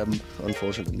happen,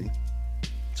 unfortunately.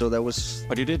 So that was.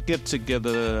 But you did get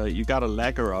together. You got a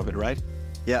lacquer of it, right?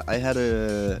 Yeah, I had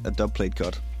a dub plate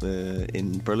cut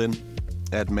in Berlin.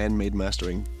 at Man-Made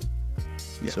Mastering.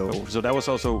 Yeah. So that was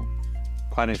also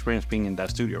quite an experience being in that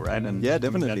studio, right? And yeah,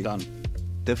 definitely. That done.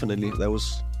 Definitely, that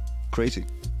was crazy.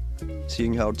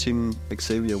 Seeing how Tim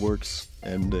Xavier works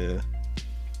and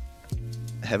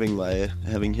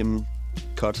having him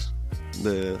cut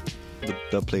the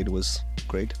plate was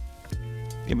great.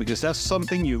 Yeah, because that's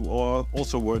something you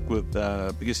also work with.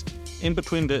 Because in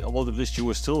between all of this, you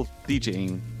were still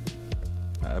DJing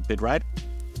a bit, right?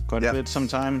 Quite a bit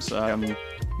sometimes.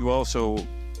 You were also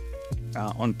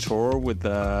on tour with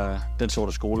Den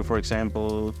Sorte Skole, for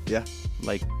example. Yeah.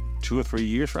 Like 2 or 3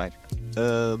 years, right?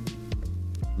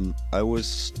 I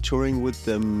was touring with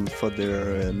them for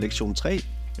their Lektion 3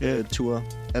 tour,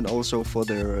 and also for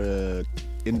their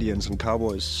Indians and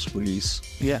Cowboys release.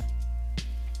 Yeah.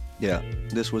 Yeah,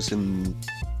 this was in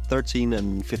 13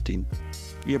 and 15.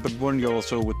 Yeah, but weren't you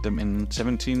also with them in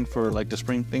 17 for like the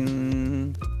spring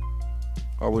thing?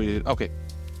 Or were you... Okay.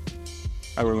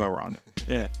 I remember wrong.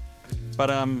 Yeah. But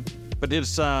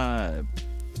it's... But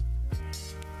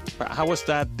how was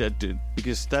that?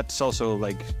 Because that's also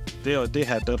like... They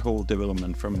had that whole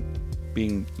development from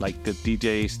being like the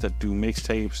DJs that do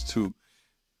mixtapes to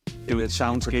doing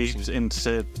soundscapes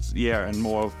instead, and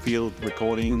more field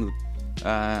recording.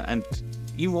 And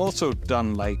you've also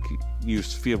done like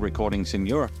used field recordings in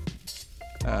your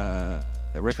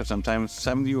record sometimes,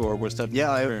 haven't you? Or was that?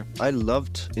 Yeah, I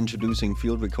loved introducing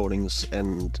field recordings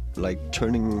and like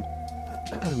turning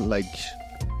like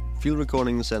field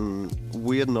recordings and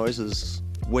weird noises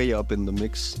way up in the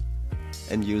mix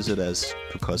and use it as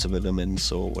percussive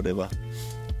elements or whatever.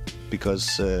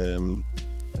 Because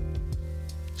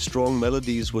strong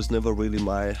melodies was never really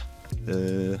my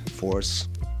force,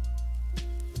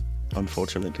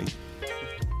 unfortunately.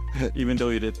 Even though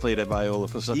you did play the viola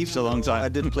for such a long time. I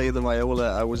did play the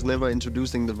viola. I was never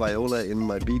introducing the viola in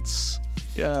my beats.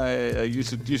 Yeah, I used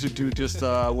to do just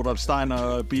Rudolf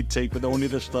Steiner beat tape with only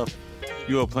the stuff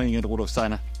you were playing at Rudolf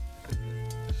Steiner.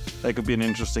 That could be an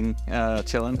interesting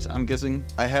challenge, I'm guessing.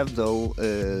 I have, though,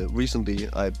 recently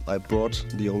I brought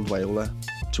the old viola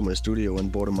to my studio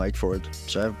and bought a mic for it,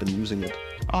 so I've been using it.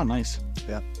 Oh, nice.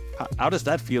 Yeah. How does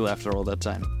that feel after all that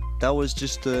time? That was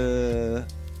just a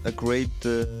great,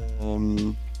 what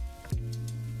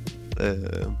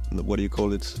do you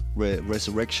call it?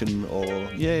 Resurrection or...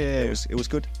 Yeah. It was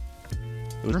good.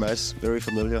 It was nice, very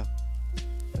familiar.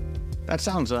 That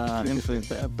sounds interesting.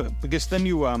 Because then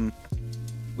you...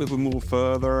 if we move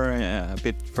further, a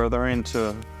bit further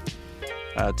into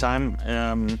time,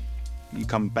 you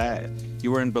come back.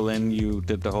 You were in Berlin. You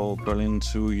did the whole Berlin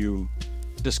Zoo. You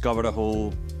discovered a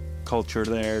whole culture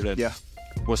there that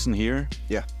wasn't here.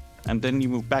 Yeah. And then you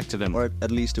moved back to Denmark. Or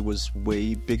at least it was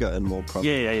way bigger and more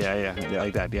prominent. Yeah.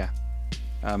 Like that, yeah.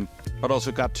 But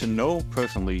also got to know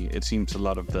personally, it seems, a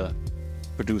lot of the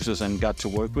producers and got to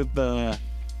work with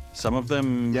some of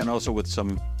them, and also with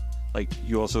some. Like,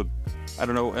 you also, I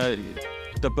don't know,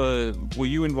 were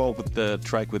you involved with the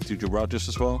track with Juju Rogers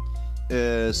as well?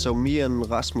 So me and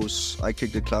Rasmus, I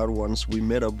Kicked the Cloud once, we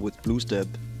met up with Blue Step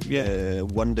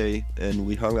one day, and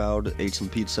we hung out, ate some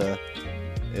pizza,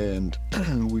 and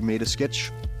we made a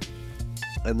sketch.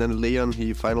 And then Leon,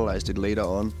 he finalized it later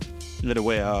on. Little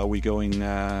Way Are We Going,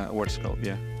 what's it called,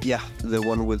 Yeah, the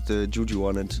one with the Juju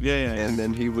on it. Yeah. And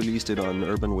then he released it on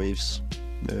Urban Waves.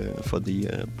 For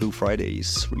the Blue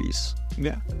Fridays release.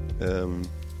 Yeah.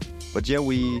 But yeah,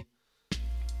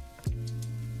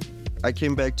 I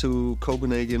came back to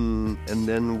Copenhagen and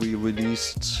then we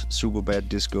released Super Bad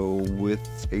Disco with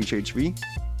HHV.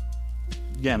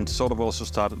 Yeah, and sort of also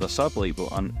started a sub-label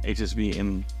on HSV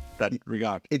in that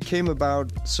regard. It came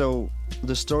about, so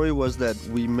the story was that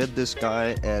we met this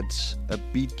guy at a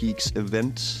Beat Geeks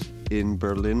event in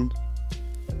Berlin.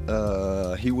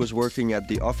 He was working at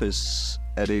the office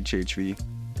at HHV,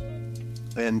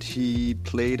 and he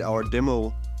played our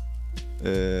demo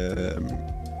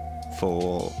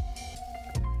for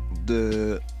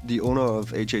the owner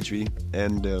of HHV,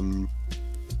 and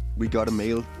we got a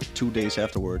mail 2 days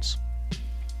afterwards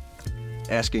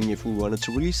asking if we wanted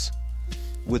to release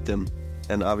with them,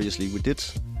 and obviously we did.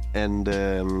 And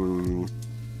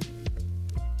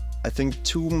I think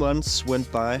 2 months went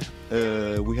by.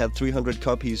 We had 300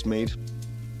 copies made.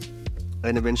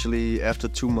 And eventually, after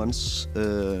 2 months,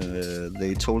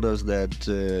 they told us that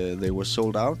they were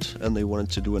sold out and they wanted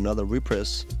to do another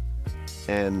repress.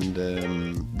 And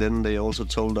then they also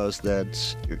told us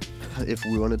that if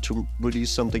we wanted to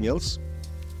release something else,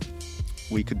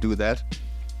 we could do that.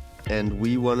 And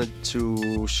we wanted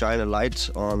to shine a light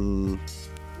on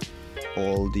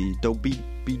all the dope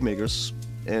beat makers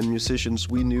and musicians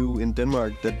we knew in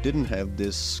Denmark that didn't have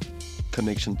this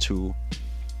connection to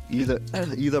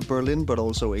either Berlin, but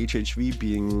also HHV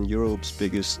being Europe's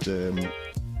biggest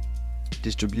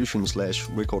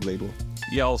distribution/record label.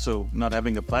 Yeah, also not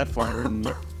having a platform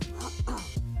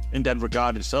in that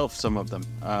regard itself, some of them.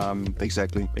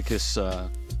 Exactly. Because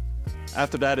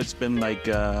after that, it's been like,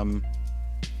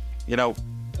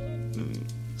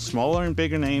 smaller and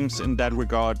bigger names in that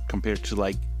regard compared to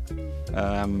like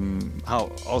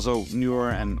how also newer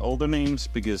and older names,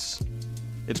 because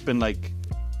it's been like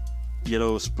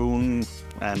Yellow Spoon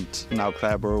and now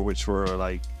Clabber, which were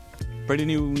like pretty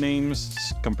new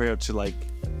names compared to like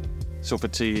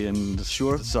Sofati and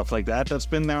stuff like that that's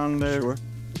been down there. Sure.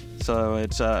 So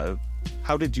it's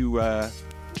how did you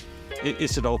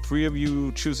is it all three of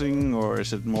you choosing, or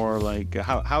is it more like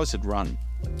how is it run?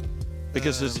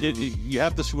 Because you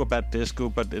have the Super Bad Disco,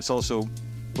 but it's also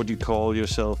what you call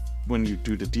yourself when you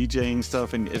do the DJing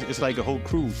stuff, and it's like a whole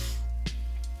crew.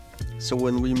 So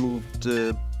when we moved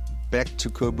back to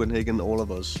Copenhagen, all of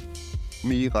us,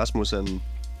 me, Rasmus, and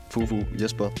Fufu,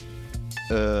 Jesper,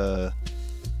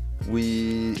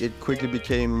 it quickly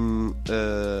became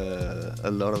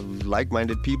a lot of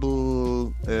like-minded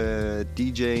people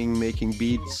DJing, making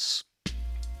beats,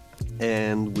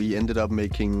 and we ended up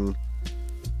making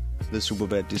the Super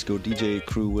Bad Disco DJ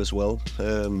crew as well.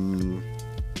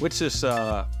 Which is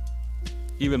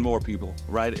even more people,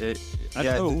 right? I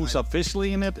don't know who's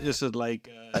officially in it. Is it like...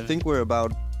 I think we're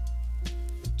about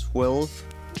 12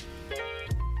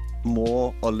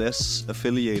 more or less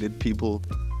affiliated people.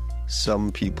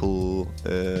 Some people...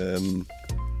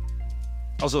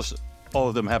 Also, all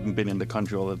of them haven't been in the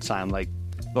country all the time. Like,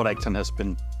 Lord Acton has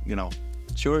been,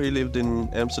 Sure, he lived in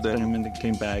Amsterdam. And then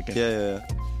came back. Yeah.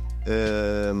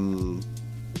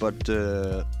 But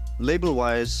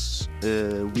label-wise,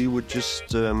 we would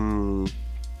just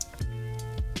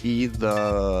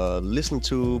either listen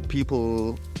to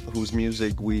people whose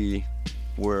music we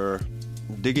were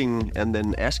digging and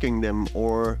then asking them,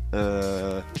 or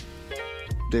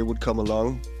they would come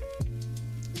along.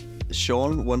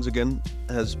 Sean, once again,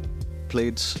 has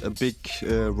played a big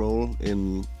role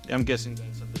in I'm guessing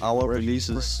that's our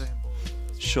releases.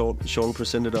 Sean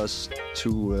presented us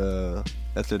to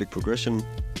Athletic Progression.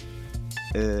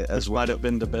 As might have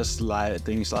been the best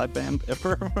Danish live band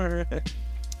ever.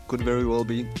 Could very well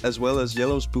be. As well as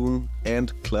Yellow Spoon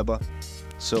and Clabber.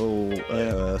 So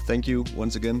thank you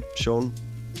once again, Sean.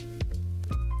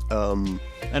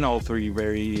 And all three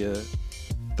very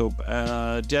dope.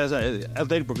 Jazz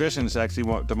Athletic Progression is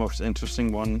actually the most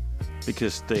interesting one,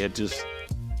 because they had just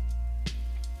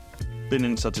been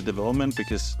in such a development,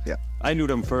 because I knew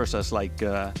them first as like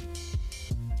the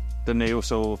neo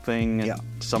soul thing, and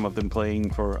some of them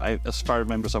playing for, as far as I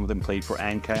remember, some of them played for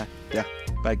Anka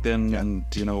back then, and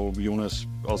Jonas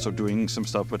also doing some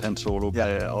stuff with Han Solo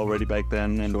already back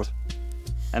then,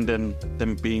 and then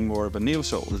them being more of a neo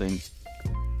soul thing,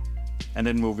 and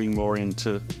then moving more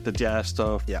into the jazz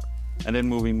stuff, and then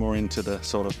moving more into the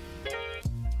sort of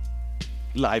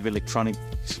live electronic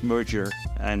merger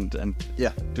and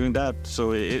doing that.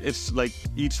 So it's like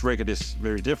each record is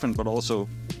very different, but also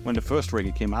when the first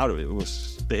record came out,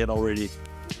 they had already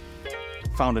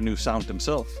found a new sound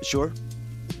themselves. Sure,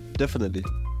 definitely.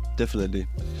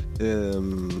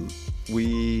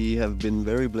 We have been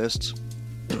very blessed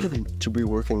to be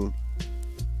working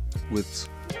with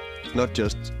not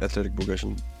just Athletic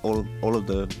Progression, all of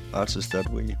the artists that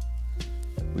we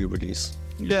release.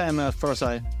 Yeah, and as far as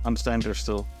I understand, there's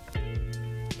still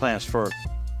plans for...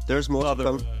 There's more to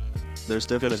come. There's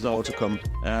definitely more to come.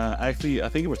 Actually, I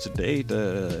think it was today,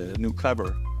 the new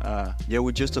Clabber.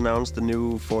 We just announced the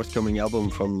new forthcoming album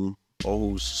from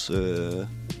Aarhus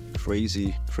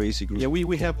crazy group. Yeah,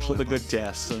 we have the good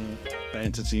jazz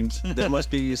bands, it seems. There must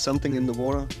be something in the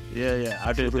water.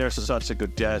 Yeah. There's such a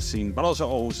good jazz scene, but also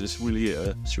Aarhus is really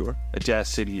a jazz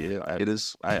city. It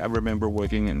is. I remember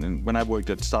working, and when I worked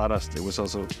at Stardust, it was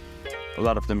also a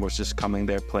lot of them was just coming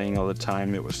there playing all the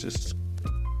time. It was just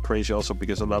crazy, also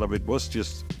because a lot of it was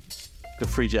just the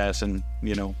free jazz and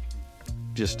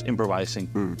just improvising.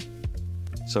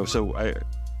 So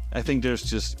I think there's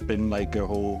just been like a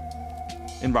whole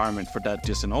environment for that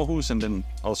just in Aarhus, and then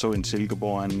also in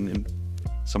Silkeborg and in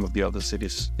some of the other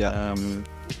cities.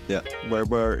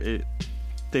 Where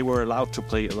they were allowed to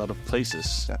play a lot of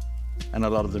places, and a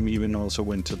lot of them even also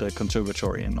went to the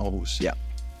conservatory in Aarhus.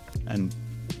 And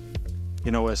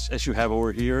as you have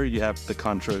over here, you have the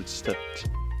concerts that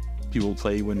people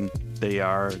play when they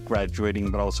are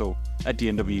graduating, but also at the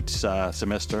end of each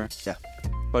semester.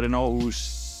 But in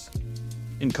Aarhus,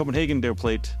 in Copenhagen, they're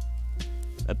played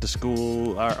at the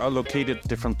school, are located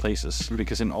different places,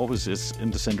 because in Aarhus is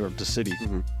in the center of the city,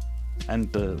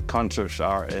 and the concerts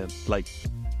are at like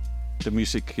the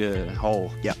music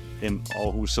hall Yeah. in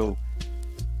Aarhus. So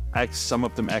some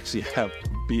of them actually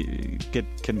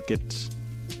can get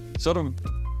sort of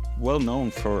well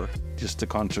known for just the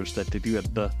concerts that they do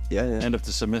at the end of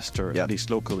the semester, at least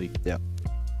locally. Yeah.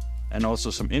 And also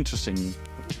some interesting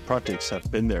projects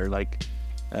have been there, like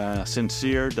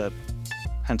Sincere that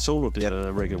Hans Solo did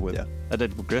a record with. Yeah.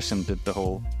 That Progression did the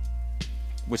whole,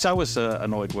 which I was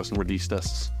annoyed wasn't released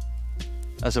as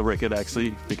a record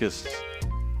actually, because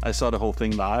I saw the whole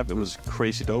thing live. It was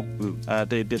crazy dope.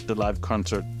 They did the live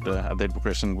concert at Dead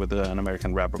Progression with an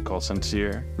American rapper called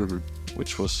Sincere,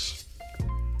 which was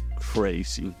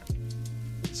crazy.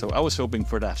 So I was hoping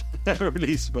for that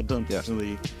release, but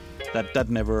unfortunately, that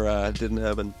never didn't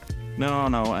happen. No,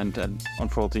 and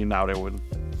unfortunately now there will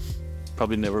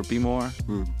probably never be more.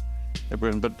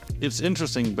 But it's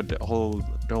interesting, but the whole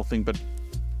thing. But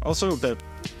also that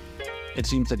it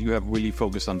seems that you have really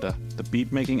focused on the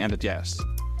beat making and the jazz.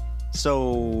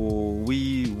 So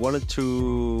we wanted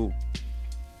to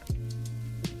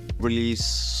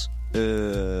release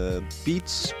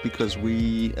beats because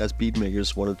we, as beat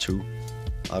makers, wanted to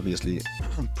obviously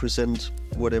present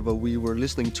whatever we were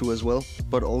listening to as well,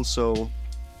 but also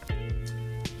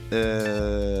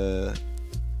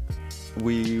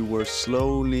we were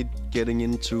slowly getting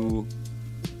into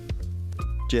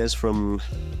jazz from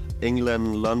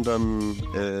England, London,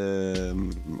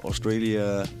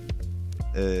 Australia,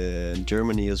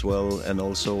 Germany as well, and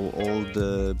also all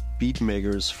the beat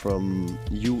makers from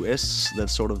US that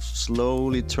sort of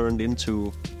slowly turned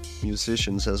into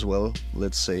musicians as well.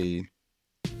 Let's say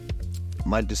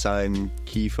Mind Design,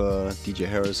 Kiefer, DJ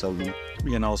Harrison.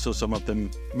 And also some of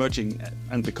them merging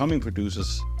and becoming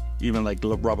producers, even like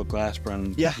Robert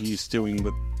Glasper, he's doing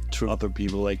with other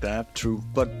people like that. True.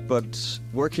 But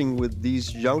working with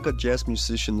these younger jazz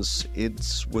musicians,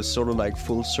 it was sort of like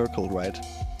full circle, right?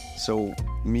 So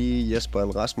me, Jesper,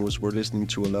 and Rasmus were listening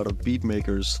to a lot of beat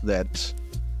makers that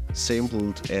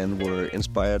sampled and were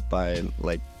inspired by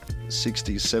like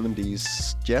 60s,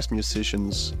 70s jazz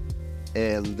musicians.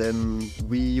 And then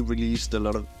we released a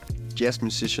lot of jazz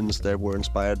musicians that were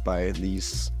inspired by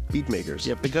these beat makers.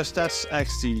 Yeah, because that's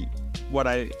actually what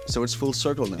So it's full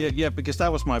circle now. Yeah, because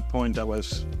that was my point I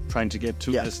was trying to get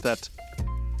to, is that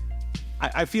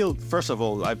I feel, first of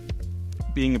all,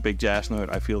 being a big jazz nerd,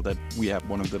 I feel that we have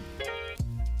one of the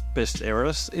best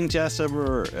eras in jazz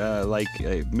ever,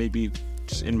 maybe,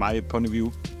 in my point of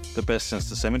view, the best since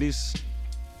the 70s.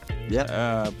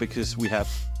 Yeah. Because we have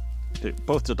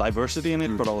both the diversity in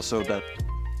it, but also that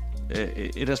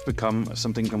it has become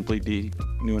something completely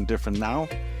new and different now.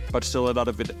 But still, a lot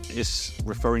of it is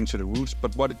referring to the roots.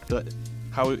 But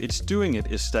how it's doing it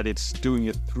is that it's doing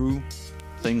it through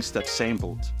things that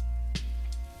sampled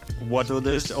what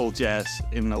is old jazz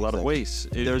in a lot of ways.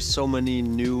 There's so many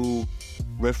new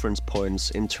reference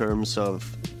points in terms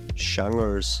of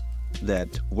genres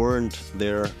that weren't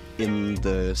there in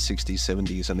the 60s,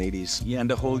 70s, and 80s. Yeah, and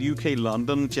the whole UK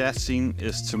London jazz scene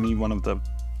is, to me, one of the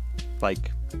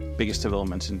biggest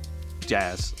developments in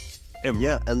jazz ever.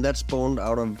 Yeah, and that's born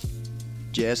out of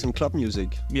jazz and club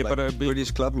music. Yeah, but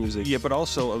British club music. Yeah, but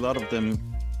also a lot of them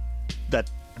that,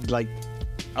 like,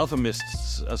 Alchemist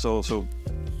has also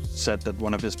said that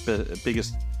one of his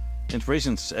biggest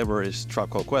inspirations ever is Tribe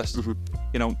Called Quest.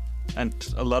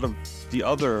 And a lot of the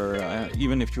other,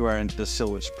 even if you are into the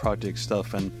Silver's Project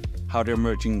stuff and how they're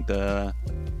merging the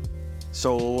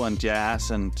soul and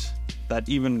jazz, and that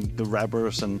even the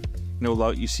rappers and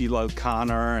you see Lyle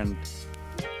Connor and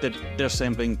that they're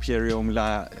sampling Piero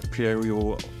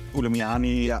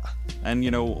Ulemiani,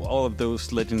 and all of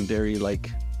those legendary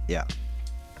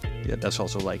that's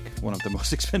also one of the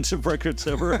most expensive records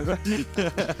ever.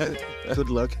 Good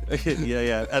luck.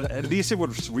 Yeah. At least it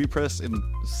was repressed in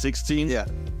 16. Yeah.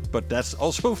 But that's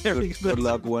also very expensive. Good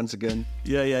luck once again.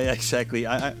 Yeah, exactly.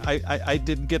 I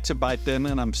didn't get to buy it then,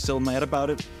 and I'm still mad about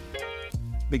it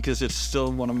because it's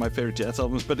still one of my favorite jazz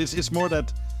albums. But it's more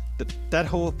that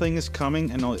whole thing is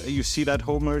coming, and you see that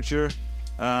whole merger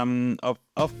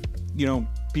of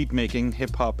beat making,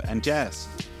 hip hop, and jazz.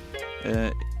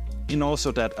 And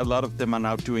also that a lot of them are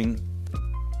now doing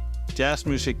jazz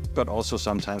music, but also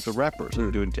sometimes with rappers.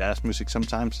 They're doing jazz music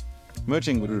sometimes,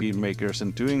 merging with beat makers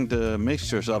and doing the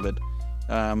mixtures of it.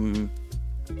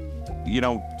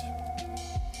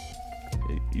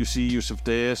 You see Yusuf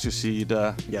Deyes, you see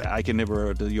the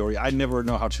Yori. I never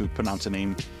know how to pronounce the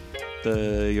name.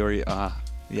 The Yori.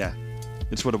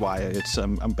 It's with a Y. It's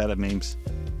I'm bad at names.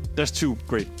 There's two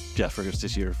great jazz records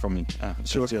this year from me.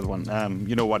 Sure. The other one.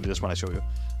 You know what it is when I show you.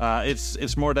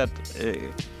 It's more that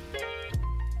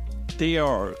they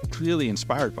are clearly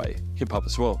inspired by hip hop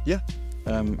as well. Yeah.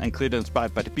 And clearly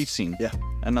inspired by the beat scene. Yeah.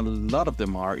 and a lot of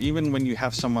them are. Even when you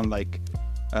have someone like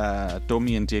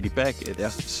Domi and JD Beck,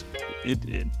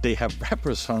 they have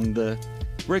rappers on the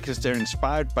records. They're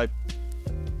inspired by.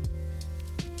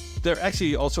 They're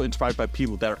actually also inspired by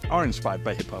people that are inspired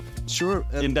by hip hop. Sure.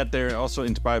 In that they're also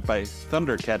inspired by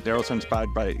Thundercat. They're also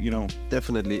inspired by,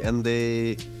 Definitely. And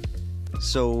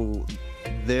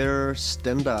their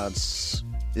standards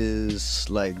is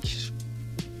like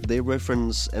they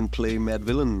reference and play Mad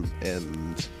Villain,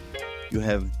 and you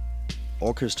have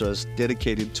orchestras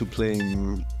dedicated to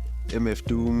playing MF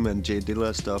Doom and J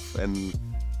Dilla stuff. And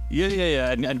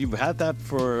yeah. And you've had that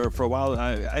for a while.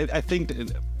 I think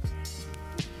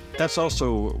that's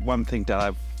also one thing that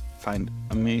I find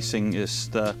amazing is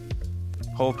the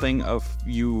whole thing of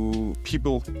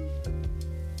people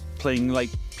playing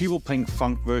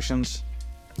funk versions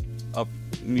of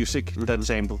music that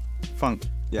sample funk.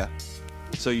 Yeah.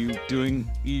 So you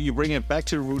bring it back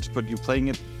to the roots, but you're playing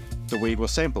it the way it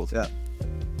was sampled. Yeah.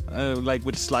 Like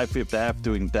with Sly Fifth Ave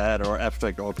doing that, or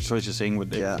Abstract Orchestration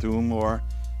with Doom, or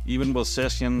even with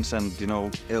Sessions and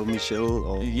El Michel.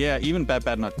 Or even Bad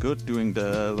Bad Not Good doing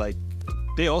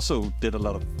they also did a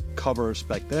lot of covers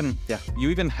back then. Yeah. You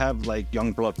even have like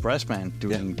Youngblood Brass Band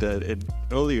doing it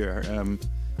earlier.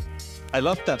 I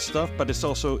love that stuff, but it's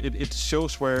also it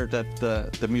shows where that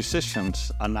the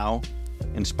musicians are now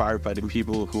inspired by the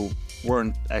people who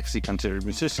weren't actually considered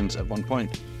musicians at one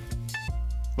point.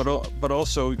 But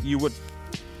also you would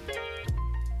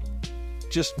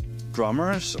just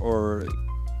drummers or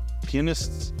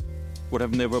pianists would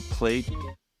have never played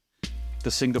the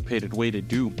syncopated way they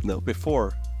do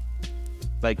before.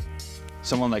 Like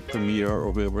someone like Premier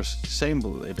or whoever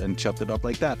sampled it and chopped it up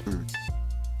like that.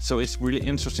 So it's really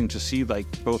interesting to see like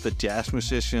both a jazz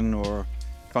musician or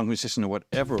funk musician or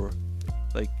whatever.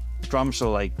 Like drums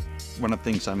are like one of the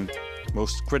things I'm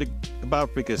most critical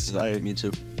about because me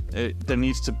too. There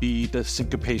needs to be the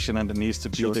syncopation and there needs to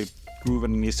be the groove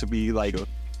and there needs to be like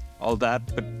all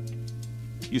that. But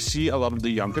you see a lot of the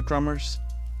younger drummers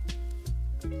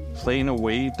play in a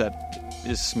way that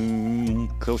is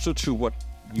closer to what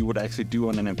you would actually do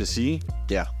on an MPC.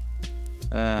 Yeah.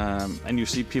 And you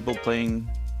see people playing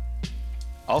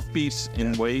offbeats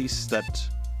in ways that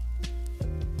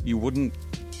you would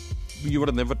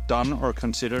have never done or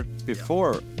considered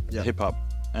before hip hop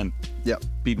and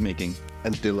beat making.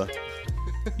 And Dilla.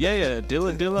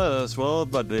 Dilla as well,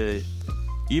 but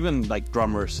even like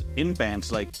drummers in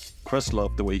bands like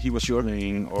Questlove, the way he was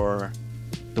playing, or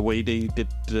the way they did.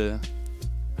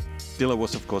 Dilla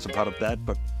was of course a part of that,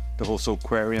 but the whole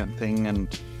Soulquarian thing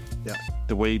and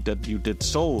the way that you did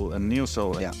soul and neo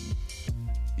soul, and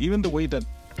even the way that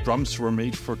drums were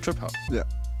made for trip hop. Yeah,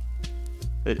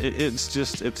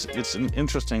 it's an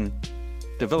interesting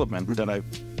development that I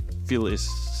feel is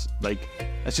like,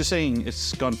 as you're saying,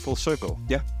 it's gone full circle.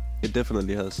 Yeah, it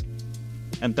definitely has,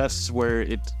 and that's where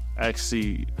it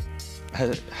actually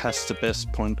has the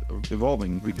best point of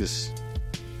evolving, because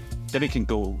then it can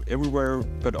go everywhere,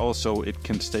 but also it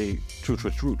can stay true to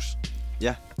its roots.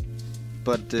 Yeah,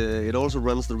 but it also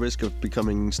runs the risk of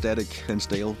becoming static and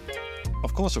stale.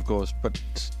 Of course, but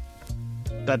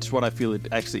that's what I feel it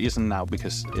actually isn't now,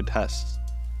 because it has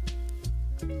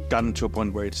gotten to a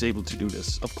point where it's able to do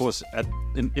this. Of course,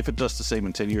 if it does the same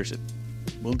in 10 years, it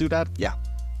will do that. Yeah.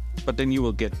 But then you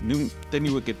will get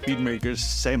beat makers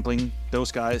sampling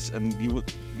those guys, and you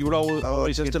would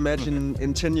always just imagine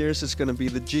in 10 years it's gonna be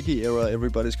the jiggy era.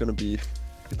 Everybody's gonna be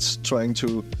trying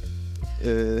to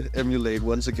emulate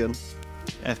once again.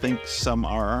 I think some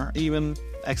are even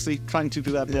actually trying to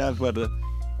do that. Yeah, but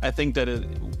I think that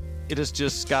it has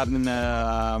just gotten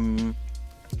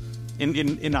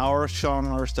in our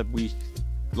genres that we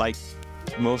like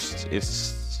most.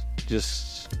 It's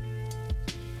just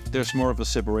there's more of a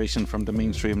separation from the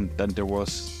mainstream than there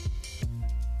was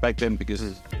back then, because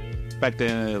back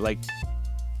then, like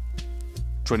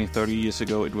 20-30 years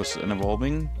ago, it was an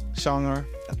evolving genre,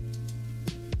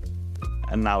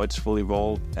 and now it's fully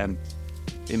evolved, and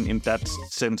in that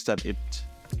sense that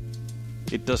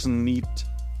it doesn't need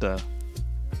the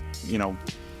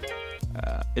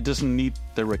it doesn't need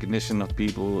the recognition of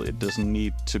people. It doesn't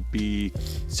need to be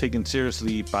taken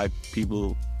seriously by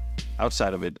people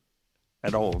outside of it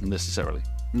at all, necessarily.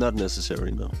 Not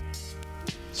necessarily, no.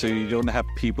 So you don't have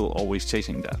people always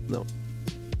chasing that. No.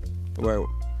 Where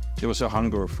there was a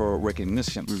hunger for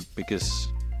recognition, because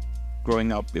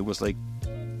growing up, it was like,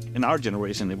 in our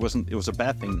generation, it was a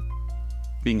bad thing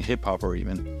being a hip-hopper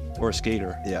even, or a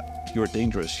skater. Yeah. You were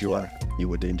dangerous. You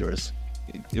were dangerous.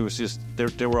 It was just,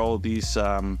 there were all these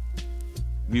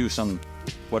views on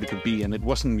what it could be, and it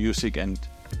wasn't music, and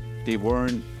it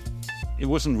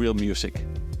wasn't real music.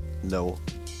 No.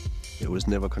 It was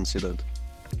never considered.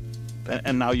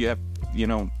 And now you have,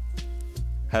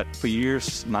 had for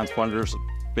years, Ninth Wonders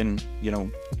been,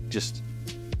 just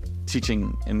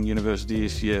teaching in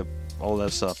universities, all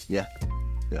that stuff. Yeah.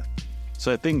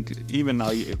 So I think even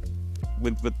now,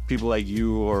 with people like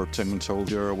you or Tim and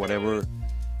Soldier or whatever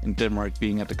in Denmark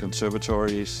being at the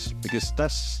conservatories, because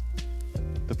that's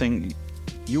the thing.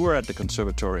 You were at the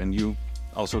conservatory and you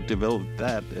also developed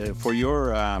that for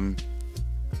your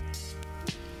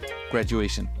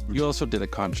graduation. You also did a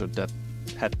concert that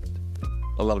had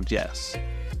a lot of jazz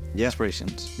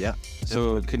inspirations. Yeah.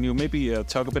 So can you maybe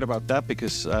talk a bit about that?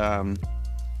 Because I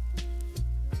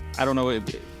don't know,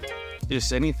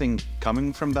 is anything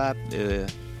coming from that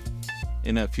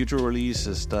in a future release?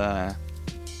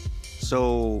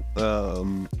 So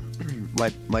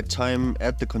my time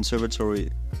at the conservatory,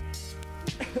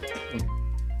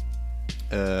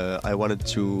 I wanted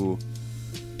to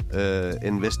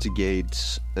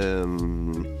investigate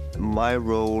my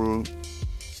role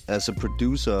as a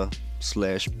producer /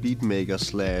 beatmaker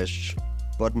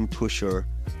 / button pusher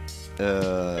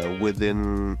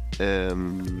within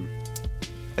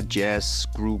a jazz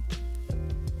group.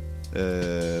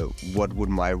 What would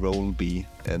my role be?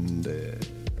 And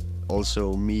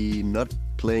also me not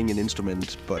playing an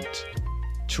instrument but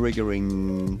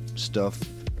triggering stuff.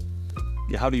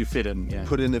 Yeah, how do you fit in? Yeah.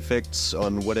 Put in effects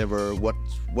on whatever. What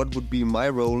would be my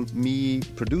role? Me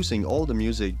producing all the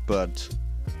music, but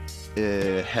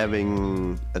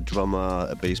having a drummer,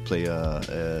 a bass player,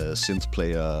 a synth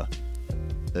player,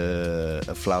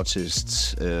 a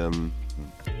flautist.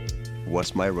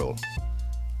 What's my role?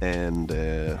 And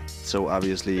so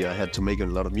obviously I had to make a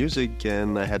lot of music,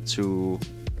 and I had to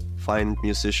find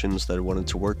musicians that wanted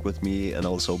to work with me and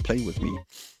also play with me.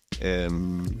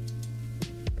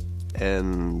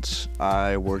 And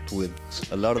I worked with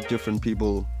a lot of different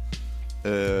people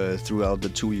throughout the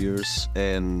 2 years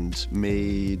and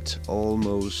made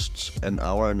almost an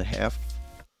hour and a half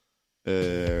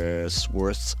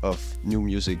worth of new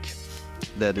music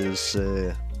that is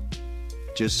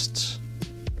just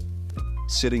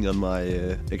sitting on my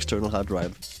external hard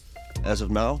drive as of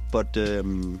now. But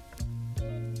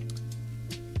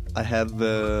I have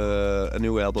a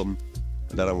new album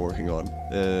that I'm working on,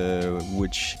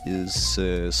 which is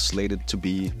slated to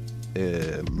be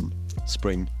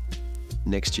spring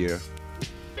next year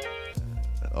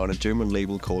on a German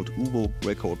label called Uvo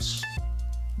Records.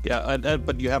 Yeah,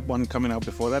 but you have one coming out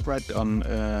before that, right? On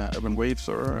Urban Waves,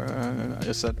 or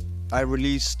is that? I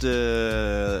released...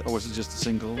 or was it just a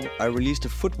single? I released a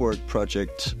footwork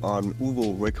project on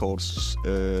Uvo Records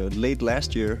late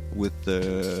last year with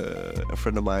a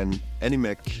friend of mine,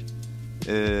 Animec.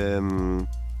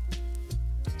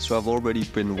 So I've already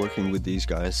been working with these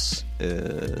guys,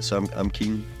 so I'm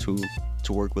keen to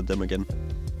work with them again,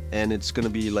 and it's gonna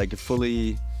be like a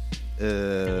fully,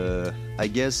 I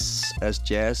guess, as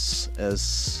jazz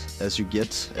as you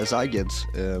get, as I get.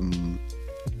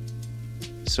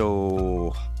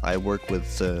 So I work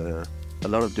with a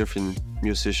lot of different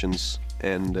musicians,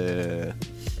 and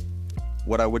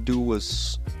what I would do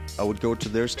was I would go to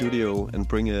their studio and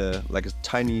bring a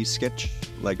tiny sketch,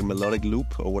 like a melodic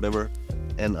loop or whatever,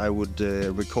 and I would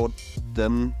record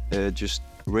them just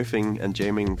riffing and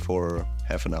jamming for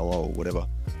half an hour or whatever.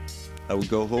 I would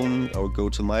go home, I would go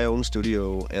to my own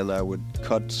studio, and I would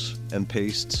cut and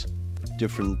paste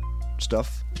different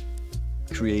stuff,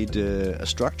 create a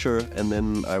structure, and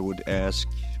then I would ask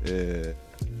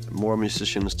more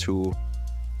musicians to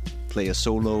play a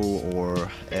solo or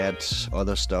add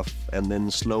other stuff, and then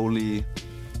slowly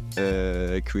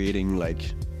creating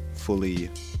like fully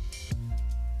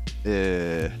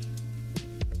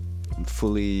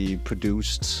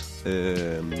produced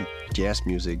jazz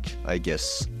music, I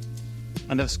guess.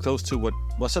 And that's close to what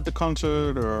was at the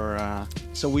concert, or?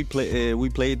 So we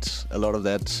played a lot of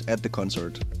that at the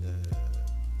concert.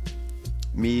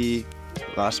 Me,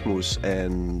 Rasmus,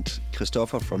 and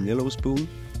Christopher from Yellow Spoon.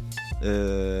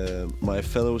 My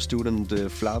fellow student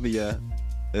Flavia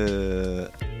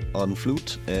on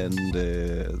flute, and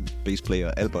bass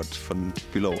player Albert from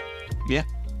below. Yeah.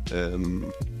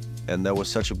 And that was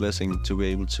such a blessing to be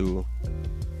able to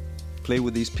play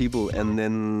with these people and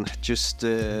then just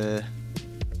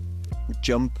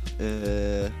jump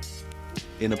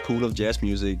in a pool of jazz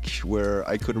music where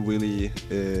I couldn't really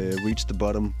reach the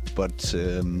bottom, but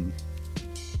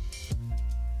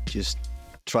just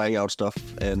trying out stuff,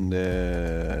 and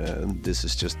this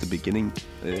is just the beginning.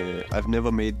 I've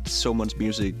never made so much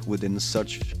music within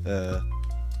such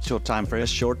short time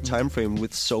frame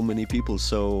with so many people,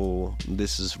 so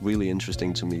this is really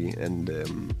interesting to me, and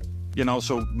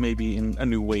also maybe in a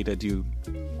new way that you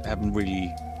haven't really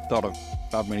thought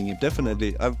about making it?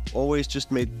 Definitely. I've always just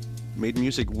made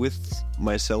music with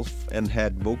myself and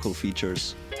had vocal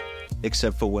features,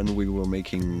 except for when we were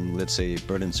making, let's say,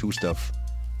 Bird and Sue stuff.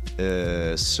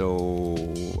 So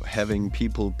having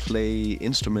people play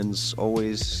instruments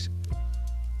always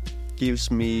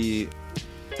gives me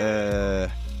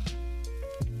the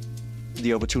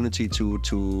opportunity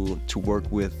to work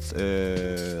with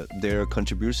their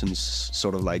contributions,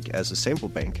 sort of like as a sample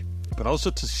bank. But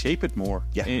also to shape it more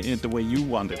in the way you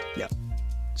want it. Yeah.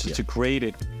 To create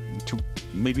it, to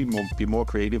maybe be more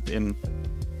creative in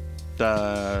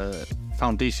the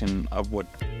foundation of what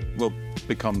will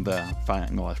become the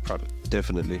finalized product.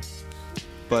 Definitely.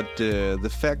 But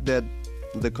the fact that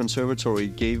the conservatory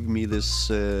gave me this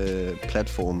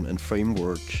platform and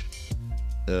framework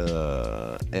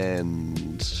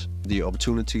and the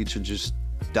opportunity to just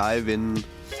dive in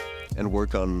and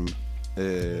work on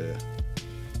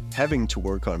having to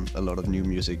work on a lot of new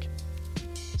music.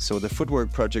 So the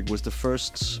Footwork project was the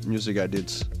first music I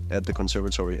did at the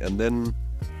conservatory, and then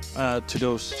to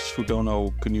those who don't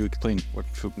know, can you explain what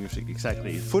foot music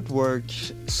exactly is? Footwork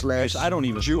 / I don't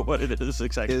even know what it is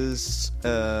exactly. Is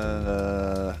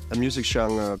a music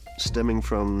genre stemming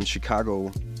from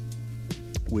Chicago,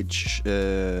 which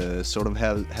sort of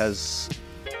has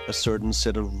a certain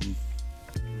set of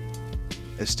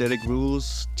aesthetic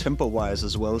rules, tempo-wise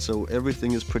as well. So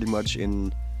everything is pretty much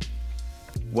in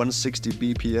 160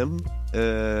 BPM.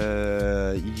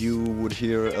 You would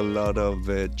hear a lot of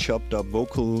chopped up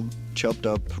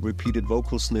repeated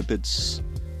vocal snippets,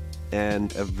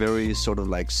 and a very sort of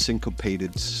like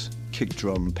syncopated kick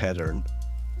drum pattern.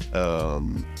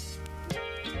 And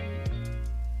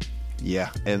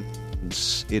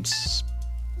it's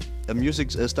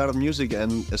a start of music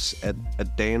and a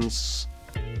dance,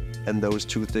 and those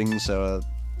two things are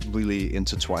really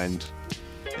intertwined.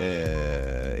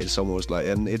 It's almost like,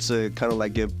 and it's a kind of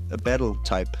like a battle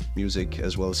type music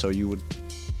as well. So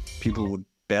people would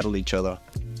battle each other.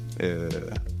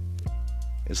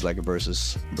 It's like a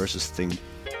versus thing.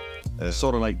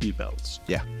 Sort of like beat battles.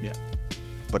 Yeah.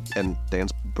 And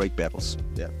dance break battles.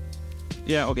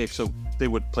 Yeah. Okay. So they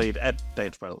would play it at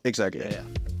dance battle. Exactly. Yeah.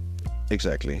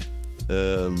 Exactly.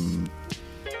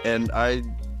 And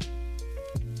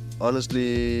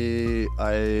honestly,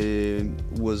 I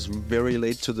was very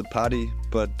late to the party,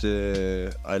 but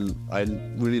I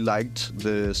really liked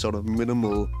the sort of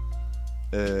minimal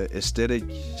aesthetic,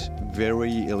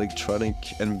 very electronic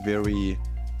and very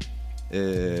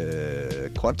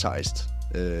quantized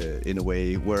in a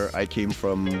way, where I came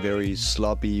from very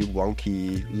sloppy,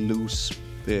 wonky, loose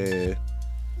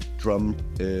drum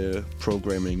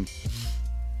programming.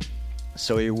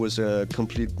 So it was a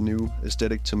complete new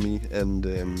aesthetic to me, and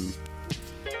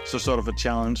so sort of a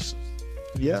challenge.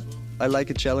 Yeah, I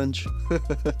like a challenge,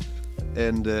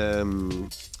 and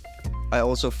I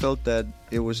also felt that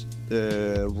it was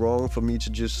wrong for me to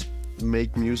just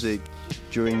make music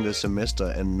during the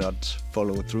semester and not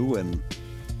follow through and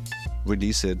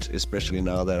release it, especially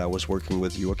now that I was working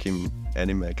with Joachim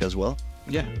Animac as well.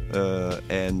 Yeah.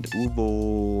 And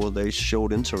Ubo, they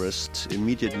showed interest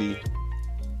immediately.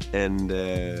 And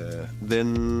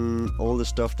then all the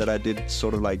stuff that I did,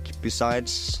 sort of like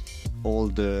besides all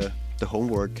the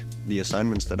homework, the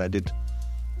assignments that I did,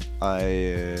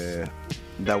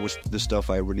 that was the stuff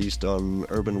I released on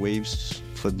Urban Waves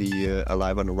for the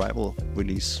Alive on Arrival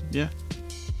release. Yeah.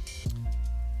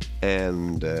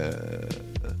 And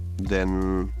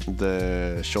then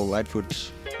the Sean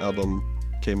Lightfoot album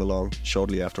came along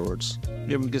shortly afterwards.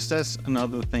 Yeah, because that's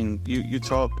another thing. You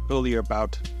talked earlier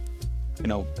about,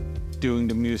 doing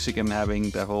the music and having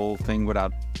the whole thing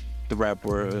without the rap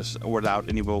words, without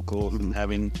any vocals, and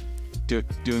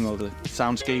doing all the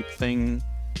soundscape thing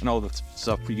and all the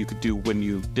stuff you could do when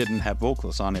you didn't have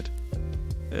vocals on it.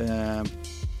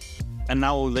 And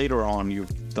now later on,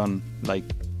 you've done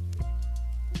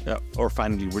or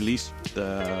finally released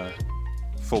the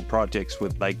full projects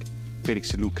with like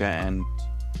Felix DeLuca and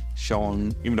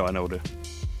Sean, even though I know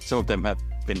some of them have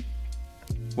been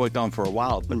worked on for a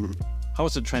while, but how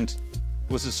was the trend?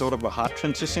 Was it sort of a hard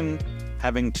transition,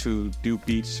 having to do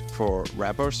beats for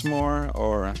rappers more,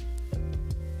 or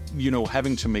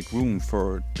having to make room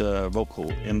for the vocal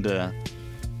in the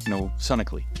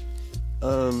sonically,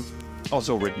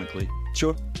 also rhythmically?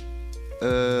 Sure.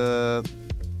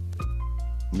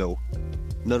 No,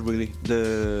 not really.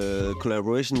 The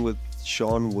collaboration with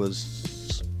Sean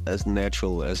was as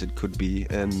natural as it could be,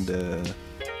 and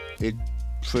it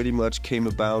pretty much came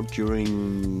about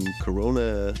during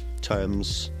Corona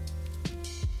times.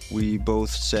 We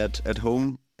both sat at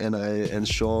home, and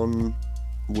Sean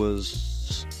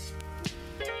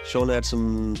had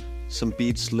some some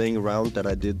beats laying around that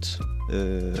I did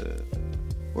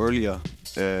earlier,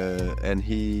 and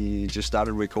he just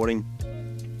started recording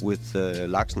with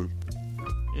Laxen.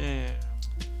 Yeah.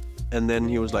 And then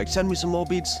he was like, send me some more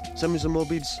beats.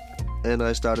 And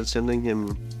I started sending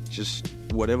him just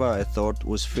whatever I thought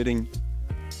was fitting.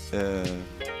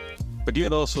 But you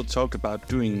had also talked about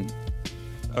doing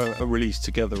a release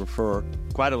together for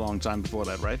quite a long time before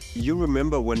that, right? You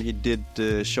remember when he did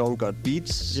Sean Got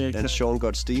Beats and Sean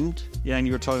Got Steamed? Yeah, and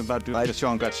you were talking about doing the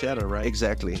Sean Got Shatter, right?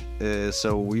 Exactly.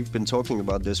 So we've been talking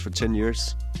about this for 10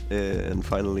 years, and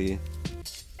finally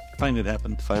it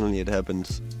happened. Finally it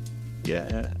happened.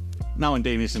 Yeah. Now in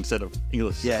Danish instead of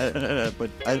English. Yeah.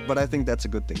 but I think that's a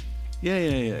good thing.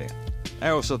 Yeah. I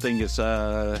also think it's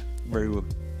very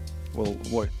well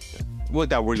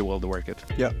worked out really well to work it.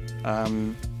 Yeah.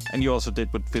 And you also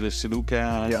did with Phyllis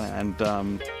Siluka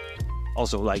and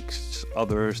also like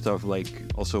other stuff, like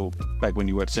also back when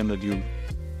you were at Simlet, you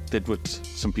did with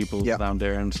some people down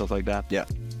there and stuff like that. Yeah.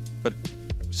 But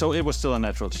so it was still a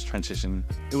natural transition.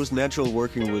 It was natural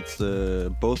working with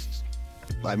both.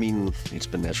 I mean, it's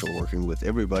been natural working with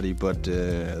everybody, but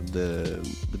the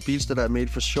beats that I made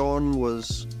for Sean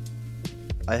was,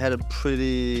 I had a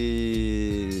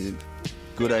pretty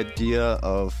good idea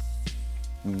of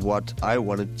what I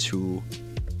wanted to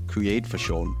create for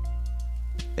Sean,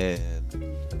 and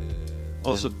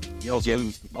also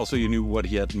you knew what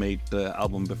he had made the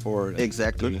album before.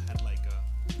 Exactly. Had like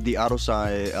the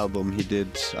Adosai album he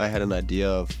did, I had an idea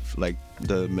of like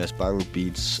the Masbang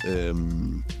beats,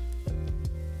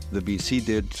 the beats he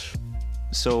did.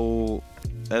 So,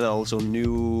 and I also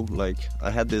knew, like, I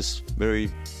had this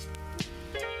very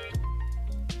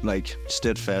like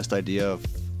steadfast idea of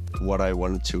what I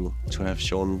wanted to have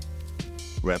Sean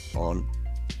rap on.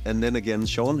 And then again,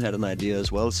 Sean had an idea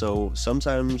as well, so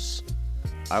sometimes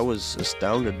I was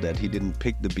astounded that he didn't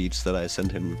pick the beats that I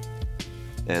sent him.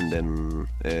 And then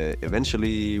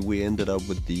eventually we ended up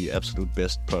with the absolute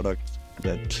best product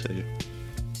that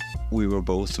we were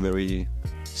both very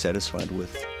satisfied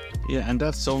with. Yeah, and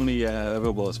that's only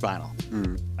available as vinyl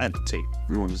and tape.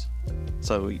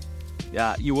 So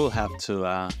yeah, you will have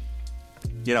to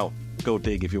go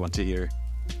dig if you want to hear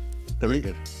the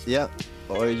record. Yeah,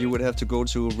 or you would have to go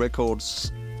to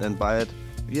records and buy it.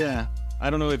 Yeah, I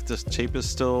don't know if the tape is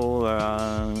still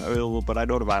available, but I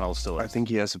know the vinyl still is. I think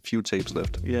he has a few tapes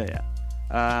left. Yeah.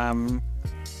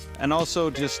 And also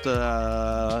just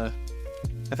I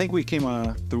think we came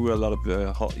through a lot of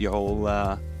your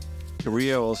whole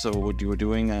career, also what you were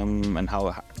doing, and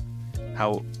how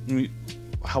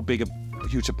big a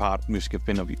huge a part music has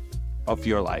been of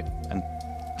your life, and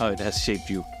how it has shaped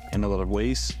you in a lot of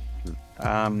ways.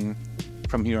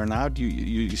 From here on out,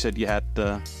 you said you had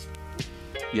the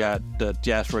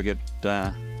jazz record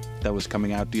that was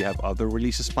coming out. Do you have other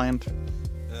releases planned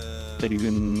that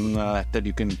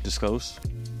you can disclose?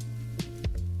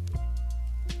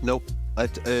 Nope.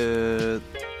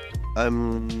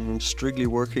 I'm strictly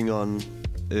working on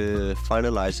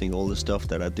finalizing all the stuff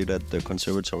that I did at the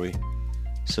conservatory.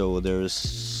 So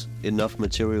there's enough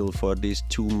material for at least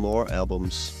 2 more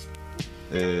albums.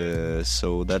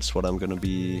 So that's what I'm gonna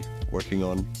be working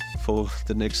on for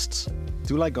the next.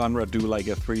 Do like Onra, do like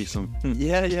a threesome.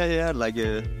 Yeah. Like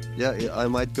I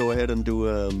might go ahead and do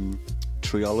a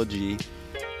trilogy.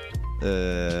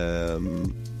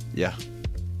 Yeah.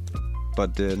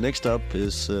 But next up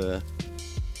is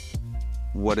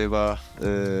whatever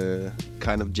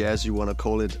kind of jazz you want to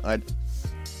call it.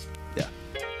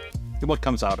 What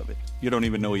comes out of it? You don't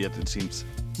even know yet, it seems.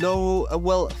 No,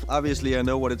 well, obviously I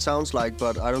know what it sounds like,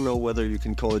 but I don't know whether you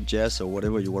can call it jazz or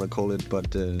whatever you want to call it.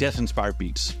 But jazz-inspired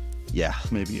beats. Yeah,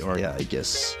 maybe. Or yeah, I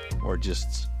guess. Or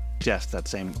just jazz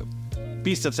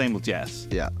beats that same with jazz.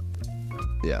 Yeah.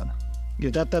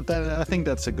 That I think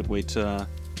that's a good way to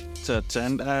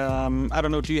end. I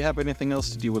don't know. Do you have anything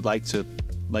else that you would like to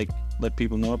let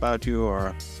people know about you,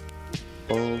 or?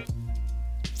 Well,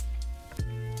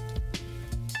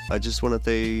 I just want to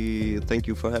say thank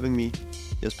you for having me,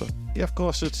 Jesper. Yeah, of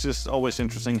course. It's just always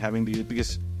interesting having you,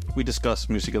 because we discuss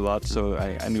music a lot. So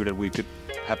I knew that we could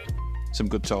have some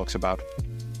good talks about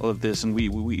all of this, and we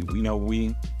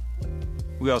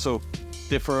also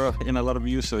differ in a lot of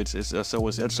views. So it's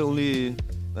always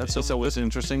always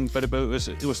interesting. But it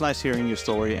was nice hearing your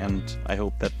story, and I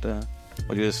hope that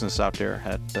all your listeners out there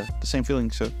had the same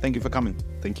feeling. So thank you for coming.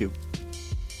 Thank you.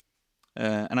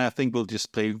 And I think we'll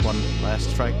just play one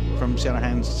last track from Shatter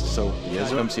Hands. So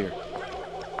yes, it comes here.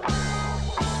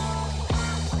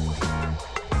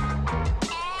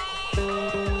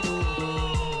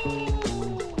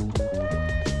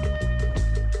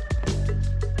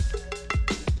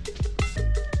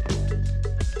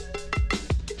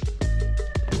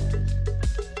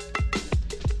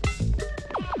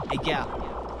 Ja,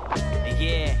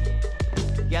 yeah.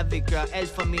 Jeg vil gøre alt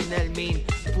for min almen.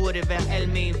 Burde være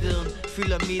almen viden.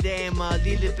 Fylder mit af mig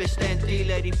lille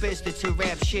bestanddel af de bedste til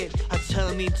rap shit. Har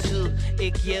taget min tid,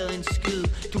 ikke jævet en skid.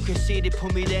 Du kan se det på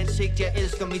mit ansigt, jeg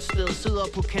elsker mit sted. Sidder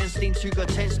på kantsten, tykker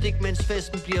tandstik, mens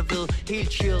festen bliver ved.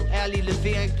 Helt chill, ærlig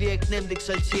levering, bliver ikke nemt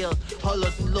eksalteret. Holder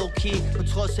den low key, på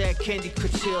trods af at jeg er kendt i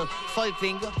kvarteret. Folk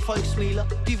vinker, folk smiler,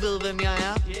 de ved hvem jeg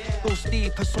er. God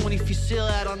stil, personificeret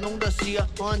er der nogen der siger.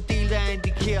 Og en del der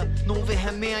indikerer, nogen vil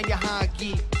have mere end jeg har at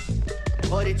give.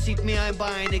 Og det er tit mere end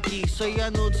bare energi, så jeg er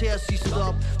nødt til at sige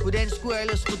stop. Hvordan skulle jeg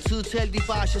ellers få tid til alle de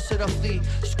bars jeg sætter fri?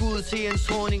 Skud til Jens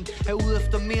Horning, er ude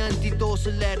efter mere end de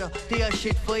dåselatter. Det er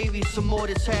shit for evigt, som må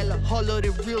det taler. Holder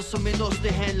det real som en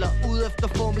ostehandler. Ude efter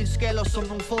få min skaller, som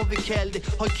nogen få vil kalde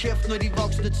det. Hold kæft når de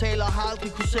voksne taler, har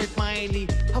aldrig kunne sætte mig ind i.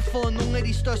 Har fået nogle af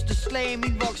de største slag i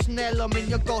min voksen alder, men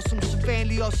jeg går som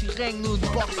sædvanlig også i ringen uden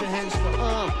boksehandsker.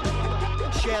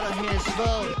 Shatter Hands,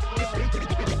 hvad?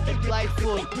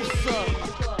 Lightfoot, what's up?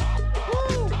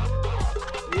 Woo!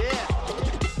 Yeah!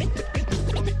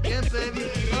 Yeah, baby!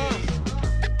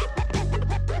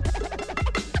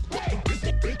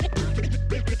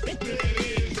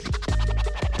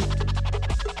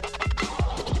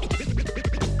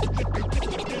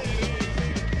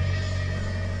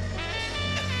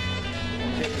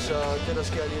 Okay, så det der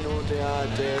sker lige nu, det er,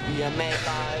 at vi er med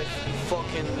live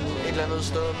fucking et eller andet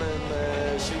sted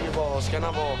mellem Silkeborg og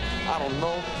Skanderborg. I don't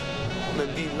know. Men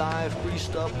vi er live,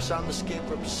 greased up, sammen med Skip,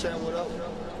 represent, what up?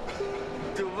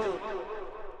 Du ved.